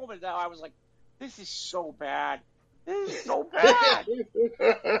at some moment, though, I was like, this is so bad. This is so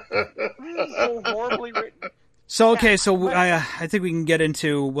horribly written. So, okay, I think we can get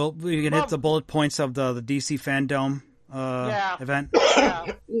into, we can hit the bullet points of the DC Fandom event.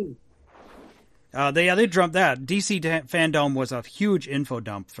 Yeah. They dropped that. DC Fandom was a huge info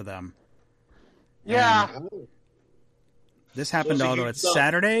dump for them. Yeah. And this happened although it's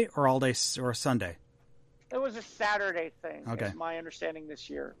Saturday or all day or Sunday? It was a Saturday thing. Okay. Is my understanding this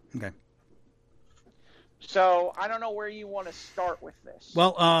year. Okay. So I don't know where you want to start with this.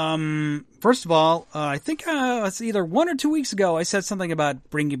 Well, first of all, I think it's either 1 or 2 weeks ago I said something about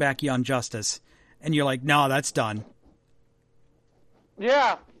bringing back Young Justice, and you're like, "No, that's done."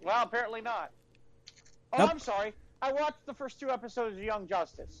 Yeah. Well, apparently not. Oh, Nope. I'm sorry. I watched the first 2 episodes of Young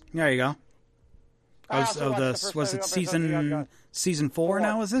Justice. There you go. Was it season 4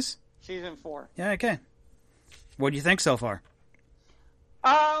 now? Is this season 4? Yeah. Okay. What do you think so far?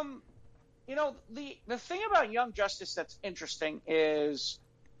 The thing about Young Justice that's interesting is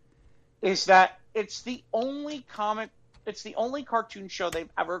that it's the only cartoon show they've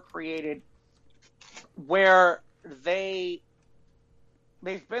ever created where they've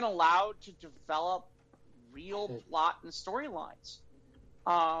been allowed to develop real plot and storylines,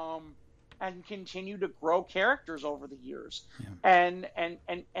 and continue to grow characters over the years, and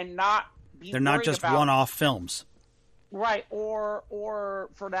not be. They're not just one-off films, right? Or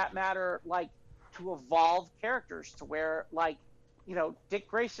for that matter, like to evolve characters to where, like, you know, Dick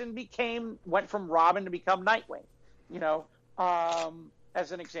Grayson went from Robin to become Nightwing, you know,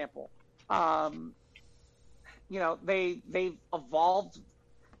 as an example. You know, they've evolved.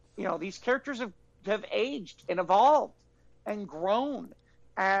 You know, these characters have aged and evolved and grown,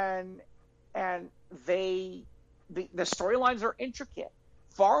 and the storylines are intricate,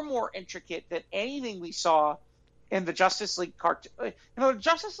 far more intricate than anything we saw in the Justice League cartoon. You know, the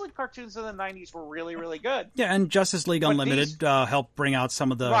Justice League cartoons in the 90s were really, really good. Yeah, and Justice League Unlimited helped bring out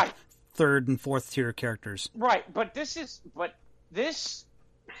some of the third and fourth tier characters. Right, but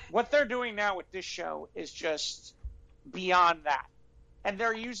what they're doing now with this show is just beyond that. And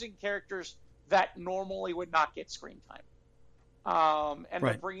they're using characters that normally would not get screen time. And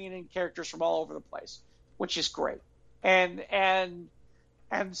they're bringing in characters from all over the place, which is great. And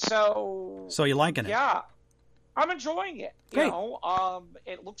so... So you're liking it? Yeah. I'm enjoying it. Great. You know,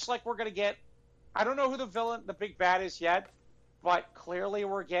 it looks like we're going to get... I don't know who the big bad is yet, but clearly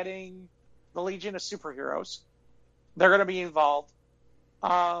we're getting the Legion of Superheroes. They're going to be involved.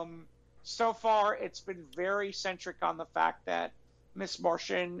 So far, it's been very centric on the fact that Miss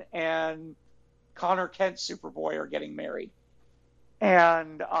Martian and Connor Kent's Superboy are getting married.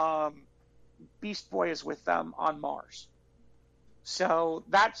 And Beast Boy is with them on Mars. So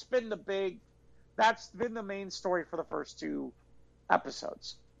that's been the main story for the first 2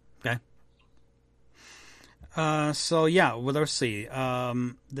 episodes. Okay. So yeah, well, let's see.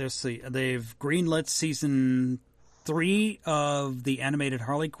 They've greenlit season 3 of the animated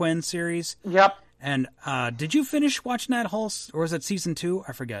Harley Quinn series. Yep. And did you finish watching that whole, or was it season 2?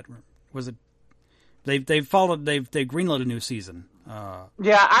 I forget. Was it? They've greenlit a new season.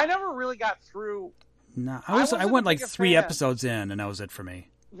 Yeah, I never really got through. No, I went like 3 episodes in, and that was it for me.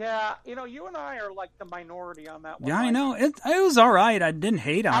 Yeah, you know, you and I are like the minority on that one. Yeah, I know. It was all right. I didn't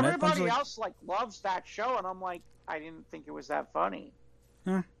hate on it. Everybody else like loves that show, and I'm like, I didn't think it was that funny.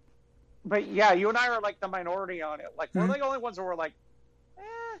 Huh. But yeah, you and I are like the minority on it. Like, we're the only ones who were like,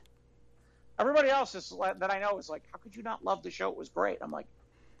 eh. Everybody else that I know is like, how could you not love the show? It was great. I'm like,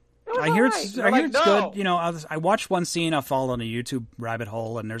 I hear it's good. You know, I watched one scene. I followed on a YouTube rabbit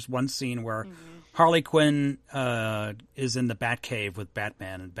hole, and there's one scene where Harley Quinn is in the Batcave with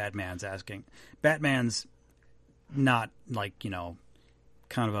Batman, and Batman's not like, you know,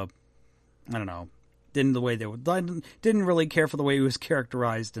 kind of a, I don't know, didn't really care for the way he was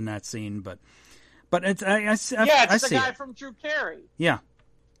characterized in that scene, but it's it's the guy from Drew Carey. Yeah.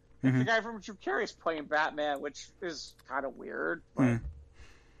 Mm-hmm. The guy from Drew Carey is playing Batman, which is kind of weird. But...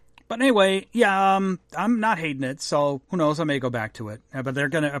 But anyway, yeah, I'm not hating it, so who knows? I may go back to it. But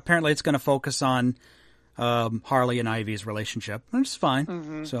apparently it's gonna focus on Harley and Ivy's relationship, which is fine.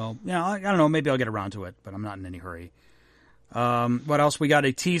 Mm-hmm. So yeah, I don't know. Maybe I'll get around to it, but I'm not in any hurry. What else? We got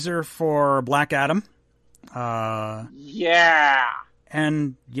a teaser for Black Adam. Yeah.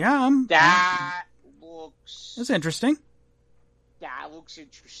 And yeah, that looks. It's interesting. Yeah, it looks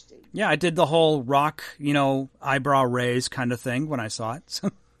interesting. Yeah, I did the whole Rock, you know, eyebrow raise kind of thing when I saw it.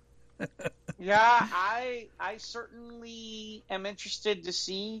 So. Yeah, I certainly am interested to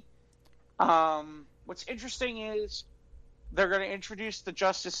see. What's interesting is they're going to introduce the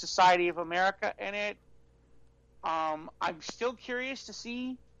Justice Society of America in it. I'm still curious to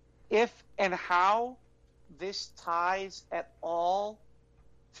see if and how this ties at all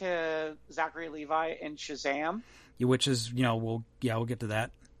to Zachary Levi and Shazam. Which is, you know, we'll get to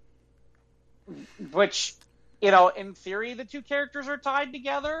that. Which, you know, in theory, the two characters are tied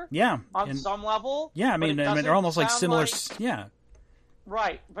together. Yeah. On some level. Yeah, I mean they're almost like similar. Yeah.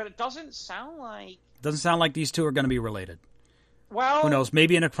 Right, but it doesn't sound like. Doesn't sound like these two are going to be related. Well, who knows?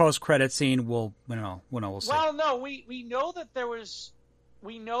 Maybe in a post-credit scene, we'll see. Well, no, we know that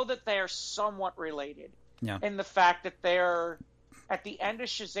we know that they are somewhat related. Yeah. In the fact that they're at the end of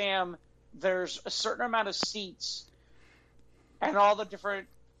Shazam, there's a certain amount of seats, and all the different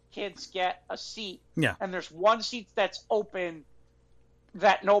kids get a seat. Yeah. And there's one seat that's open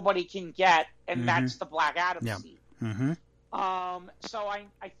that nobody can get, and that's the Black Adam seat. Mm-hmm. So I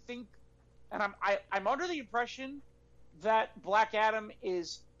think, and I'm under the impression that Black Adam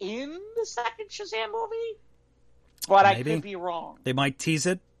is in the second Shazam movie, but maybe. I could be wrong. They might tease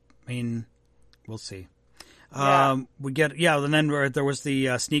it. I mean, we'll see. Yeah. And then there was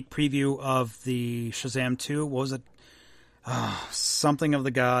the sneak preview of the Shazam 2. What was it? Something of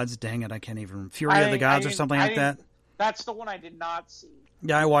the Gods. Dang it, I can't even. Fury of the Gods or something like that. That's the one I did not see.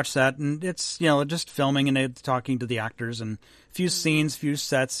 Yeah, I watched that, and it's, just filming and it's talking to the actors, and a few scenes, few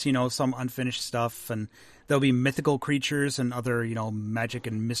sets, some unfinished stuff, and there'll be mythical creatures and other, magic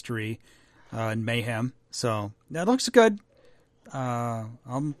and mystery and mayhem. So that looks good. But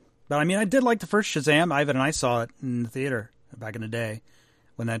I mean, I did like the first Shazam. Ivan and I saw it in the theater back in the day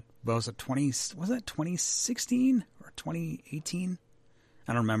when that was it 2016 or 2018?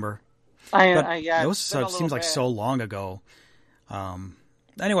 I don't remember. It seems like so long ago.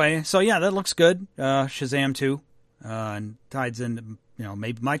 Anyway, so yeah, that looks good. Shazam 2, and ties in,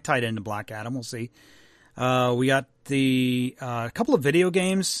 maybe might tie it into Black Adam. We'll see. We got the couple of video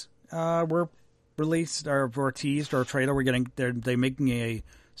games were released or were teased or a trailer. They're making a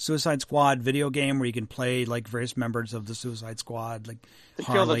Suicide Squad video game where you can play like various members of the Suicide Squad, like to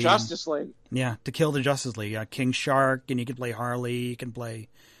Harley kill the Justice League. Yeah, to kill the Justice League. King Shark, and you can play Harley. You can play,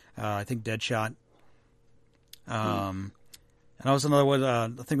 I think, Deadshot. And that was another one. I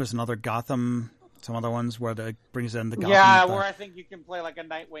think it was another Gotham. Some other ones where it brings in the Gotham. Yeah, where I think you can play like a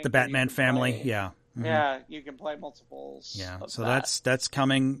Nightwing. The Batman family. Yeah. Mm-hmm. Yeah, you can play multiples. Yeah, so that's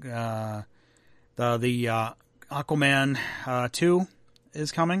coming. The Aquaman 2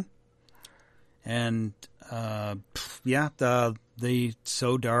 is coming, and the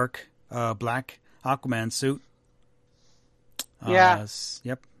so dark black Aquaman suit.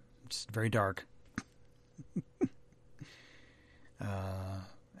 Yep, it's very dark.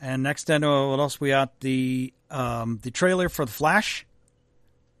 And next, I know what else we got, the trailer for The Flash.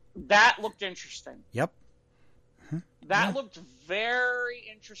 That looked interesting. Yep. That looked very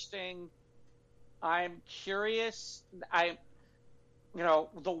interesting. I'm curious.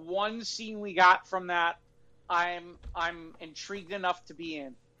 The one scene we got from that, I'm intrigued enough to be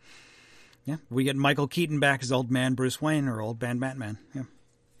in. Yeah, we get Michael Keaton back as Old Man Bruce Wayne or Old Man Batman. Yeah,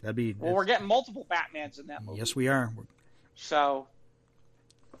 that'd be. Well, we're getting multiple Batmans in that movie. Yes, we are. So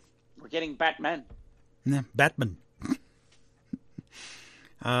we're getting Batman. Yeah, Batman.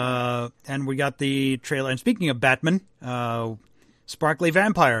 And we got the trailer. And speaking of Batman, Sparkly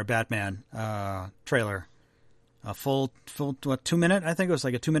Vampire Batman trailer. A full 2 minute? I think it was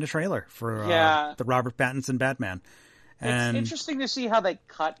like a 2 minute trailer for the Robert Pattinson Batman. And it's interesting to see how they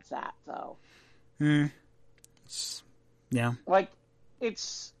cut that, though. Yeah. Like,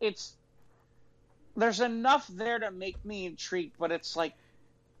 it's there's enough there to make me intrigued, but it's like,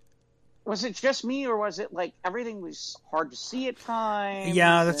 was it just me, or was it like everything was hard to see at times?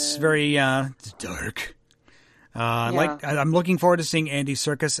 Yeah, that's very dark. I'm looking forward to seeing Andy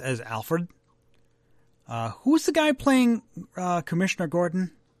Serkis as Alfred. Who's the guy playing Commissioner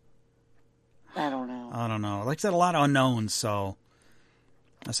Gordon? I don't know. Like I said, a lot of unknowns. So,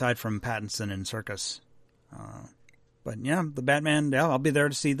 aside from Pattinson and Serkis, but yeah, the Batman. Yeah, I'll be there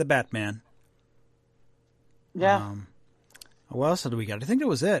to see the Batman. Yeah. What else did we get? I think that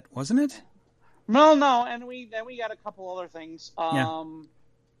was it, wasn't it? No, and we got a couple other things.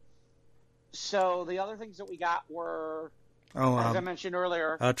 So the other things that we got were, as I mentioned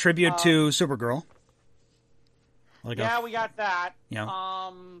earlier, a tribute to Supergirl. We got that.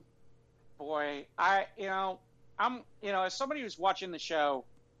 Yeah. Boy, I'm as somebody who's watching the show,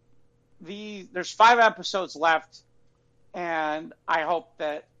 there's 5 episodes left, and I hope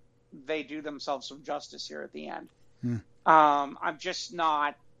that they do themselves some justice here at the end. I'm just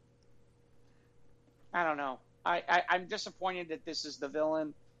not. I don't know. I'm disappointed that this is the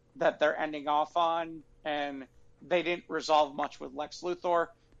villain that they're ending off on, and they didn't resolve much with Lex Luthor.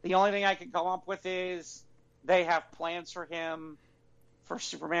 The only thing I can come up with is they have plans for him for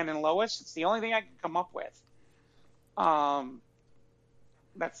Superman and Lois. It's the only thing I can come up with.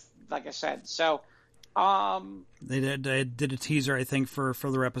 That's like I said. So, they did a teaser, I think, for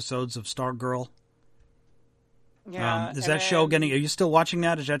further episodes of Stargirl. Yeah. Is that show getting? Are you still watching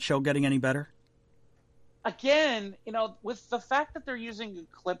that? Is that show getting any better? Again, with the fact that they're using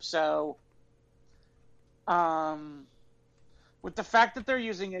Eclipso,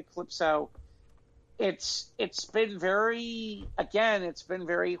 it's been very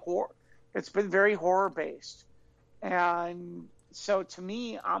horror based, and so to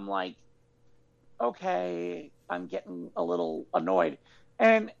me, I'm like, okay, I'm getting a little annoyed.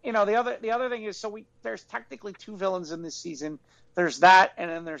 And the other thing is, there's technically 2 villains in this season. There's that, and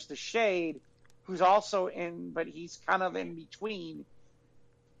then there's the Shade, who's also but he's kind of in between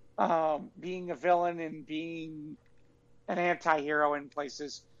being a villain and being an anti-hero in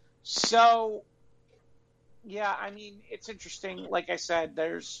places. So, yeah, I mean, it's interesting. Like I said,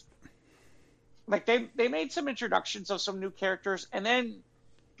 there's they made some introductions of some new characters, and then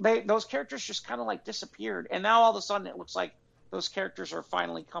those characters just kind of like disappeared, and now all of a sudden it looks like those characters are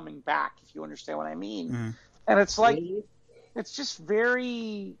finally coming back. If you understand what I mean, and it's like it's just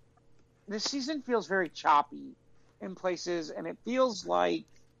very. This season feels very choppy in places, and it feels like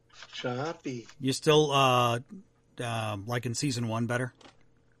choppy. You still like in season 1 better?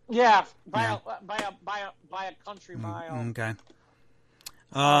 Yeah, by a country mile. Okay.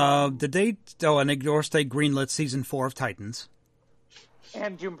 Did they? And of course they greenlit season 4 of Titans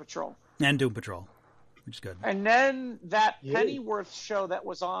And Doom Patrol. Which is good. And then that Pennyworth show that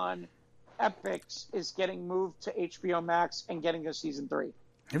was on Epix is getting moved to HBO Max and getting a season 3.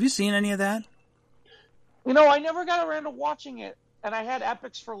 Have you seen any of that? You know, I never got around to watching it, and I had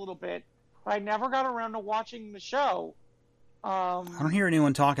Epix for a little bit, but I never got around to watching the show. I don't hear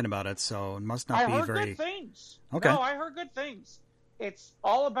anyone talking about it, so it must not be very... I heard good things. Okay. No, I heard good things. It's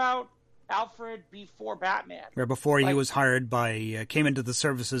all about Alfred before Batman. Or before he was hired by... came into the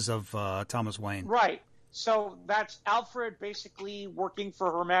services of Thomas Wayne. Right. So that's Alfred basically working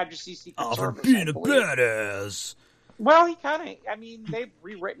for Her Majesty's Secret Service. Alfred being a badass. Well, he kind of... I mean, they've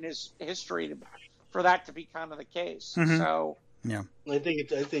rewritten his history for that to be kind of the case. Mm-hmm. So... Yeah. I think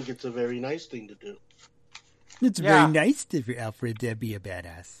it's a very nice thing to do. It's very nice for Alfred to be a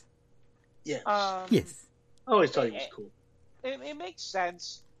badass. Yes. Yes. I always thought he was cool. It makes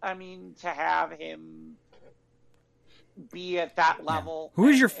sense. I mean, to have him be at that level.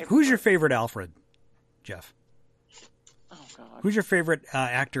 Who's your favorite Alfred, Jeff? Oh God. Who's your favorite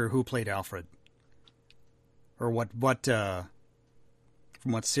actor who played Alfred? Or what from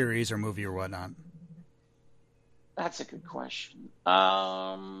what series or movie or whatnot? That's a good question.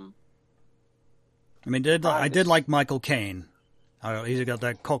 I mean, I did like Michael Caine. He's got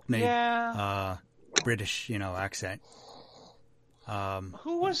that Cockney, British, accent.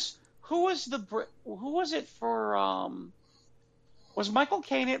 Who was it for? Was Michael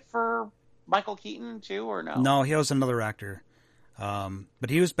Caine it for Michael Keaton too, or no? No, he was another actor. But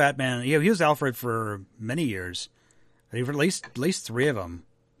he was Batman. He was Alfred for many years. At least 3 of them.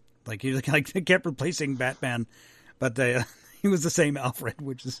 Like he kept replacing Batman, but he was the same Alfred,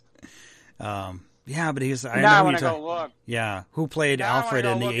 which is. Yeah, but he's... I want to go look. Yeah, who played Alfred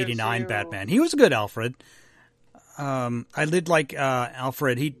in the 89 Batman. He was a good Alfred. I did like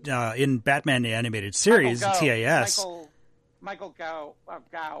Alfred in Batman the Animated Series, TAS. Michael Gough.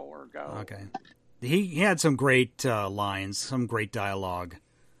 Okay. He had some great lines, some great dialogue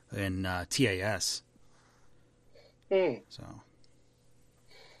in TAS. So...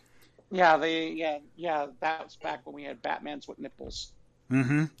 Yeah, that was back when we had Batmans with nipples.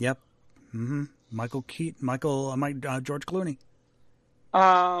 Mm-hmm, yep. Mm-hmm. George Clooney.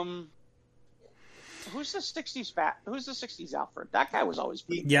 Who's the 60s Alfred? That guy was always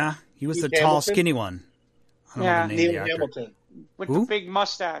pretty good. Yeah, he was the tall, skinny one. Neil Hamilton. With the big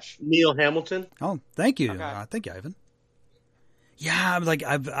mustache. Neil Hamilton. Oh, thank you. Okay. Thank you, Ivan. Yeah,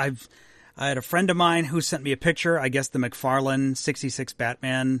 I had a friend of mine who sent me a picture. I guess the McFarlane 66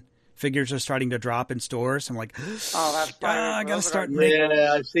 Batman figures are starting to drop in stores. I'm like, that's I gotta start making.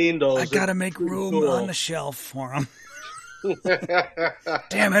 Yeah, I've seen those. I gotta make room on the shelf for them.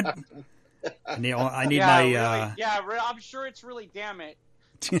 Damn it! I need my. Really, I'm sure it's really damn it.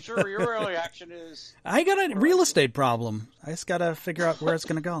 I'm sure your reaction is. I got a real estate problem. I just gotta figure out where it's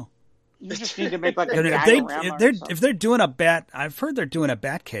gonna go. You just need to make like a diorama. If they're doing I've heard they're doing a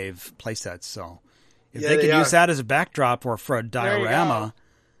Batcave playset. So if they can use that as a backdrop or for a diorama.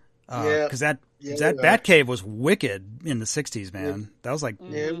 Because that Batcave was wicked in the 60s, man. That was like...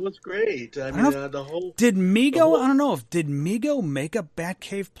 Yeah, it was great. I mean, the whole... Did Mego... I don't know. Did Mego make a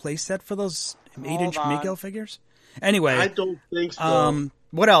Batcave playset for those 8-inch Mego figures? Anyway... I don't think so.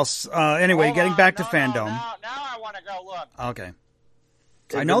 What else? Anyway, getting back to Fandom. Now I want to go look. Okay.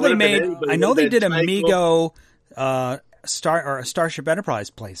 I know they did a Mego... Starship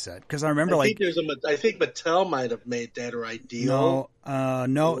Enterprise playset because I remember I think Mattel might have made that, or Ideal.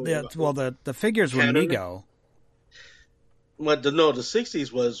 No. The figures were Mego. But the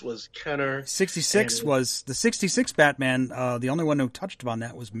 60s was Kenner. 66 was the 66 Batman. The only one who touched upon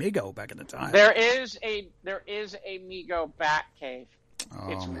that was Mego back at the time. There is a Mego Batcave.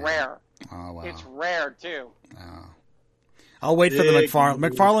 It's rare. Oh wow. It's rare too. Oh. I'll wait for the McFarlane.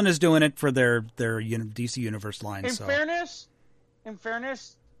 McFarlane is doing it for their DC Universe line. In fairness,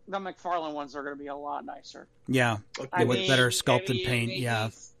 the McFarlane ones are going to be a lot nicer. Yeah, with better sculpt and paint.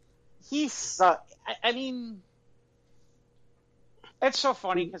 He's I mean, it's so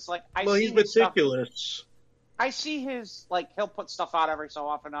funny because he's meticulous. I see his he'll put stuff out every so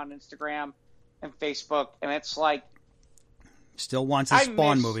often on Instagram and Facebook, and it's like still wants a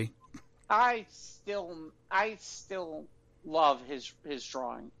Spawn movie. I still love his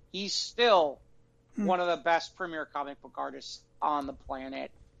drawing. He's still one of the best premier comic book artists on the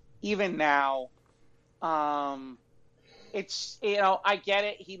planet, even now. It's, I get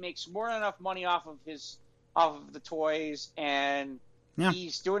it. He makes more than enough money off of the toys, and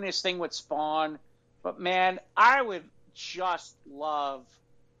he's doing his thing with Spawn. But man, I would just love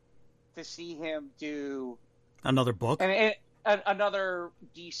to see him do another book, another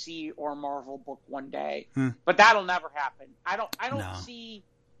DC or Marvel book one day. But that'll never happen. I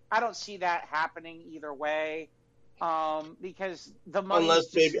don't see that happening either way. Because the money unless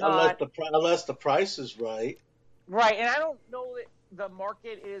the price is right. Right, and I don't know that the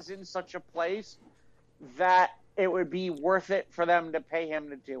market is in such a place that it would be worth it for them to pay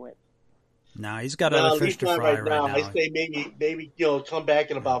him to do it. No, he's got other fish to fry right now. I say maybe come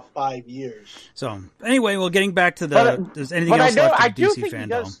back in about 5 years. So anyway, well, getting back to does anything else left in DC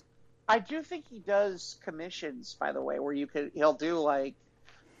fandom? I do think he does commissions, by the way, where he'll do like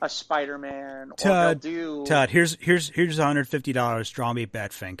a Spider-Man, or he'll do. Todd, here's $150. Draw me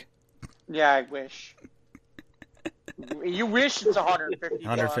Batfink. Yeah, I wish. You wish it's $150.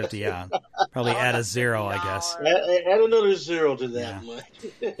 $150, yeah. Probably add a zero, I guess. Add another zero to that,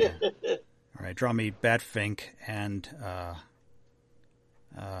 Mike. Yeah. All right, draw me Batfink and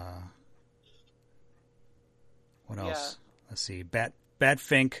what else? Yeah. Let's see,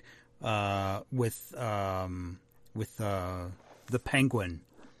 Batfink with the Penguin.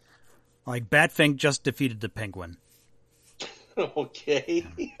 Like Batfink just defeated the Penguin. Okay.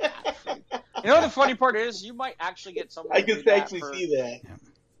 You know what the funny part is? You might actually get someone. I can actually see that.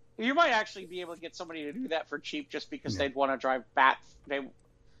 Yeah. You might actually be able to get somebody to do that for cheap, just because they'd want to drive Bat.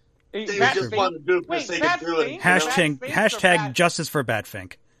 They just want to do it for the sake of doing it. Hashtag justice for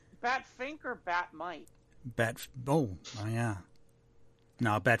Batfink. Batfink or Batmite? Oh yeah.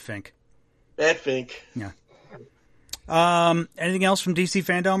 No, Batfink. Batfink. Yeah. Anything else from DC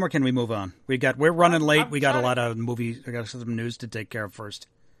fandom, or can we move on? We're running late. We got a lot of movies. We got some news to take care of first.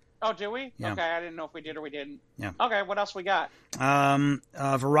 Oh, did we? Yeah. Okay, I didn't know if we did or we didn't. Yeah. Okay, what else we got?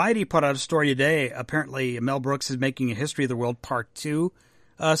 Variety put out a story today. Apparently, Mel Brooks is making a History of the World Part 2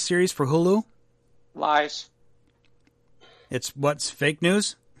 series for Hulu. Lies. It's what's fake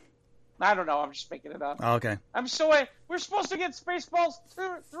news? I don't know. I'm just making it up. Oh, okay. We're supposed to get Spaceballs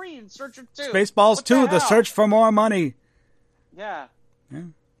 3 in Search of 2. Spaceballs 2, the search for more money. Yeah. I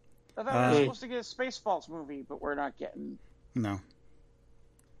thought we were supposed to get a Spaceballs movie, but we're not getting. No.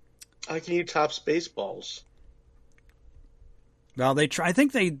 How can you top Spaceballs? Well, I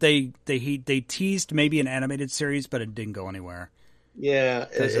think they teased maybe an animated series, but it didn't go anywhere. Yeah,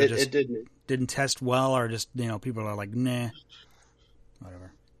 it didn't. Didn't test well, or just people are like, nah,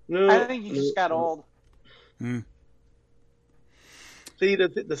 whatever. No, I think he just got old. See,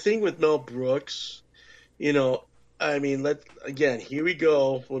 the thing with Mel Brooks, I mean, here we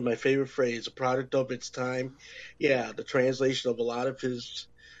go with my favorite phrase, a product of its time. Yeah, the translation of a lot of his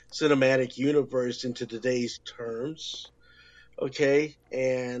cinematic universe into today's terms. Okay,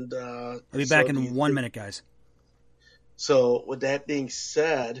 and I'll be back in 1 minute, guys. So, with that being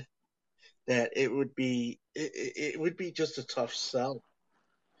said, that it would be just a tough sell.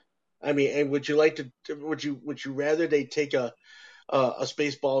 I mean, and would you rather they take a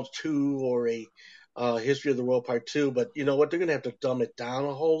Spaceballs 2 or a History of the World Part 2? But you know what? They're going to have to dumb it down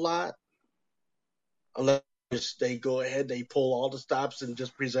a whole lot. Unless they go ahead, they pull all the stops and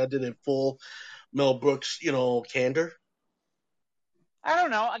just present it in full Mel Brooks, candor. I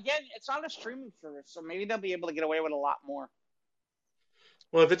don't know. Again, it's on a streaming service, so maybe they'll be able to get away with a lot more.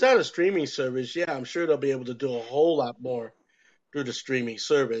 Well, if it's on a streaming service, yeah, I'm sure they'll be able to do a whole lot more through the streaming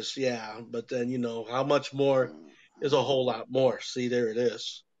service, yeah. But then, how much more is a whole lot more? See, there it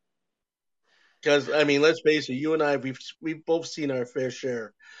is. Because, I mean, let's face it, you and I, we've both seen our fair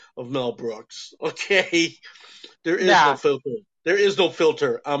share of Mel Brooks, okay? There is no filter. There is no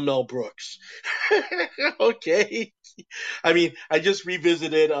filter on Mel Brooks. Okay? I mean, I just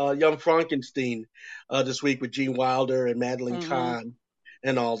revisited Young Frankenstein this week with Gene Wilder and Madeline Kahn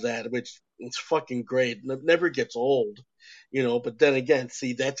and all that, which is fucking great. It never gets old, But then again,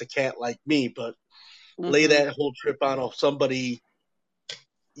 see, that's a cat like me, but lay that whole trip on somebody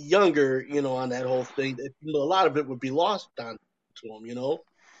younger, on that whole thing. A lot of it would be lost on to them,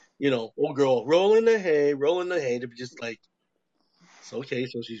 old girl rolling in the hay. To be just like, it's okay,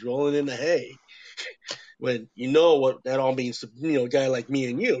 so she's rolling in the hay. When what that all means to, a guy like me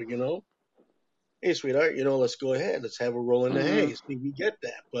and you, Hey, sweetheart, let's go ahead. Let's have a roll in the hay. See, we get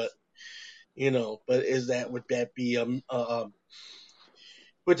that. But,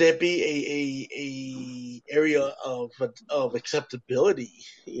 would that be a area of acceptability?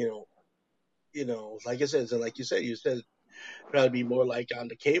 Like I said, so like you said probably be more like on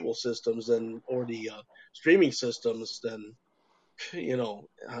the cable systems or the streaming systems than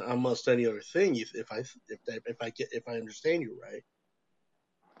almost any other thing. If I understand you right.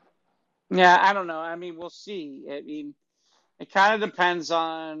 Yeah, I don't know. I mean, we'll see. I mean, it kind of depends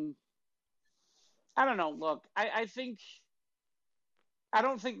on. I don't know. Look, I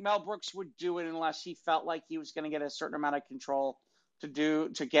don't think Mel Brooks would do it unless he felt like he was going to get a certain amount of control to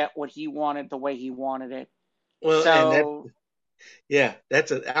get what he wanted the way he wanted it. Well, so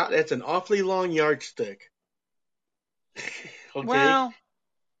that's an awfully long yardstick. Okay. Well,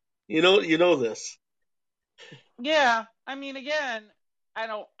 you know this. Yeah, I mean, again, I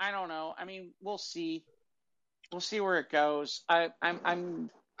don't know. I mean, we'll see. We'll see where it goes. I mean,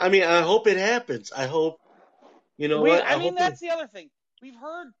 I hope it happens. I hope. You know what? I mean, that's the other thing. We've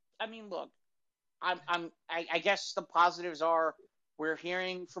heard. I mean, look, I guess the positives are we're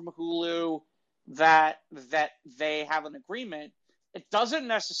hearing from Hulu that they have an agreement. It doesn't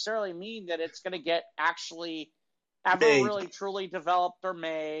necessarily mean that it's going to get actually ever really truly developed or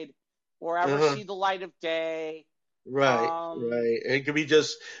made or ever see the light of day. Right, right. It could be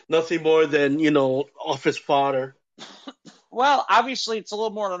just nothing more than, office fodder. Well, obviously it's a little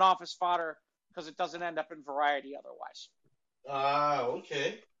more than office fodder because it doesn't end up in Variety otherwise.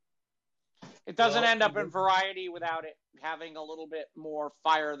 Okay. It doesn't end up in Variety without it having a little bit more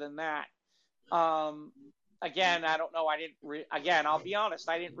fire than that. Again, I don't know. Again, I'll be honest.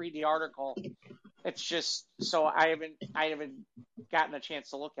 I didn't read the article. It's just so I haven't gotten a chance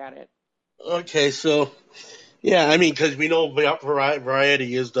to look at it. Okay, so yeah, I mean, because we know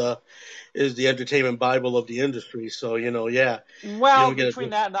Variety is the entertainment Bible of the industry. So yeah. Well,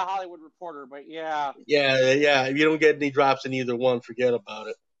 between that and the Hollywood Reporter, but yeah. Yeah. If you don't get any drops in either one, forget about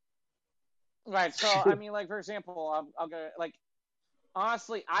it. Right. So I mean, like for example, I'll go like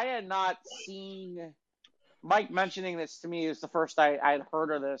honestly, I had not seen Mike mentioning this to me is the first I had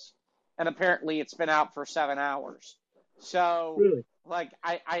heard of this, and apparently it's been out for 7 hours. So really? Like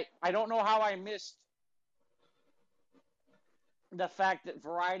I don't know how I missed the fact that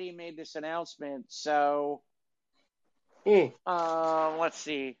Variety made this announcement. So let's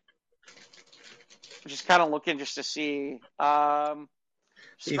see. I'm just kind of looking just to see.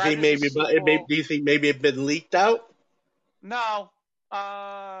 Do you think maybe it's been leaked out? No.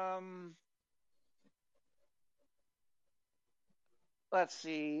 Let's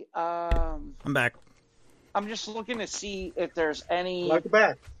see. I'm back. I'm just looking to see if there's any. Welcome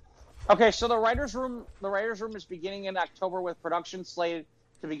back. Okay, so the writers' room is beginning in October with production slated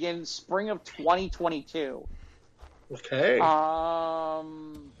to begin spring of 2022. Okay.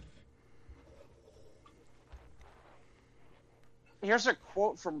 Here's a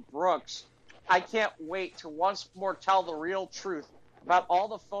quote from Brooks. I can't wait to once more tell the real truth about all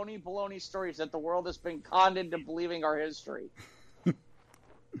the phony baloney stories that the world has been conned into believing are history.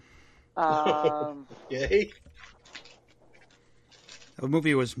 Okay. The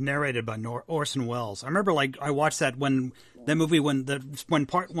movie was narrated by Orson Welles. I remember, I watched that when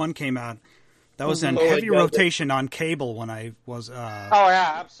part 1 came out. That was in heavy rotation on cable when I was. Oh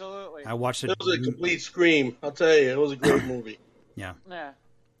yeah, absolutely. I watched it. It was a complete scream. I'll tell you, it was a great movie. Yeah. Yeah.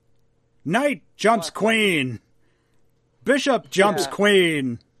 Knight jumps queen. Bishop jumps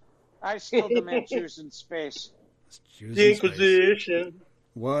queen. I still demand Jews in space. The Inquisition.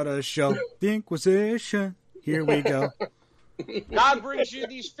 What a show. The Inquisition. Here we go. God brings you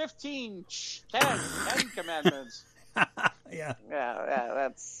these 10 commandments. Yeah. Yeah,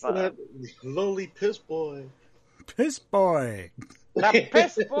 that's... That lowly piss boy. Piss boy. The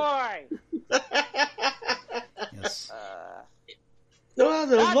piss boy! Yes. No,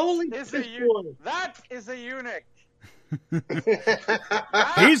 the lowly piss boy. That is a eunuch.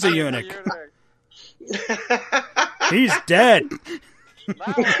 He's a eunuch. He's dead.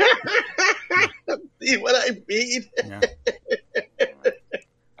 See what I mean? Yeah.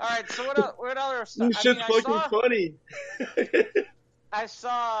 All right, so what other stuff? This shit's fucking funny. I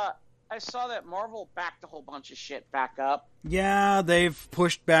saw that Marvel backed a whole bunch of shit back up. Yeah, they've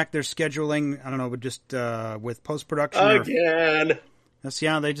pushed back their scheduling. I don't know, but just with post-production. Again.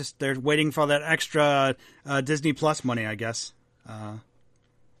 Yeah, they're waiting for that extra Disney Plus money, I guess.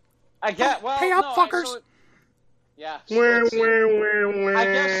 I get pay up, fuckers. Yeah. I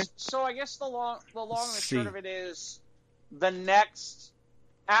guess the long and the short of it is the next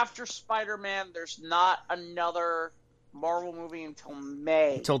after Spider-Man. There's not another Marvel movie until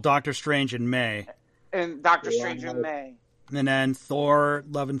May. Until Doctor Strange in May. And Doctor Strange in May. And then Thor: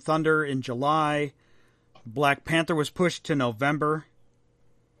 Love and Thunder in July. Black Panther was pushed to November.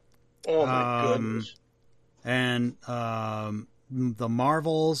 Oh my goodness. And the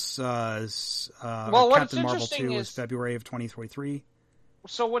Marvels. what's Captain Marvel interesting 2 is- was February of 2023.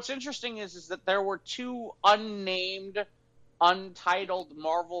 So what's interesting is that there were 2 unnamed, untitled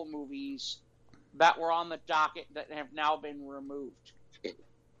Marvel movies that were on the docket that have now been removed.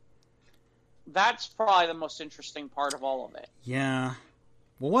 That's probably the most interesting part of all of it. Yeah.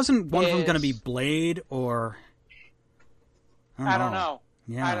 Well, wasn't one of them going to be Is- Blade or? I don't know.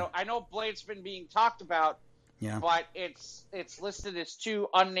 Yeah. I know Blade's been being talked about, Yeah. but it's listed as 2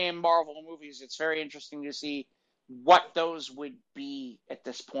 unnamed Marvel movies. It's very interesting to see what those would be at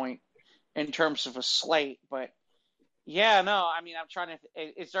this point in terms of a slate. But yeah, no, I mean, I'm trying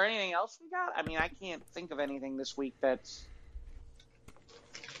to. Is there anything else we got? I mean, I can't think of anything this week that's.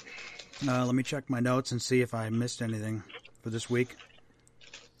 Let me check my notes and see if I missed anything for this week.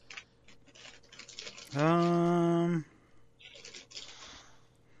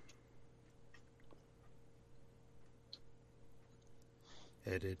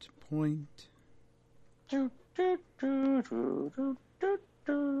 Edit point. Do, do, do, do, do, do,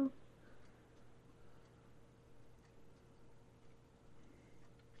 do.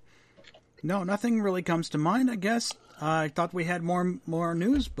 No, nothing really comes to mind, I guess. I thought we had more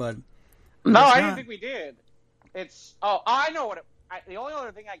news, but No, It's I didn't not. think we did. It's I know what the only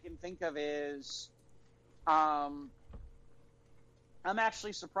other thing I can think of is, I'm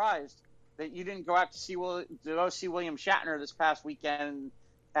actually surprised that you didn't go out to go see William Shatner this past weekend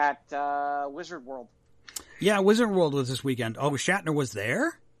at Wizard World. yeah, Wizard World was this weekend. Oh, Shatner was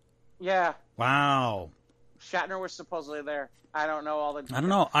there? Yeah, Wow. Shatner was supposedly there. I don't know all the details. I don't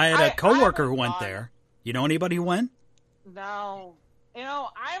know. I had a coworker who went there. You know anybody who went? No.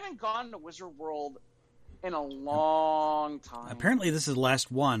 I haven't gone to Wizard World in a long time. Apparently, this is the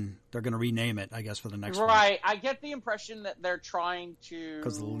last one. They're going to rename it, I guess, for the next one. Right. I get the impression that they're trying to...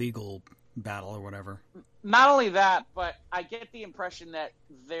 Because of the legal battle or whatever. Not only that, but I get the impression that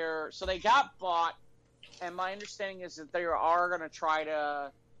so they got bought, and my understanding is that they are going to try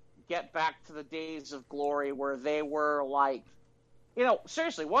to get back to the days of glory where they were like,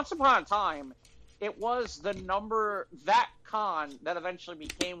 seriously, once upon a time, it was that con that eventually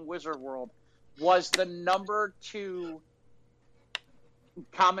became Wizard World was the number 2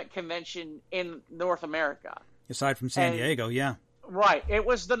 comic convention in North America. Aside from San Diego, yeah. Right. It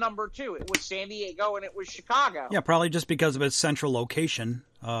was the number 2. It was San Diego and it was Chicago. Yeah, probably just because of its central location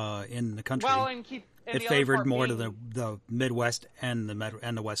in the country. Well, it favored more to the Midwest and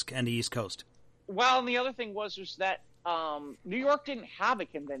the West and the East Coast. Well, and the other thing was that New York didn't have a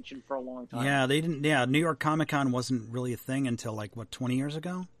convention for a long time. Yeah, they didn't. Yeah, New York Comic Con wasn't really a thing until 20 years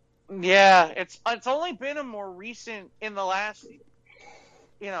ago. Yeah, it's only been a more recent in the last,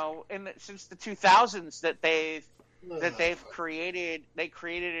 since the 2000s that they've created a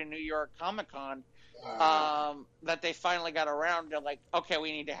New York Comic Con that they finally got around to okay,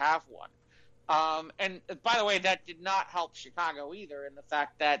 we need to have one. And by the way, that did not help Chicago either in the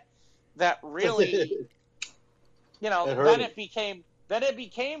fact that really, then it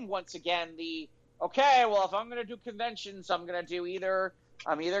became once again okay, well, if I'm going to do conventions, I'm going to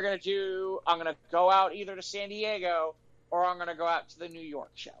go out either to San Diego or I'm going to go out to the New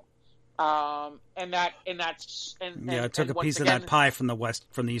York show. It took a piece of that pie from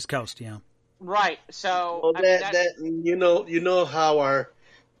the East Coast, yeah. Right. So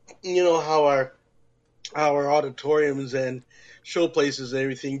our auditoriums and show places and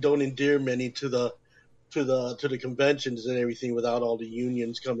everything don't endear many to the conventions and everything without all the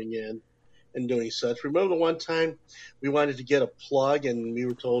unions coming in and doing such. Remember the one time we wanted to get a plug and we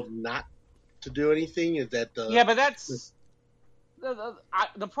were told not to do anything? Yeah, but that's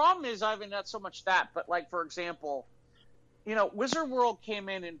the problem is, I mean, not so much that, but for example, Wizard World came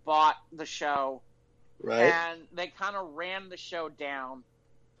in and bought the show, right? And they kind of ran the show down,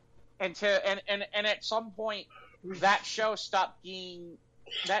 and at some point that show stopped being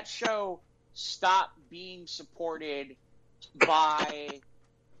supported by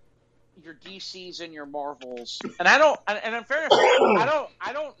your DCs and your Marvels. And in fairness,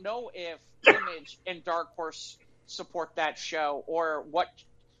 I don't know if Image and Dark Horse support that show or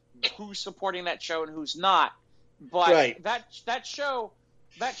who's supporting that show and who's not. But right. that show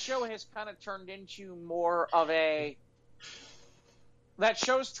has kind of turned into more of a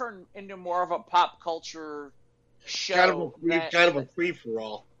pop culture show, kind of a free for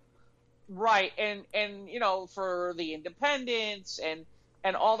all. Right, and for the independents and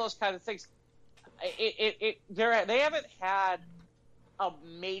all those kind of things, they haven't had a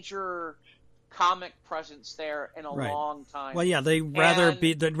major comic presence there in a long time. Well, yeah, they'd rather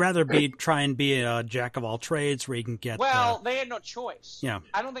try and be a jack of all trades where you can get. Well, they had no choice. Yeah,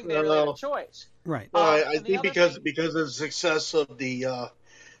 I don't think they really had a choice Right. No, I And the think other because thing, because of the success of the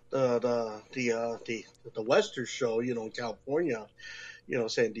Western show, in California,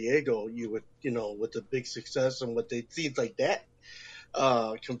 San Diego, you would, with the big success and what it seems like that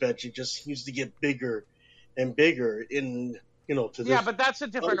convention just seems to get bigger and bigger to yeah, this but that's a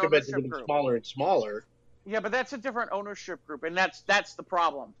other different convention ownership getting group. smaller and smaller. Yeah, but that's a different ownership group, and that's the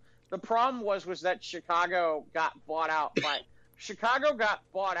problem. The problem was that Chicago got bought out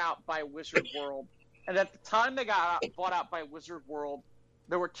by Wizard World, and at the time they got bought out by Wizard World,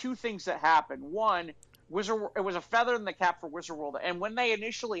 there were two things that happened. One, it was a feather in the cap for Wizard World, and when they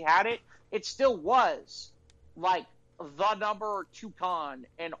initially had it, it still was like the number 2 con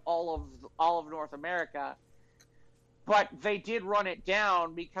in all of North America. But they did run it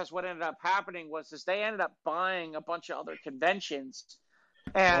down because what ended up happening was they ended up buying a bunch of other conventions,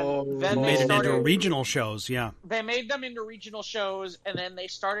 and then Made it into started. regional shows, yeah. They made them into regional shows, and then they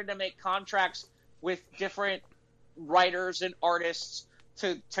started to make contracts with different writers and artists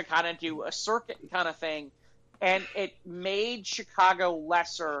to kind of do a circuit kind of thing, and it made Chicago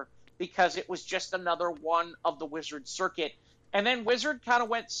lesser because it was just another one of the Wizard circuit, and then Wizard kind of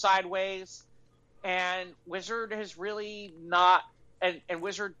went sideways. And Wizard has really not, and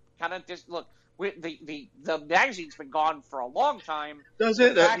Wizard kind of just look. The magazine's been gone for a long time. Does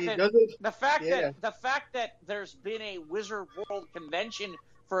it? The fact that there's been a Wizard World convention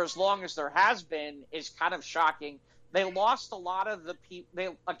for as long as there has been is kind of shocking. They lost a lot of the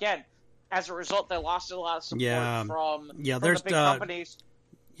people. As a result, they lost a lot of support from the big companies.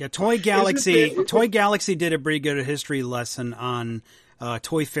 Yeah, Toy Galaxy did a pretty good history lesson on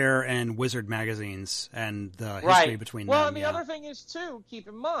Toy Fair and Wizard magazines and the history between them. Well, and the other thing is too, keep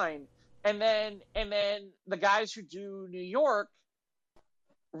in mind, and then the guys who do New York,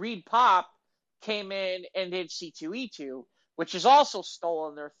 Reed Pop, came in and did C2E2, which has also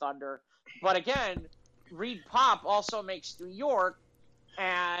stolen their thunder. But again, Reed Pop also makes New York,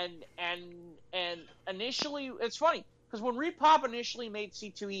 and initially it's funny because when Reed Pop initially made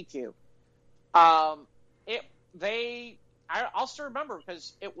C2E2, I'll still remember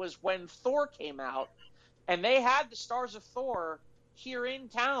because it was when Thor came out, and they had the Stars of Thor here in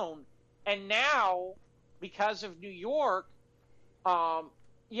town, and now because of New York,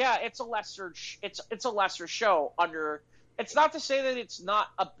 it's a lesser show. It's not to say that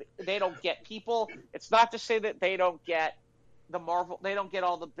they don't get people. It's not to say that they don't get the Marvel. They don't get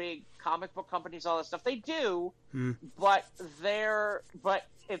all the big comic book companies, all that stuff. They do, but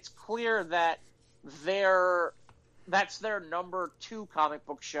it's clear that that's their number 2 comic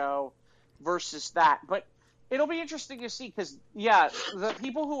book show versus that. But it'll be interesting to see because, the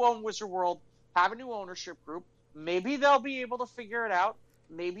people who own Wizard World have a new ownership group. Maybe they'll be able to figure it out.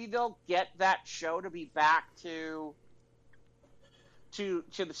 Maybe they'll get that show to be back to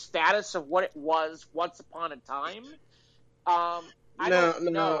the status of what it was once upon a time. I don't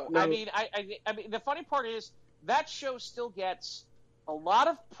know. I mean, the funny part is that show still gets a lot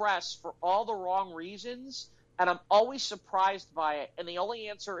of press for all the wrong reasons, and I'm always surprised by it. And the only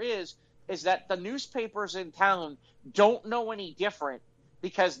answer is that the newspapers in town don't know any different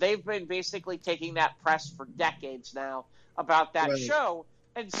because they've been basically taking that press for decades now about that show.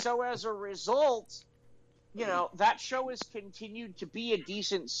 And so as a result, that show has continued to be a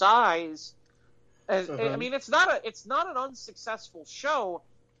decent size. I mean, it's not an unsuccessful show.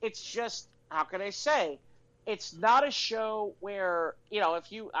 It's just, how can I say? It's not a show where,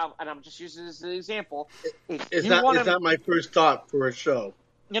 if you, and I'm just using this as an example. It's not my first thought for a show.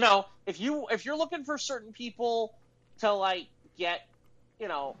 If you're looking for certain people to get,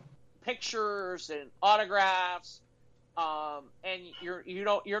 pictures and autographs, and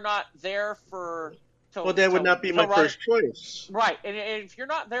you're not there for. That would not be my first choice. Right, and if you're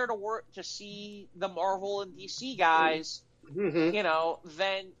not there to work to see the Marvel and DC guys,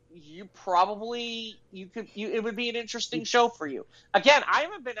 then you probably it would be an interesting show for you. Again, I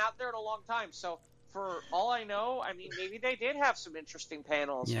haven't been out there in a long time, so for all I know, I mean, maybe they did have some interesting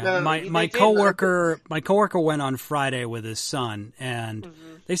panels. Yeah, my coworker went on Friday with his son, and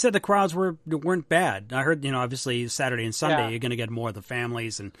they said the crowds weren't bad. I heard, obviously Saturday and Sunday you're going to get more of the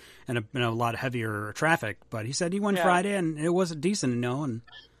families and a lot heavier traffic. But he said he went Friday and it was decent, and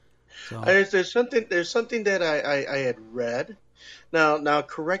so. There's something that I had read. Now,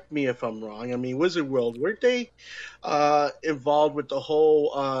 correct me if I'm wrong. I mean, Wizard World, weren't they involved with the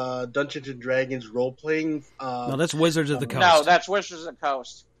whole Dungeons and Dragons role-playing? No, that's Wizards of the Coast. No, that's Wizards of the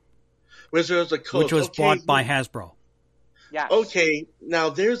Coast. Wizards of the Coast. Which was bought by Hasbro. Yes. Okay, now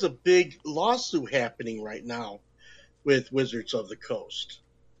there's a big lawsuit happening right now with Wizards of the Coast.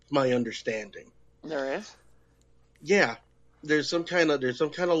 My understanding. There is? Yeah. there's some kind of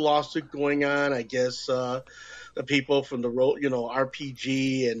lawsuit going on. I guess the people from the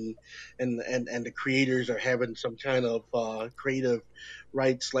RPG and the creators are having some kind of creative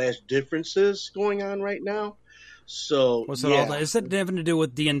rights / differences going on right now. So was it all that? Is it having to do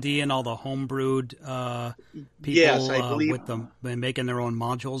with D&D and all the homebrewed people yes, I believe, with them making their own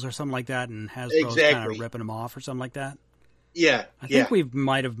modules or something like that, and Hasbro's exactly. kind of ripping them off or something like that? Yeah, I think we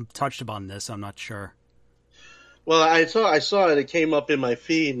might have touched upon this. I'm not sure. Well, I saw it. It came up in my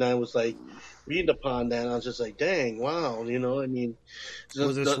feed, and I was like reading upon that. And I was just like, "Dang, wow!" You know, I mean,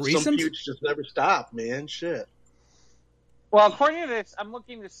 was this recent? Some feuds just never stop, man. Shit. Well, according to this, I'm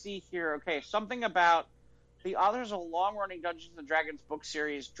looking to see here. Okay, something about the authors of a long-running Dungeons & Dragons book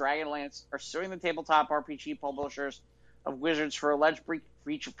series, Dragonlance, are suing the tabletop RPG publishers of Wizards for alleged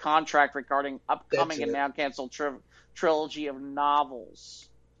breach of contract regarding upcoming and now canceled trilogy of novels.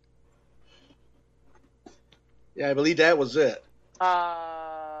 Yeah, I believe that was it.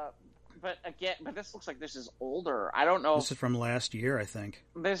 But this looks like this is older. I don't know. This is from last year, I think.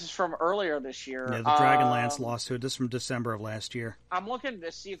 This is from earlier this year. Yeah, the Dragonlance lawsuit. This is from December of last year. I'm looking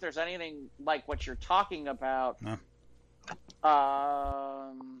to see if there's anything like what you're talking about. No.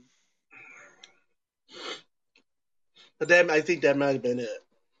 But I think that might have been it.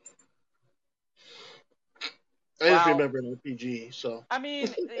 I just remember an RPG. So I mean,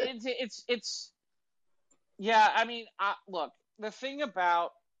 it's yeah. I mean, look. The thing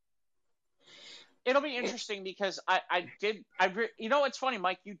about it'll be interesting because it's funny,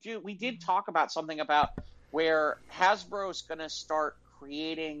 Mike. We did talk about something about where Hasbro's going to start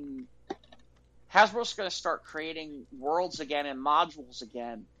creating worlds again and modules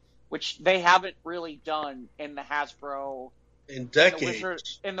again, which they haven't really done in the Hasbro in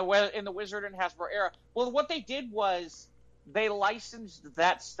decades in the Wizard and Hasbro era. Well, what they did was they licensed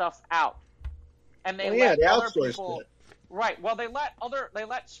that stuff out, and they let other people. Right. Well, they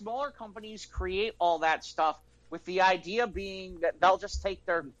let smaller companies create all that stuff with the idea being that they'll just take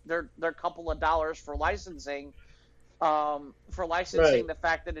their couple of dollars for licensing, right. The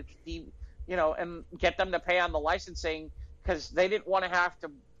fact that it's and get them to pay on the licensing because they didn't want to have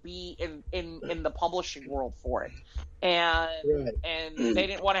to be in the publishing world for it, and right. and they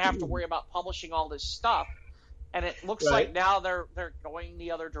didn't want to have to worry about publishing all this stuff, and it looks right. like now they're going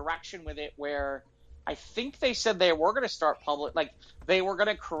the other direction with it where. I think they said they were going to start they were going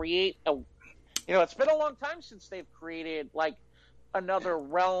to create it's been a long time since they've created like another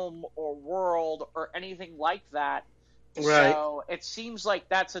realm or world or anything like that. Right. So it seems like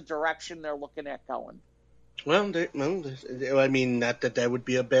that's a direction they're looking at going. Well, I mean, not that would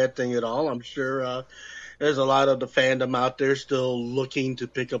be a bad thing at all. I'm sure there's a lot of the fandom out there still looking to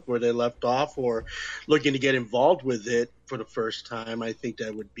pick up where they left off or looking to get involved with it for the first time. I think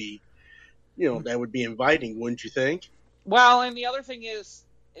that would be that would be inviting, wouldn't you think? Well, and the other thing is,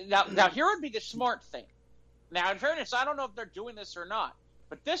 now here would be the smart thing. Now, in fairness, I don't know if they're doing this or not,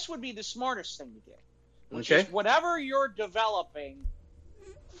 but this would be the smartest thing to do, which is whatever you're developing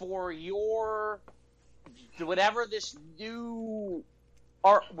for whatever this new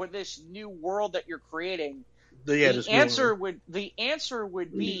art, with this new world that you're creating. The answer would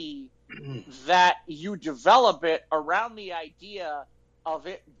be that you develop it around the idea of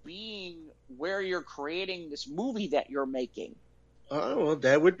it being where you're creating this movie that you're making. Oh, well,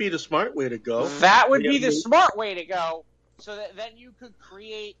 that would be the smart way to go. That would be the smart way to go, so that then you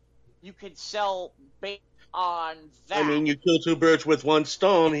could sell based on that. I mean, you kill two birds with one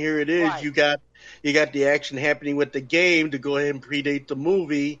stone. Here it is. Right. You got the action happening with the game to go ahead and predate the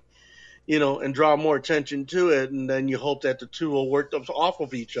movie, and draw more attention to it, and then you hope that the two will work off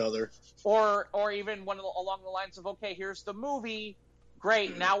of each other. Or even along the lines of, okay, here's the movie.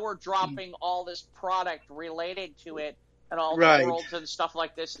 Great, now we're dropping all this product related to it and all the right. worlds and stuff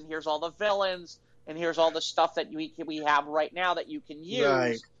like this, and here's all the villains, and here's all the stuff that we have right now that you can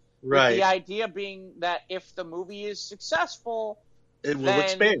use. Right. With the idea being that if the movie is successful, it will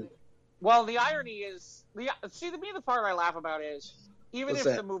expand. Well, the irony is, the part I laugh about is, even if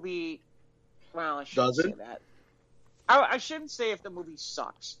the movie, well, I shouldn't say that. I shouldn't say if the movie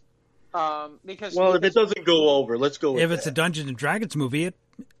sucks. Because if it doesn't go over, let's go with if it's a Dungeons and Dragons movie,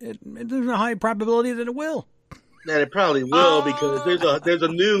 there's a high probability that it will. That it probably will because there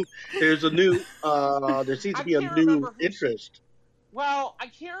seems to be a new interest. Well, I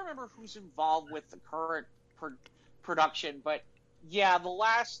can't remember who's involved with the current production, but yeah, the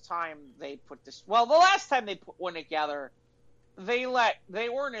last time they put one together, they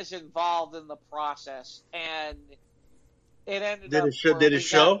weren't as involved in the process, and it ended up. Did it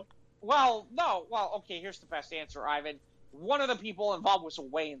show? Well, no. Well, okay, here's the best answer, Ivan. One of the people involved was a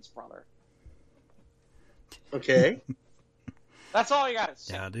Wayans brother. Okay. That's all you got to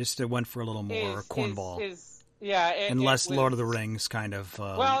say. Yeah, they just went for a little more cornball. And less Lord of the Rings kind of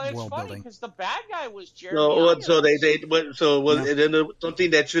well, it's world funny building. because the bad guy was Jeremy So Irons. it was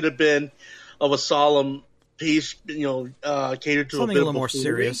something that should have been of a solemn piece, catered to Something a bit little more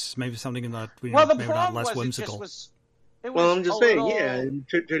buffoonery. serious, maybe something that the maybe not problem less was whimsical. it was Well, I'm just a saying,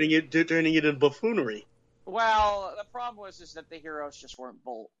 little- turning it into buffoonery. Well, the problem was that the heroes just weren't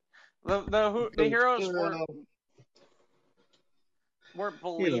bold. The heroes weren't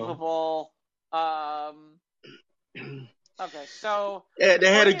believable. Okay, so Yeah,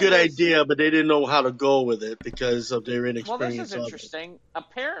 they had a good point is- idea, but they didn't know how to go with it because of their Well, inexperience. this is of it. interesting.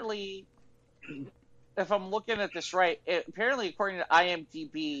 Apparently, if I'm looking at this right, apparently according to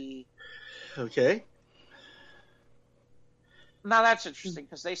IMDb, Okay. now that's interesting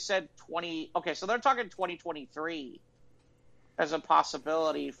because they said 20. Okay, so they're talking 2023 as a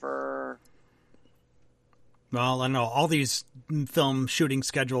possibility for. Well, I know all these film shooting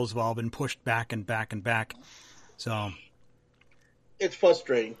schedules have all been pushed back and back and back. So, It's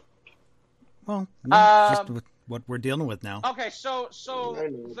frustrating. well, it's just what we're dealing with now. Okay, so I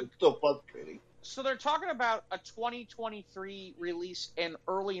know, it's so frustrating. So they're talking about a 2023 release in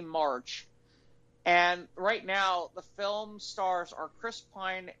early March. And right now, the film stars are Chris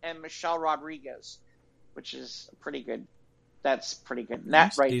Pine and Michelle Rodriguez, which is pretty good. That's pretty good. And that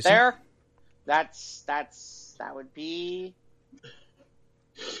That's right decent. there, that would be.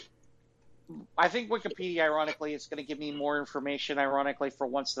 I think Wikipedia, ironically, is going to give me more information, ironically, for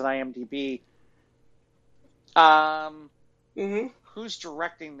once than IMDb. Mm-hmm. Who's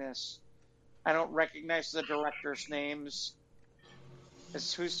directing this? I don't recognize the directors' names.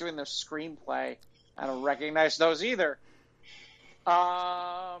 Who's doing the screenplay? I don't recognize those either.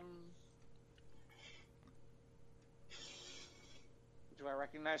 Do I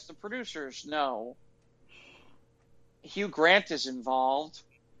recognize the producers? No. Hugh Grant is involved.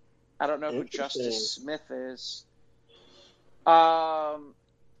 I don't know who Justice Smith is. Paramount's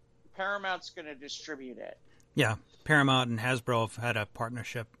going to distribute it. Yeah, Paramount and Hasbro have had a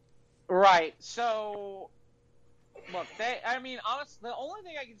partnership. Right. So, look, honestly, the only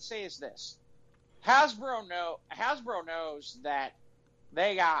thing I can say is this. Hasbro knows that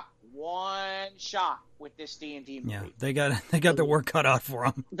they got one shot with this D&D movie. Yeah, they got their work cut out for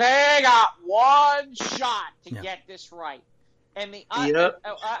them. They got one shot to get this right. And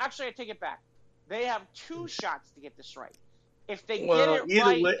actually, I take it back. They have two shots to get this right. If they get it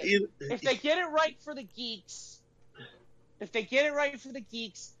right, if they get it right for the geeks,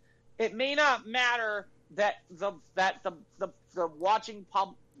 it may not matter that the watching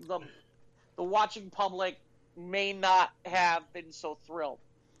public may not have been so thrilled.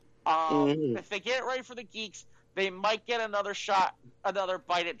 If they get it right for the geeks, they might get another shot, another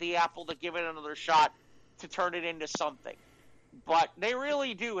bite at the apple to give it another shot to turn it into something. But they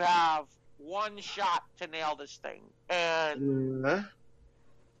really do have one shot to nail this thing, and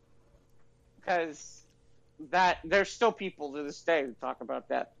because there's still people to this day who talk about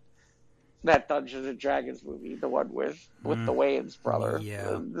that Dungeons and Dragons movie, the one with the Wayans brother.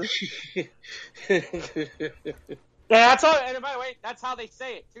 Yeah. That's all. And by the way, that's how they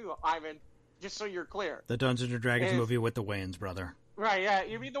say it too, Ivan. Just so you're clear. The Dungeons and Dragons movie with the Wayans brother. Right? Yeah.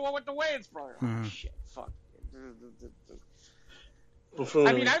 You mean the one with the Wayans brother? Mm-hmm. Oh shit! Fuck. Buffoonery.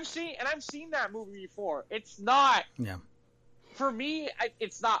 I mean, I've seen that movie before. It's not. Yeah. For me,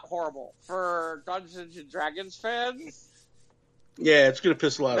 it's not horrible. For Dungeons and Dragons fans, yeah, it's gonna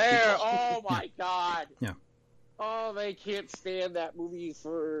piss a lot of people off. Oh my god. Yeah. Oh, they can't stand that movie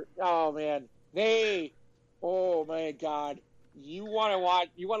for. Oh man, Oh my god. You want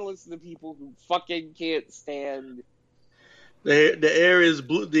to listen to people who fucking can't stand. The air is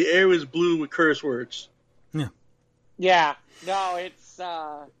blue. The air is blue with curse words. Yeah. Yeah. No, it's.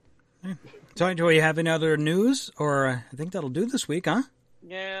 So, do we have any other news? Or I think that'll do this week, huh?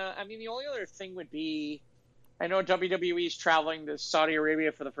 Yeah, I mean, the only other thing would be, I know WWE's traveling to Saudi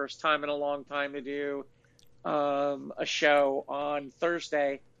Arabia for the first time in a long time to do a show on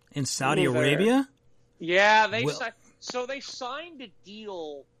Thursday. In Saudi Arabia? Yeah, they signed a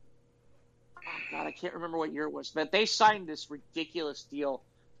deal. Oh God, I can't remember what year it was, but they signed this ridiculous deal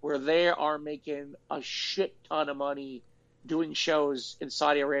where they are making a shit ton of money doing shows in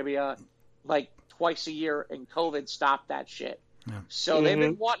Saudi Arabia like twice a year, and COVID stopped that shit. Yeah. So they've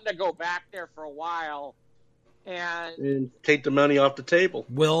been wanting to go back there for a while and take the money off the table.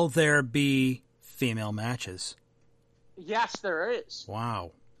 Will there be female matches? Yes, there is.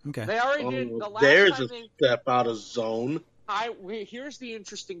 Wow. Okay. They already did the last there's time a step out of zone. Here's the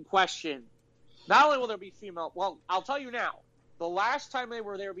interesting question. Not only will there be female, well, I'll tell you now. The last time they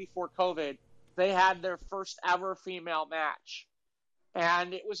were there before COVID, they had their first ever female match.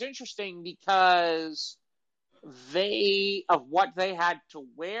 And it was interesting because what they had to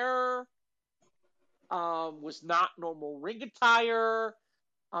wear was not normal ring attire.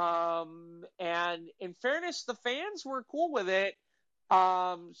 And in fairness, the fans were cool with it.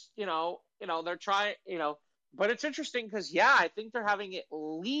 They're trying, but it's interesting because, yeah, I think they're having at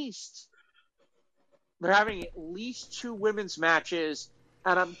least two women's matches,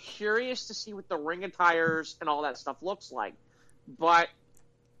 and I'm curious to see what the ring attires and all that stuff looks like. But,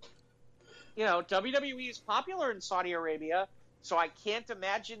 WWE is popular in Saudi Arabia, so I can't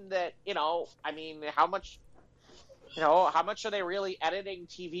imagine that, how much are they really editing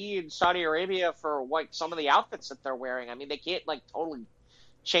TV in Saudi Arabia for some of the outfits that they're wearing? I mean, they can't totally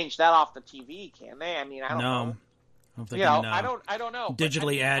change that off the TV, can they? I mean, I don't know. I don't know.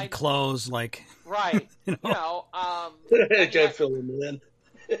 Digitally add clothes, like right. Can't fill them in.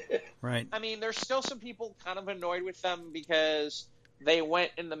 Right. I mean, there's still some people kind of annoyed with them because they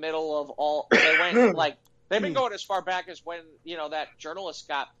went in the middle of all. They went they've been going as far back as when that journalist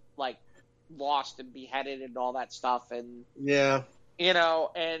got lost and beheaded and all that stuff, and yeah,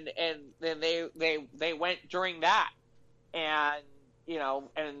 and then they went during that, and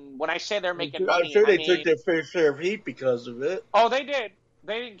and when I say they're making money, I'm sure they took their fair share of heat because of it. Oh, they did.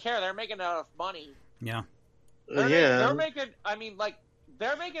 They didn't care. They're making enough money. Yeah. They're making. I mean,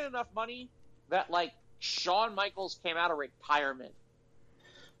 they're making enough money that Shawn Michaels came out of retirement.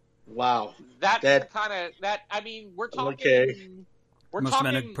 Wow. That's the kind of that. I mean, we're talking. Okay. Must have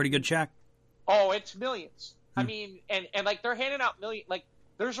been a pretty good check. Oh, it's millions. I mean, and they're handing out millions.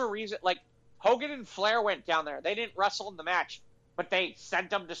 There's a reason. Hogan and Flair went down there. They didn't wrestle in the match, but they sent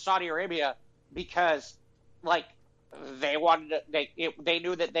them to Saudi Arabia because, they wanted to. They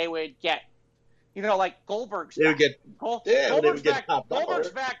knew that they would get, Goldberg's. They would get. Goldberg's back. Goldberg's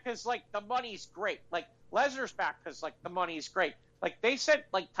back because the money's great. Lesnar's back because the money's great. They sent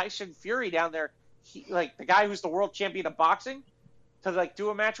Tyson Fury down there. He, the guy who's the world champion of boxing, to do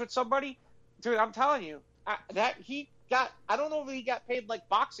a match with somebody. Dude, I'm telling you, that he got. I don't know if he got paid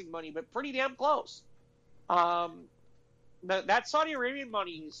boxing money, but pretty damn close. That Saudi Arabian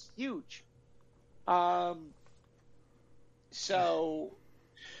money is huge. So.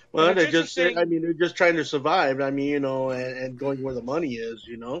 Well, they're just trying to survive. I mean, and going where the money is,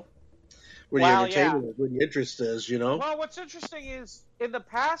 where the entertainment is, where the interest is, Well, what's interesting is in the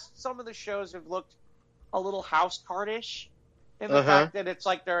past, some of the shows have looked a little house cardish in the fact that it's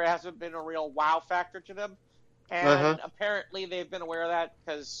there hasn't been a real wow factor to them. And apparently they've been aware of that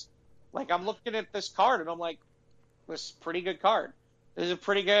because, I'm looking at this card and I'm like, this is a pretty good card. This is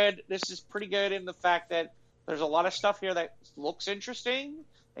pretty good in the fact that there's a lot of stuff here that looks interesting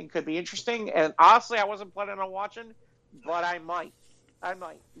and could be interesting. And honestly, I wasn't planning on watching, but I might.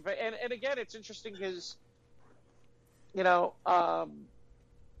 But and again, it's interesting because,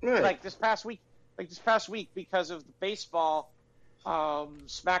 this past week, because of the baseball,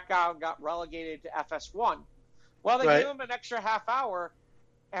 SmackDown got relegated to FS1. Well, they gave them an extra half hour,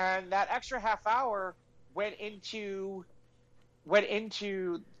 and that extra half hour went into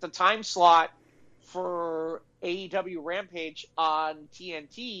the time slot for AEW Rampage on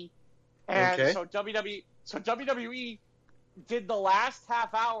TNT, and so WWE did the last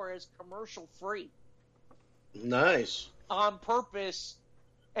half hour as commercial free. Nice. On purpose,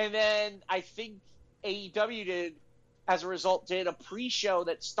 and then I think AEW as a result, did a pre-show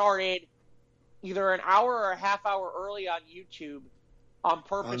that started either an hour or a half hour early on YouTube on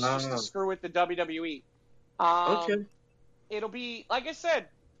purpose just to screw with the WWE. Okay. It'll be, like I said,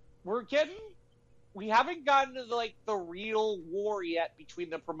 we haven't gotten to the real war yet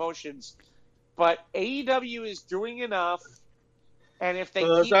between the promotions, but AEW is doing enough, and if they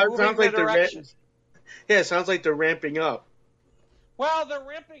keep moving in the direction... it sounds like they're ramping up. Well, they're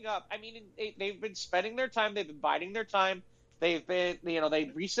ramping up. I mean, they've been spending their time. They've been biding their time. They've been,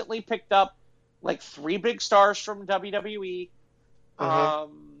 they recently picked up 3 big stars from WWE.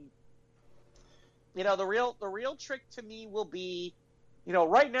 The real trick to me will be,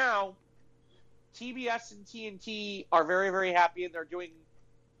 right now, TBS and TNT are very, very happy, and they're doing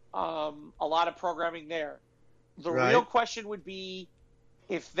a lot of programming there. The real question would be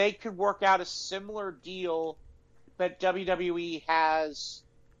if they could work out a similar deal that WWE has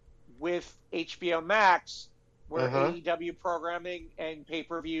with HBO Max, where AEW programming and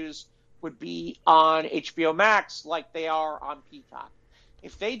pay-per-views would be on HBO Max like they are on Peacock.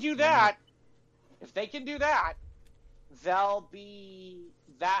 If they do that, if they can do that, they'll be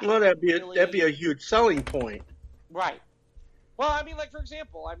that. Well, that'd be a huge selling point, right? Well, I mean, for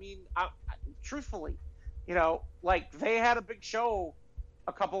example, truthfully, they had a big show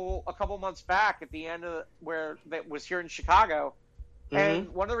a couple months back at the end of that was here in Chicago,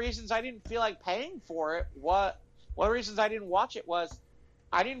 And one of the reasons I didn't feel like paying for it, one of the reasons I didn't watch it was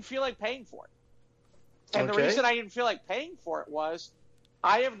I didn't feel like paying for it. And the reason I didn't feel like paying for it was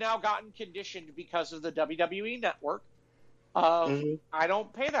I have now gotten conditioned because of the WWE Network. I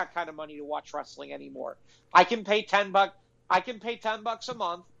don't pay that kind of money to watch wrestling anymore. I can pay $10. I can pay $10 a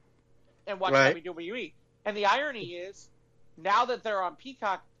month and watch WWE. And the irony is, now that they're on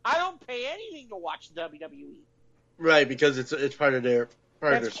Peacock, I don't pay anything to watch WWE. Right, because it's part of their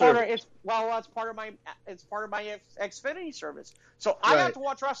service. It's part of my Xfinity service. So I got to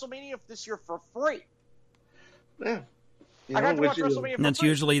watch WrestleMania this year for free. Yeah. I got to watch WrestleMania for free. And that's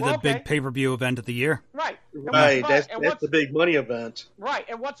usually the big pay-per-view event of the year. Right. Right. That's the big money event. Right.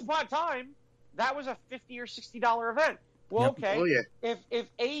 And once upon a time, that was a $50 or $60 event. Well, okay. Oh, yeah. If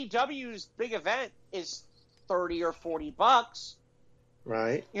AEW's big event is $30 or $40,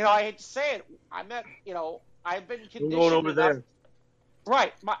 right? I hate to say it. I've been conditioned going over there.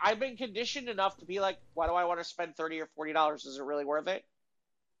 Right. I've been conditioned enough to be like, why do I want to spend $30 or $40? Is it really worth it?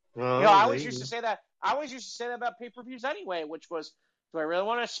 Well, I always used to say that. I always used to say that about pay-per-views anyway, which was, do I really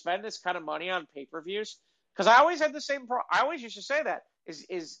want to spend this kind of money on pay-per-views? Because I always had the same I always used to say that.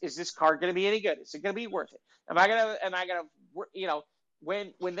 Is this card going to be any good? Is it going to be worth it? Am I gonna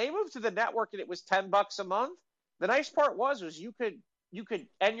when they moved to the network and it was $10 a month, the nice part was you could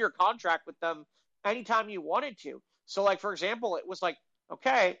end your contract with them anytime you wanted to. So, like, for example, it was like,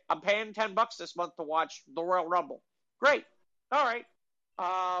 okay, I'm paying $10 this month to watch the Royal Rumble. Great. All right.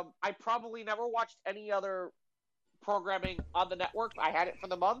 I probably never watched any other programming on the network. I had it for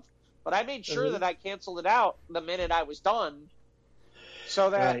the month, but I made sure that I canceled it out the minute I was done, so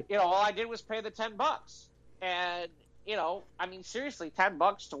that all I did was pay the $10. And seriously,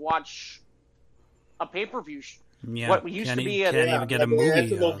 $10 to watch a pay-per-view. Yeah, what used to be can't even get a movie.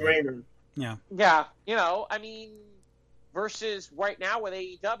 That's a no-brainer. Yeah, versus right now with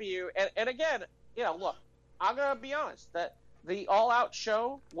AEW, and again, look, I'm gonna be honest that the All Out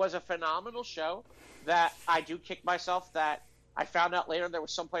show was a phenomenal show. That I do kick myself that I found out later there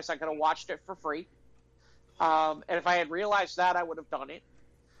was someplace I could have watched it for free. And if I had realized that, I would have done it.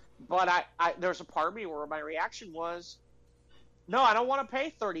 But there's a part of me where my reaction was, no, I don't want to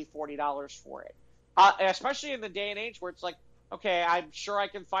pay $30, $40 for it. Especially in the day and age where it's like, okay, I'm sure I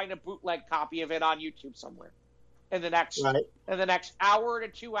can find a bootleg copy of it on YouTube somewhere. In the next hour to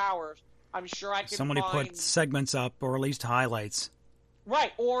 2 hours, I'm sure I can Somebody put segments up, or at least highlights.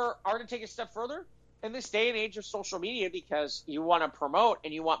 Right, or to take a step further, in this day and age of social media, because you want to promote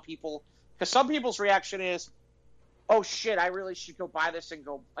and you want people, because some people's reaction is, oh shit, I really should go buy this and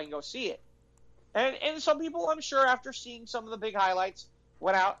go see it. And some people, I'm sure, after seeing some of the big highlights,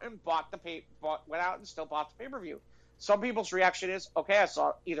 went out and still bought the pay-per-view. Some people's reaction is, okay, I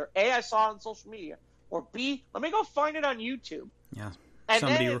saw it on social media, or B, let me go find it on YouTube. Yeah. And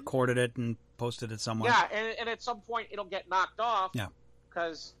somebody recorded it and posted it somewhere. Yeah, and at some point it'll get knocked off. Yeah.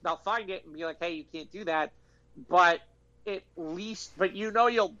 Because they'll find it and be like, hey, you can't do that. But you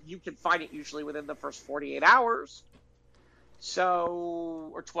can find it usually within the first 48 hours. So,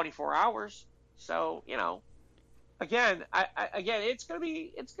 or 24 hours. So, again, it's gonna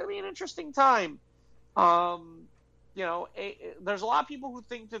be an interesting time. There's a lot of people who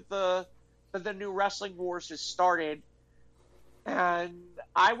think that the new Wrestling Wars has started, and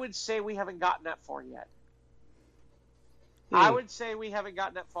I would say we haven't gotten that far yet. I would say we haven't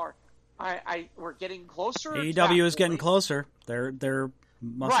gotten that far. We're getting closer. AEW is getting closer. They're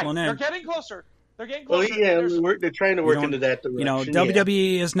muscling in. They're getting closer. Well, yeah, they're trying to work into that direction.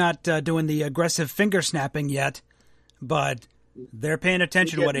 WWE is not doing the aggressive finger snapping yet, but they're paying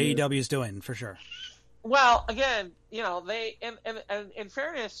attention to what AEW is doing for sure. Well, again, they and in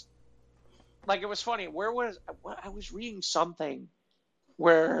fairness, like, it was funny. I was reading something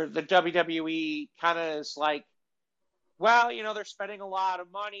where the WWE kind of is like, well, they're spending a lot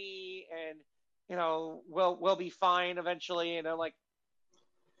of money, and we'll be fine eventually. And they're like,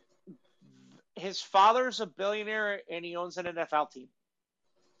 his father's a billionaire and he owns an NFL team.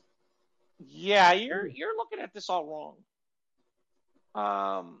 Yeah, you're looking at this all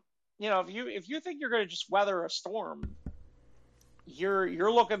wrong. If you think you're going to just weather a storm,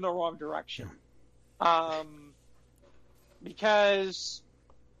 you're looking the wrong direction. Because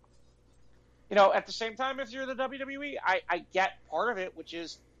at the same time, if you're the WWE, I get part of it, which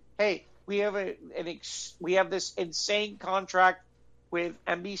is, hey, we have this insane contract with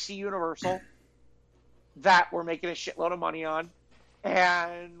NBC Universal that we're making a shitload of money on,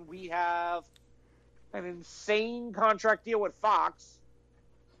 and we have an insane contract deal with Fox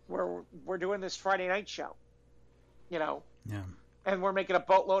where we're doing this Friday night show, and we're making a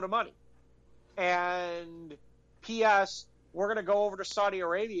boatload of money. And P.S., we're going to go over to Saudi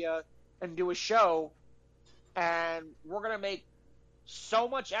Arabia and do a show, and we're going to make so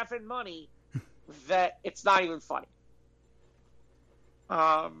much effing money that it's not even funny.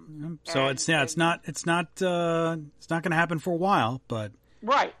 So it's not going to happen for a while, but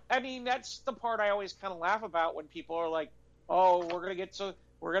right. I mean, that's the part I always kind of laugh about when people are like, "Oh,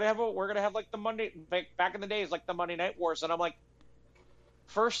 we're gonna have like the Monday back in the days, like the Monday Night Wars," and I'm like,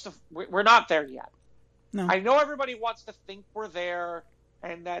 first, we're not there yet. No. I know everybody wants to think we're there,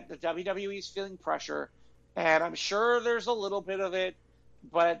 and that the WWE is feeling pressure, and I'm sure there's a little bit of it,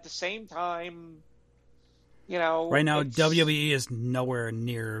 but at the same time, you know, right now WWE is nowhere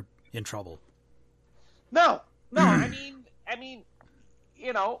near in trouble. No. I mean,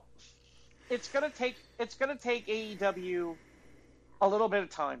 you know, it's gonna take AEW a little bit of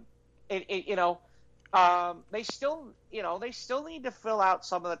time. You know, they still need to fill out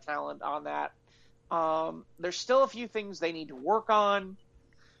some of the talent on that. There's still a few things they need to work on.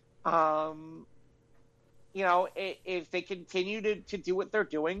 You know, if they continue to do what they're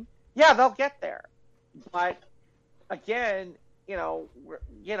doing, yeah, they'll get there. But again, you know,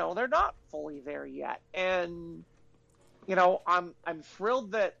 they're not fully there yet, and you know, I'm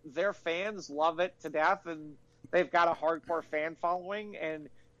thrilled that their fans love it to death, and they've got a hardcore fan following, and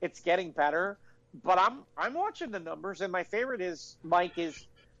it's getting better. But I'm watching the numbers, and my favorite is, Mike, is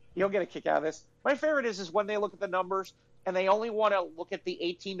you'll get a kick out of this. My favorite is when they look at the numbers and they only want to look at the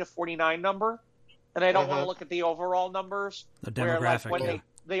 18 to 49 number, and they don't want to look at the overall numbers. The demographic, where, like,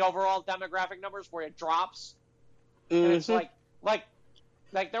 the overall demographic numbers where it drops. And it's like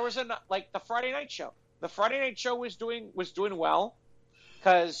there was the Friday night show. The Friday night show was doing well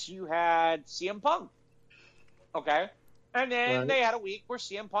because you had CM Punk, okay, and then they had a week where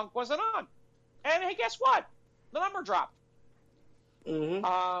CM Punk wasn't on, and hey, guess what? The number dropped.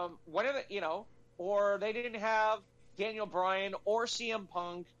 Or they didn't have Daniel Bryan or CM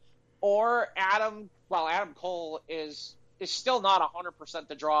Punk or Adam. Well, Adam Cole is still not 100%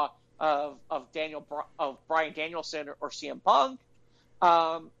 the draw of Bryan Danielson or CM Punk.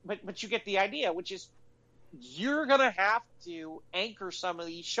 But you get the idea, which is you're going to have to anchor some of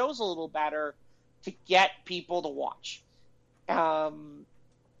these shows a little better to get people to watch.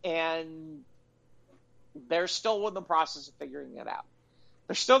 And they're still in the process of figuring it out.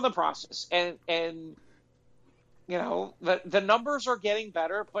 They're still in the process. And you know, the numbers are getting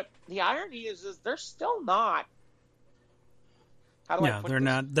better, but the irony is they're still not. How do I put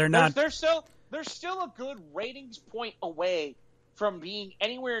this? They're not. They're still a good ratings point away from being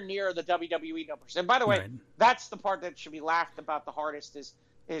anywhere near the WWE numbers. And by the way, Right. That's the part that should be laughed about the hardest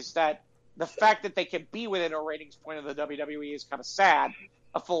is that the fact that they can be within a ratings point of the WWE is kind of sad,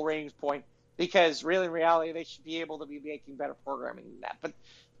 a full ratings point, because really in reality they should be able to be making better programming than that. But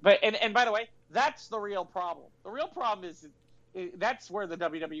by the way, that's the real problem. The real problem is that's where the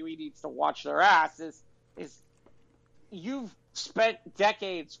WWE needs to watch their ass is you've spent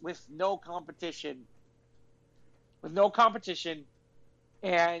decades with no competition,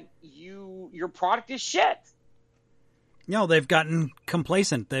 and your product is shit. No, they've gotten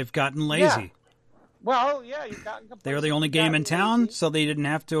complacent. They've gotten lazy. Yeah. Well, yeah, you've gotten complacent. They were the only game in town, so they didn't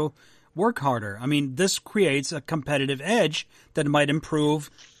have to work harder. I mean, this creates a competitive edge that might improve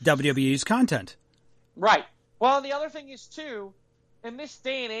WWE's content. Right. Well, and the other thing is, too, in this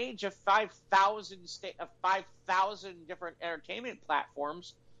day and age of 5,000 different entertainment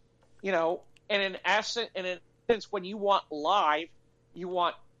platforms, you know, and in essence, when you want live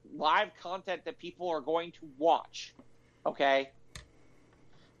content that people are going to watch, okay?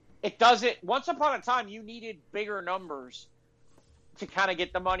 It doesn't. Once upon a time, you needed bigger numbers to kind of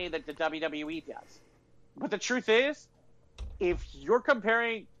get the money that the WWE does. But the truth is, if you're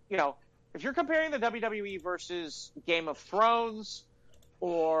comparing the WWE versus Game of Thrones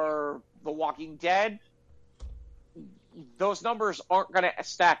or The Walking Dead, those numbers aren't going to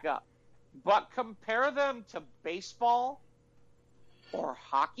stack up. But compare them to baseball or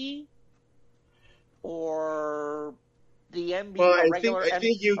hockey or the NBA, Well, a I regular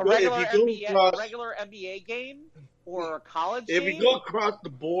NBA game or a college game. If you go across the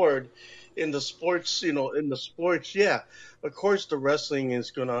board in the sports, yeah, of course the wrestling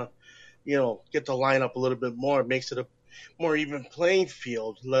is gonna, get to line up a little bit more. It makes it a more even playing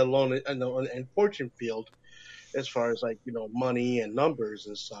field, let alone an fortune field, as far as money and numbers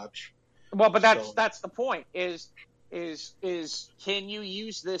and such. Well, but that's the point. Is can you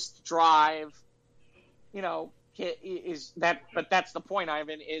use this to drive? But that's the point,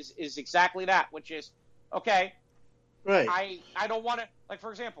 Ivan. Is exactly that, which is okay. Right. I don't want to,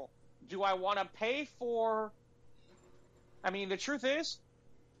 for example, do I want to pay for? I mean, the truth is,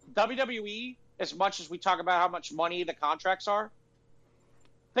 WWE as much as we talk about how much money the contracts are,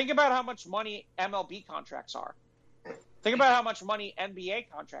 think about how much money MLB contracts are. Think about how much money NBA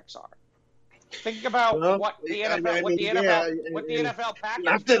contracts are. Think about Well, what the I NFL, mean, yeah, what the NFL package.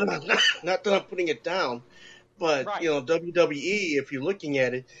 not that I'm putting it down, but Right. WWE, if you're looking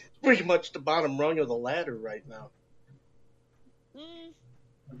at it, it's pretty much the bottom rung of the ladder right now.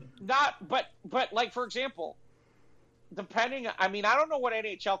 But like, for example, depending, I mean, I don't know what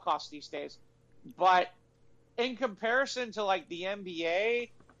NHL costs these days, but in comparison to like the NBA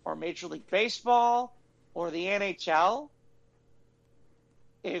or Major League Baseball or the NHL,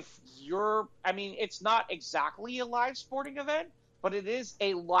 I mean, it's not exactly a live sporting event, but it is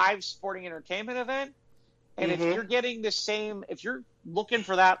a live sporting entertainment event. And if you're getting if you're looking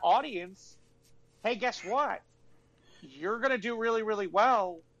for that audience, hey, guess what? You're going to do really, really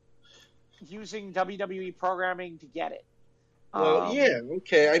well using WWE programming to get it. Well, yeah,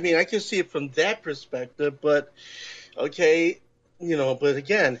 okay. I mean, I can see it from that perspective, but okay, but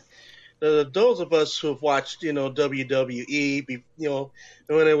again, those of us who have watched, WWE,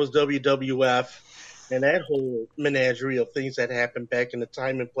 when it was WWF and that whole menagerie of things that happened back in the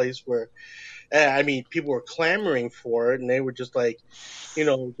time and place where, I mean, people were clamoring for it and they were just like,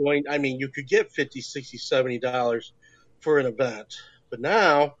 I mean, you could get $50, $60, $70 for an event. But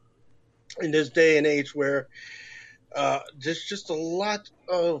now, in this day and age where there's just a lot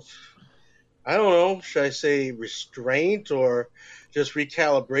of, I don't know, should I say restraint or just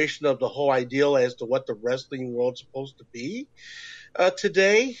recalibration of the whole ideal as to what the wrestling world's supposed to be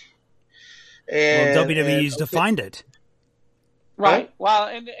today. Well, WWE's defined it. Right. Huh? Well,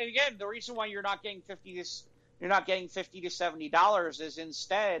 and again, the reason why you're not getting $50 to $70 is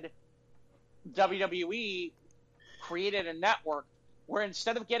instead WWE created a network where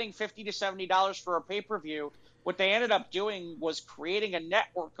instead of getting $50 to $70 for a pay-per-view, what they ended up doing was creating a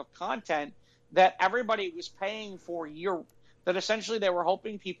network of content that everybody was paying for that essentially they were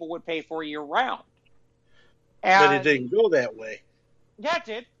hoping people would pay for year round. But it didn't go that way. Yeah, it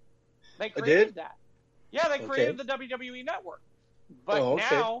did. They created that. Yeah, they created the WWE Network. But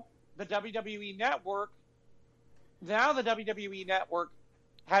now the WWE Network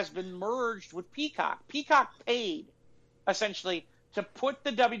has been merged with Peacock. Peacock paid essentially to put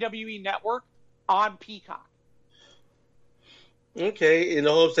the WWE Network on Peacock. Okay, in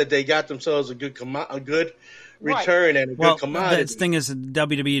the hopes that they got themselves a good return and a good commodity. The thing is, the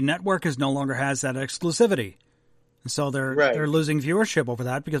WWE Network no longer has that exclusivity, so they're losing viewership over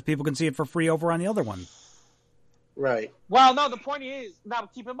that because people can see it for free over on the other one. Right. Well, no, the point is, now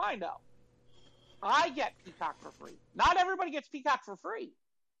keep in mind though, I get Peacock for free. Not everybody gets Peacock for free.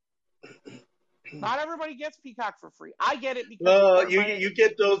 Not everybody gets Peacock for free. I get it because you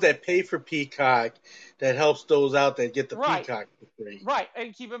get those that pay for Peacock. That helps those out that get the Peacock for free. Right,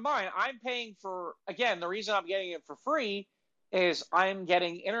 and keep in mind, I'm paying for, again, the reason I'm getting it for free is I'm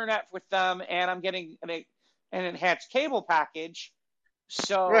getting internet with them and I'm getting an enhanced cable package.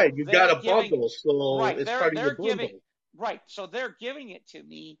 So right, you've got a bundle, so it's part of your bundle. Right, so they're giving it to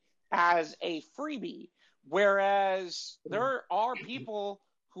me as a freebie, whereas there are people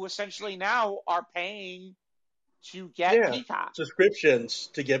who essentially now are paying to get Peacock. Subscriptions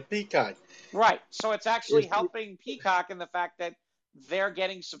to get Peacock. Right. So it's actually helping Peacock in the fact that they're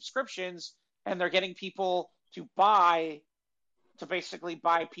getting subscriptions and they're getting people to basically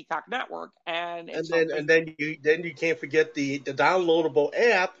buy Peacock Network. And then you can't forget the downloadable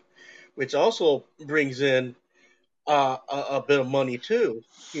app, which also brings in a bit of money too,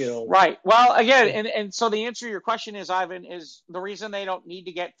 Right. Well, again, and so the answer to your question is, Ivan, is the reason they don't need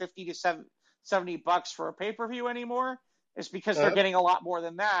to get $50 to $70 for a pay-per-view anymore is because they're getting a lot more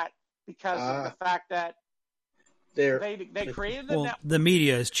than that because of the fact that they created the network. The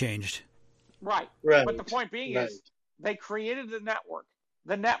media has changed. Right. But the point being is they created the network.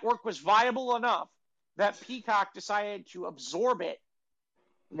 The network was viable enough that Peacock decided to absorb it.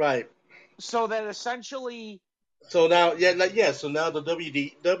 Right. So that essentially... So now, so now the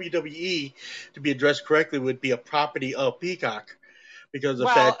WWE, to be addressed correctly, would be a property of Peacock because of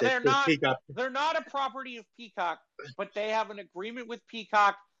the fact that Peacock. They're not a property of Peacock, but they have an agreement with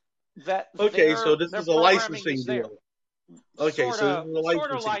Peacock that. Okay, so this is a licensing deal. Okay, so this is a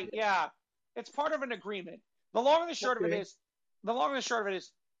licensing deal. Yeah, it's part of an agreement. The long and the short of it is,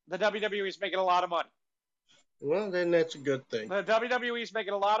 the WWE is making a lot of money. Well, then that's a good thing. The WWE is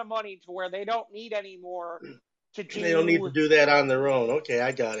making a lot of money to where they don't need any more. They don't need to do that on their own. Okay,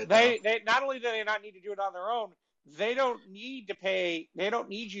 I got it. They not only do they not need to do it on their own, they don't need to pay. They don't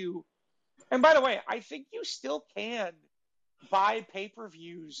need you. And by the way, I think you still can buy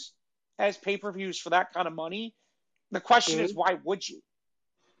pay-per-views as pay-per-views for that kind of money. The question is, why would you?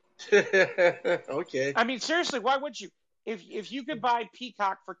 Okay. I mean, seriously, why would you? If you could buy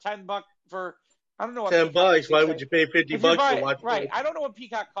Peacock for $10 for I don't know what Peacock $10. is Why these would days. you pay 50 If you bucks to buy watch right, it? I don't know what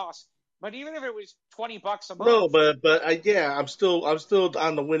Peacock costs, but even if it was $20 a No, month, but I'm still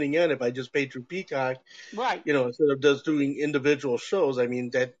on the winning end if I just pay through Peacock, right? instead of just doing individual shows. I mean,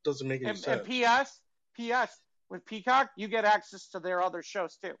 that doesn't make any And sense. P.S. with Peacock, you get access to their other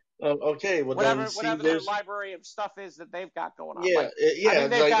shows too. Oh, okay, well then, Whatever their library of stuff is that they've got going on. yeah, Like,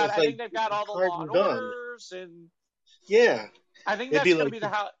 yeah, I think they've got all the Law and done. Orders, and Yeah, I think it'd that's be going to like, be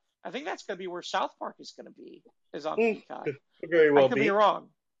I think that's going to be where South Park is going to be, is on hmm, Peacock. could very I well could be wrong.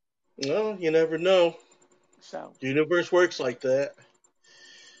 Well, you never know. So, The universe works like that.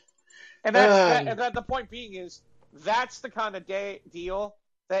 and that the point being is that's the kind of deal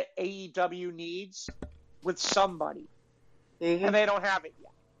that AEW needs with somebody, Mhm. and they don't have it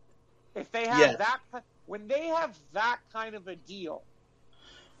yet. If they have when they have that kind of a deal,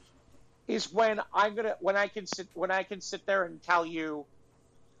 is when I can sit there and tell you,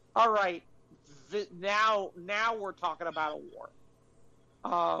 all right, now we're talking about a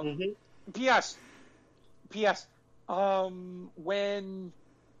war. P.S. When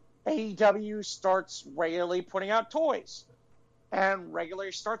AEW starts regularly putting out toys and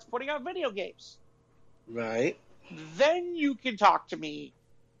regularly starts putting out video games, Right. then you can talk to me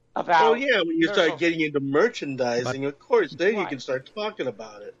about. Oh yeah, when you start getting into merchandising, of course, then you can start talking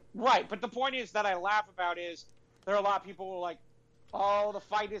about it. Right, but the point is that I laugh about is there are a lot of people who are like, "Oh, the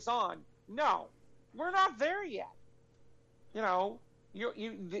fight is on." No, we're not there yet. You're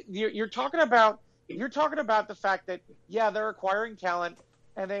talking about the fact that they're acquiring talent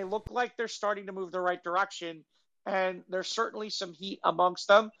and they look like they're starting to move the right direction, and there's certainly some heat amongst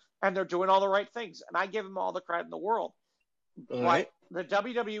them, and they're doing all the right things, and I give them all the credit in the world. But the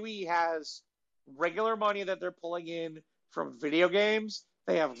WWE has regular money that they're pulling in from video games.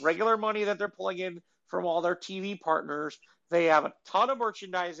 They have regular money that they're pulling in from all their TV partners. They have a ton of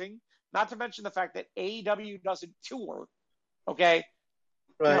merchandising, not to mention the fact that AEW doesn't tour. Okay?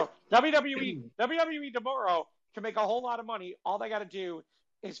 Right. WWE tomorrow can make a whole lot of money. All they got to do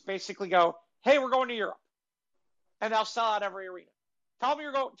is basically go, "Hey, we're going to Europe," and they'll sell out every arena. Tell them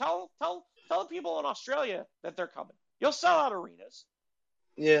you're going. Tell the people in Australia that they're coming. You'll sell out arenas.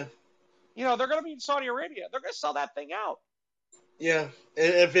 Yeah. They're going to be in Saudi Arabia. They're going to sell that thing out. Yeah,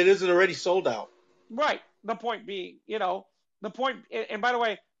 and if it isn't already sold out. Right. The point being, and by the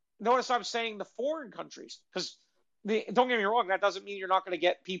way, notice I'm saying the foreign countries, because don't get me wrong, that doesn't mean you're not going to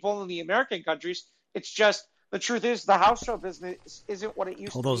get people in the American countries. It's just the truth is the house show business isn't what it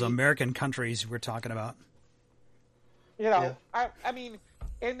used to be. All those American countries we're talking about. I mean,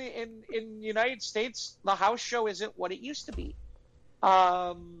 in the United States, the house show isn't what it used to be.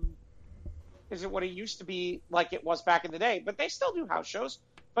 Isn't what it used to be like it was back in the day. But they still do house shows.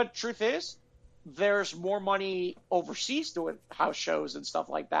 But truth is, there's more money overseas doing house shows and stuff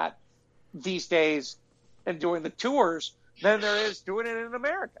like that these days and doing the tours than there is doing it in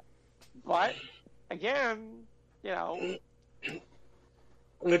America. But again, this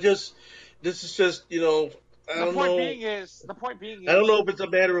is just, I don't know. The point being is, I don't know if it's a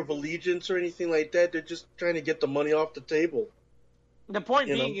matter of allegiance or anything like that. They're just trying to get the money off the table. The point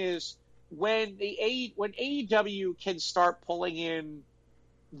being is when AEW can start pulling in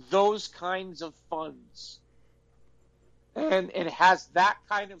those kinds of funds and has that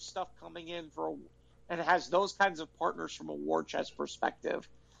kind of stuff coming in and has those kinds of partners from a war chest perspective,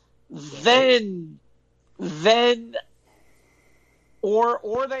 then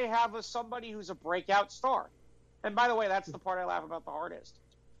or they have somebody who's a breakout star. And by the way, that's the part I laugh about the hardest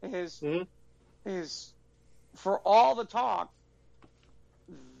is for all the talk,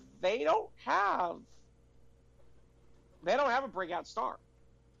 they don't have a breakout star.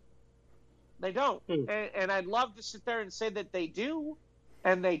 They don't. And I'd love to sit there and say that they do,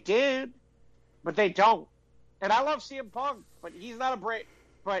 and they did, but they don't. And I love CM Punk, but he's not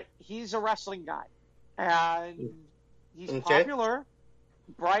but he's a wrestling guy. And he's popular.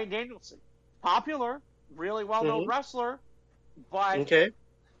 Bryan Danielson, popular, really well-known wrestler, but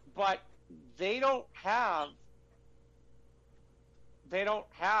they don't have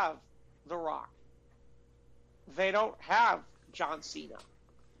The Rock. They don't have John Cena.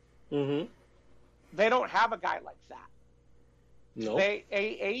 Mm-hmm. They don't have a guy like that. No.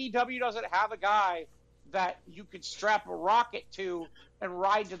 AEW doesn't have a guy that you could strap a rocket to and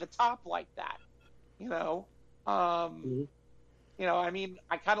ride to the top like that. I mean,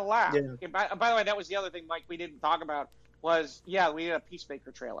 I kind of laugh. Yeah. By the way, that was the other thing, Mike, we didn't talk about was, we did a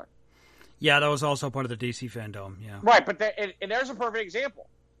Peacemaker trailer. Yeah, that was also part of the DC fandom, yeah. Right, but and there's a perfect example,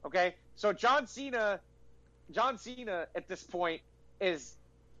 okay? So John Cena at this point is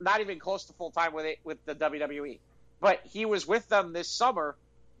not even close to full time with the WWE, but he was with them this summer,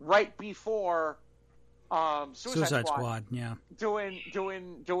 right before Suicide Squad. Yeah, doing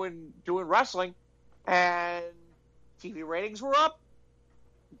wrestling, and TV ratings were up,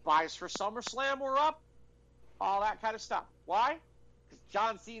 buys for SummerSlam were up, all that kind of stuff. Why? Because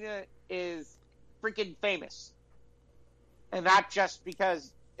John Cena is freaking famous, and not just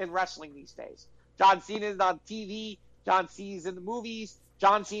because in wrestling these days. John Cena is on TV. John Cena's in the movies.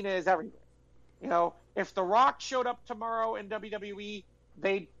 John Cena is everywhere. You know, if The Rock showed up tomorrow in WWE,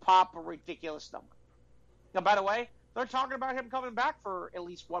 they'd pop a ridiculous number. Now, by the way, they're talking about him coming back for at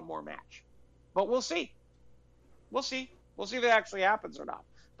least one more match. But we'll see. We'll see. We'll see if it actually happens or not.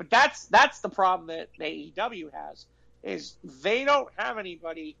 But that's the problem that AEW has, is they don't have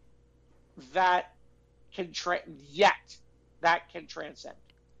anybody that can that can transcend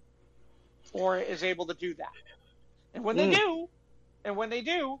or is able to do that. And when they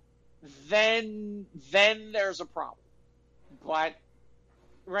do, then there's a problem. But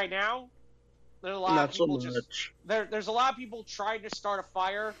right now, there's a lot Not of people so much. there's a lot of people trying to start a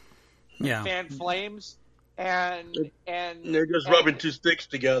fire, fan flames, and they're just rubbing two sticks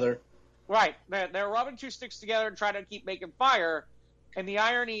together. Right, they're rubbing two sticks together and trying to keep making fire. And the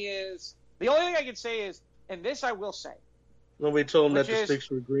irony is, the only thing I can say is, and this I will say. Nobody told them that the sticks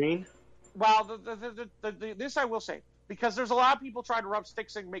were green. Well, this I will say, because there's a lot of people trying to rub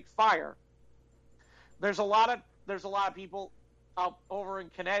sticks and make fire. There's a lot of people out over in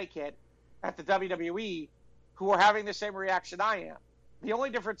Connecticut at the WWE who are having the same reaction I am. The only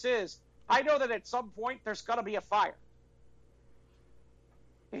difference is, I know that at some point there's going to be a fire.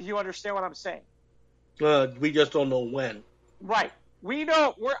 If you understand what I'm saying. We just don't know when. Right. We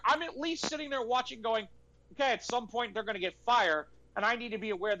know. I'm at least sitting there watching going, okay, at some point they're going to get fire, and I need to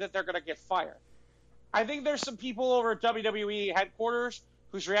be aware that they're going to get fire. I think there's some people over at WWE headquarters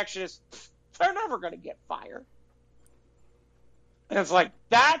whose reaction is, they're never going to get fire. And it's like,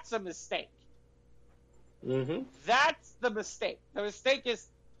 that's a mistake. Mm-hmm. That's the mistake. The mistake is,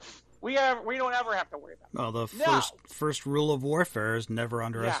 we don't ever have to worry about it. Well, the first rule of warfare is never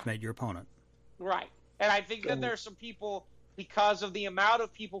underestimate your opponent. Right. And I think that there's some people, because of the amount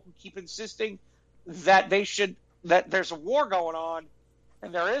of people who keep insisting that there's a war going on,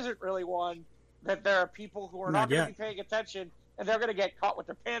 and there isn't really one, that there are people who are not going to be paying attention, and they're going to get caught with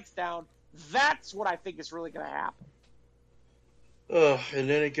their pants down. That's what I think is really going to happen. And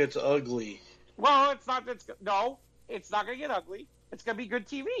then it gets ugly. Well, it's not going to get ugly. It's going to be good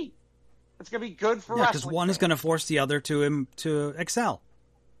TV. It's going to be good for wrestling. Because one is going to force the other to excel.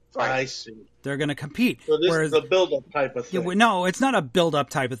 Right. I see. They're going to compete. So this is a build-up type of thing. No, it's not a build-up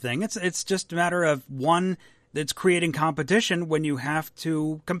type of thing. It's just a matter of one that's creating competition when you have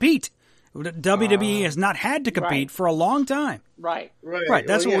to compete. WWE has not had to compete for a long time. Right.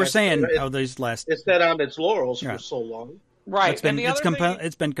 That's what we're saying. These last. It's sat on its laurels for so long. Right.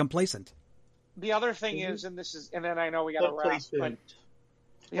 It's been complacent. The other thing is, and then I know we got to wrap. But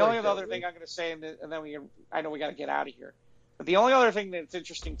the only other thing I'm going to say, and then I know we got to get out of here. But the only other thing that's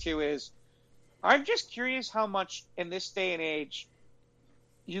interesting too is, I'm just curious how much in this day and age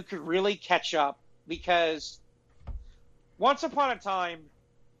you could really catch up, because once upon a time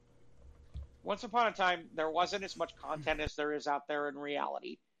there wasn't as much content as there is out there in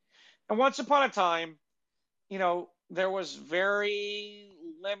reality, and once upon a time, there was very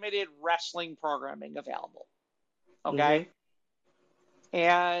limited wrestling programming available. Okay. Mm-hmm.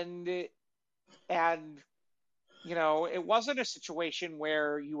 And it wasn't a situation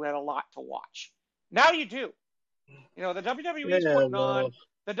where you had a lot to watch. Now you do. The WWE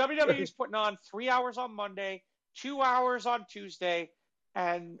is putting on 3 hours on Monday, 2 hours on Tuesday,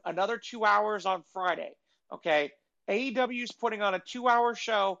 and another 2 hours on Friday. Okay. AEW is putting on a 2-hour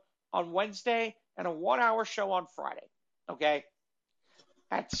show on Wednesday and a 1-hour show on Friday. Okay.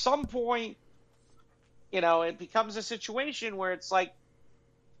 At some point, it becomes a situation where it's like,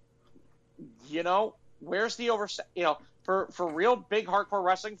 where's the for real big hardcore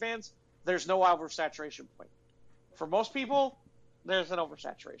wrestling fans, there's no oversaturation point. For most people, there's an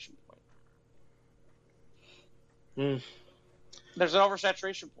oversaturation point. There's an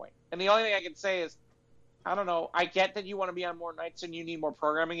oversaturation point. And the only thing I can say is, I don't know, I get that you want to be on more nights and you need more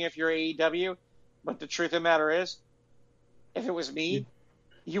programming if you're AEW, but the truth of the matter is, if it was me,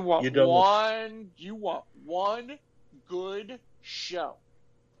 you want one good show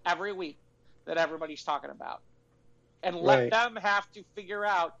every week that everybody's talking about. And let them have to figure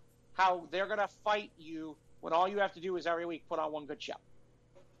out how they're going to fight you when all you have to do is every week put on one good show.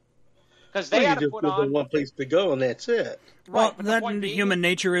 Because they had to put on one place to go, and that's it. Well, human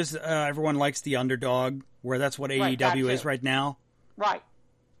nature is everyone likes the underdog, where that's what AEW is right now. Right.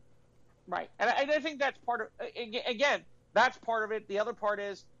 Right. And I think that's part of, again, that's part of it. The other part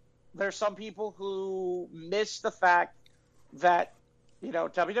is there's some people who miss the fact that,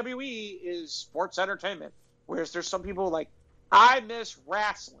 WWE is sports entertainment. Whereas there's some people like, I miss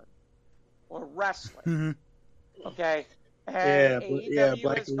wrestling or wrestling. Mm-hmm. Okay. And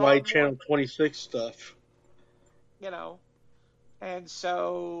Black and White Channel 26 stuff. And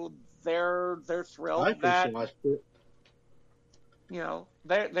so they're thrilled I that watched it.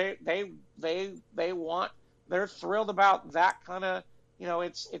 They're thrilled about that kind of,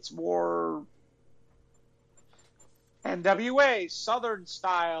 it's more NWA, Southern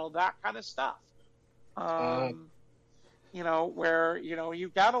style, that kind of stuff. Where,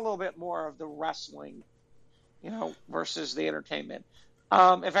 you've got a little bit more of the wrestling, versus the entertainment.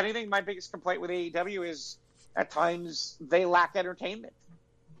 If anything, my biggest complaint with AEW is at times they lack entertainment.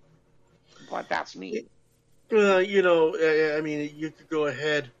 But that's me. I mean, you could go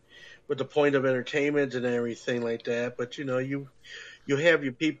ahead with the point of entertainment and everything like that, but you have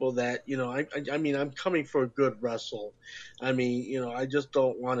your people that I mean, I'm coming for a good wrestle. I mean, I just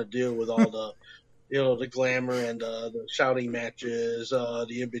don't want to deal with all the the glamour and the shouting matches,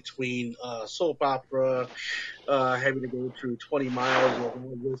 the in between soap opera, having to go through 20 miles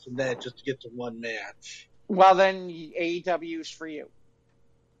of this and that just to get to one match. Well, then AEW is for you.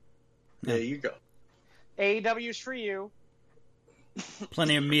 There you go. AEW is for you.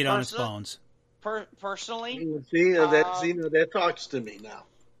 Plenty of meat on his bones. Personally, that talks to me now.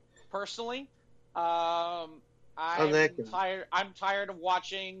 Personally, I'm tired of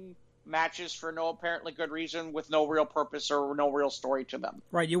watching matches for no apparently good reason with no real purpose or no real story to them.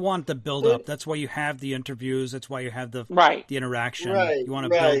 Right, you want the build up. That's why you have the interviews. That's why you have the interaction. Right, you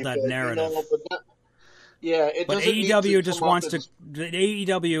want to build that narrative. But AEW just wants to.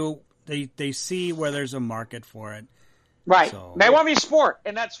 AEW they see where there's a market for it. Right. So, they want to be sport,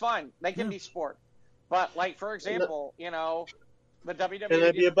 and that's fine. They can be sport. But, like, for example, the WWE... Can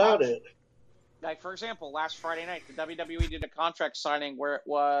I be about it? Like, for example, last Friday night, the WWE did a contract signing where it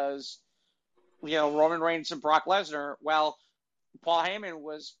was, Roman Reigns and Brock Lesnar. Well, Paul Heyman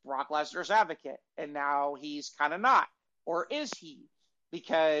was Brock Lesnar's advocate, and now he's kind of not. Or is he?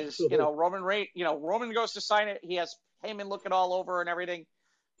 Because, Roman goes to sign it. He has Heyman looking all over and everything.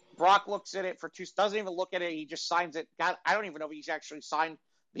 Brock looks at it doesn't even look at it. He just signs it. God, I don't even know if he's actually signed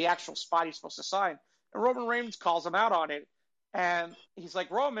the actual spot he's supposed to sign. And Roman Reigns calls him out on it. And he's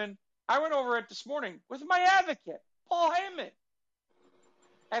like, Roman, I went over it this morning with my advocate, Paul Heyman.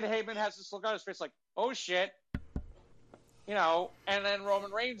 And Heyman has this look on his face like, oh, shit. And then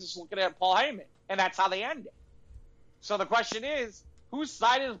Roman Reigns is looking at Paul Heyman. And that's how they end it. So the question is, whose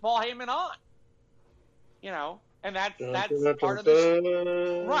side is Paul Heyman on? And that's part of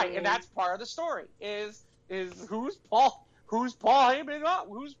the right, and that's part of the story is who's Paul Heyman on?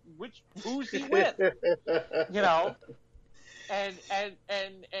 Who's he with? And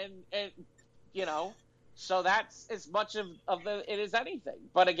so that's as much of it as anything.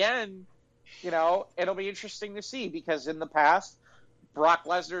 But again, it'll be interesting to see because in the past, Brock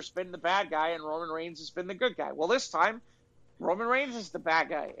Lesnar's been the bad guy and Roman Reigns has been the good guy. Well, this time, Roman Reigns is the bad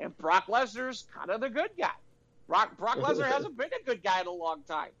guy and Brock Lesnar's kind of the good guy. Brock Lesnar hasn't been a good guy in a long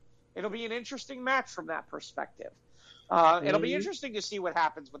time. It'll be an interesting match from that perspective. It'll be interesting to see what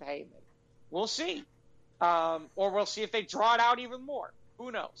happens with Heyman. We'll see. Or we'll see if they draw it out even more. Who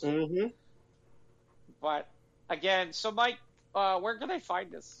knows? Mm-hmm. But, again, so Mike, where can they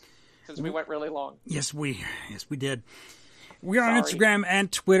find us? Since we went really long. Yes, we did. We are on Instagram and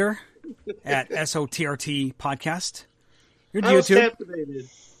Twitter at SOTRT Podcast. You're YouTube. Captivated.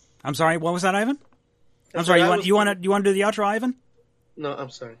 I'm sorry, what was that, Ivan? I'm sorry. You want to do the outro, Ivan? No, I'm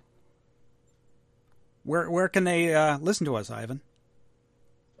sorry. Where can they listen to us, Ivan?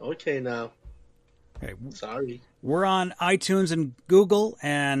 Okay, now. Okay. Sorry. We're on iTunes and Google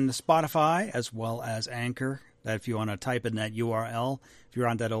and Spotify as well as Anchor. That if you want to type in that URL, if you're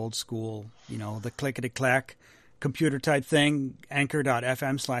on that old school, the clickety-clack computer type thing,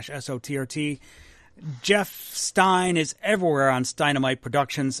 anchor.fm/SOTRT. Jeff Stein is everywhere on Steinamite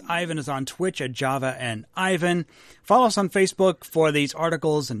Productions. Ivan is on Twitch at Java and Ivan. Follow us on Facebook for these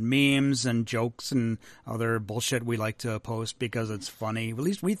articles and memes and jokes and other bullshit we like to post because it's funny. At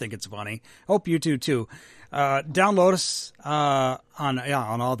least we think it's funny. Hope you do too. Download us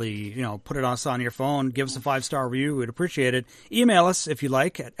on all the, put it us on your phone. Give us a 5-star review. We'd appreciate it. Email us if you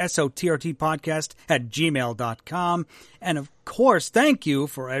like at sotrtpodcast@gmail.com. And of course, thank you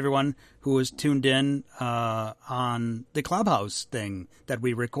for everyone who is tuned in on the Clubhouse thing that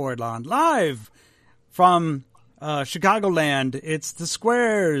we record on live from Chicagoland. It's the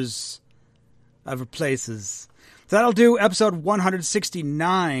squares of places. So that'll do episode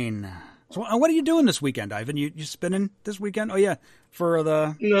 169. So, what are you doing this weekend, Ivan? You spinning this weekend? Oh yeah, for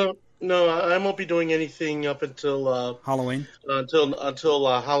the No, I won't be doing anything up until Halloween. Until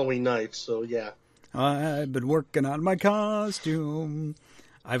Halloween night. So yeah. I've been working on my costume.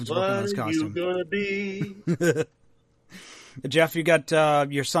 Ivan's working on his costume. What are you gonna be? Jeff, you got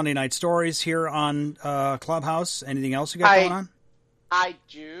your Sunday night stories here on Clubhouse. Anything else you got going on? I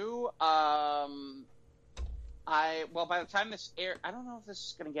do. By the time this air, I don't know if this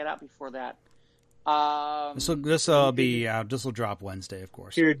is going to get out before that. This will drop Wednesday, of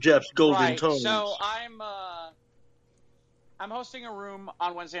course. Hear Jeff's golden right. tones. So I'm hosting a room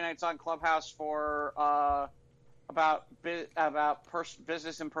on Wednesday nights on Clubhouse for about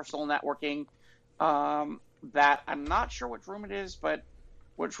business and personal networking. That I'm not sure which room it is, but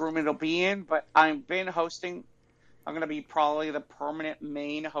which room it'll be in. But I've been hosting. I'm going to be probably the permanent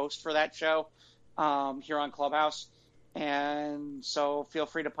main host for that show here on Clubhouse. And so feel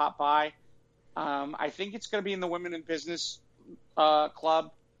free to pop by. I think it's going to be in the Women in Business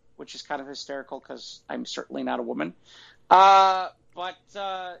Club, which is kind of hysterical because I'm certainly not a woman. Yeah,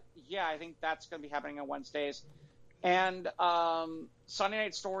 I think that's going to be happening on Wednesdays. And Sunday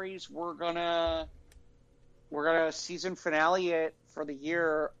Night Stories, we're gonna season finale it for the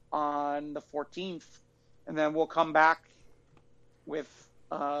year on the 14th, and then we'll come back with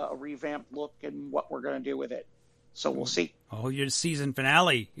a revamped look and what we're going to do with it. So we'll see. Oh, your season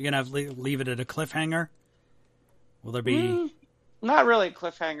finale. You're going to leave it at a cliffhanger? Will there be... Not really a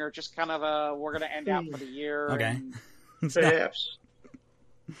cliffhanger, just kind of we're going to end out for the year. Okay. Perhaps.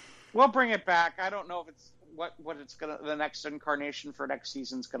 We'll bring it back. I don't know if it's what it's going to... The next incarnation for next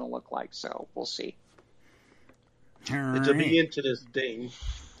season's going to look like, so we'll see. To be into this thing.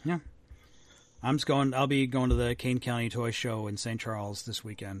 Yeah. I'll be going to the Kane County Toy Show in St. Charles this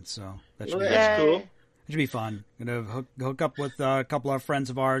weekend, so that should be that's cool. It should be fun. Gonna hook up with a couple of friends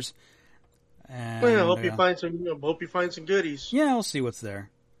of ours. And, I hope you find some goodies. Yeah, we'll see what's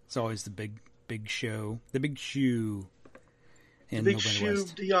there. It's always the big show, the big shoe. In the big the shoe,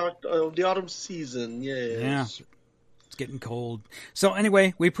 the autumn season. Yes. Yeah. It's getting cold. So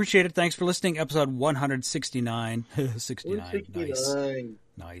anyway, we appreciate it. Thanks for listening. Episode 169. 69.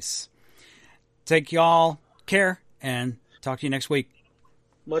 Nice. Take y'all care and talk to you next week.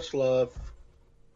 Much love.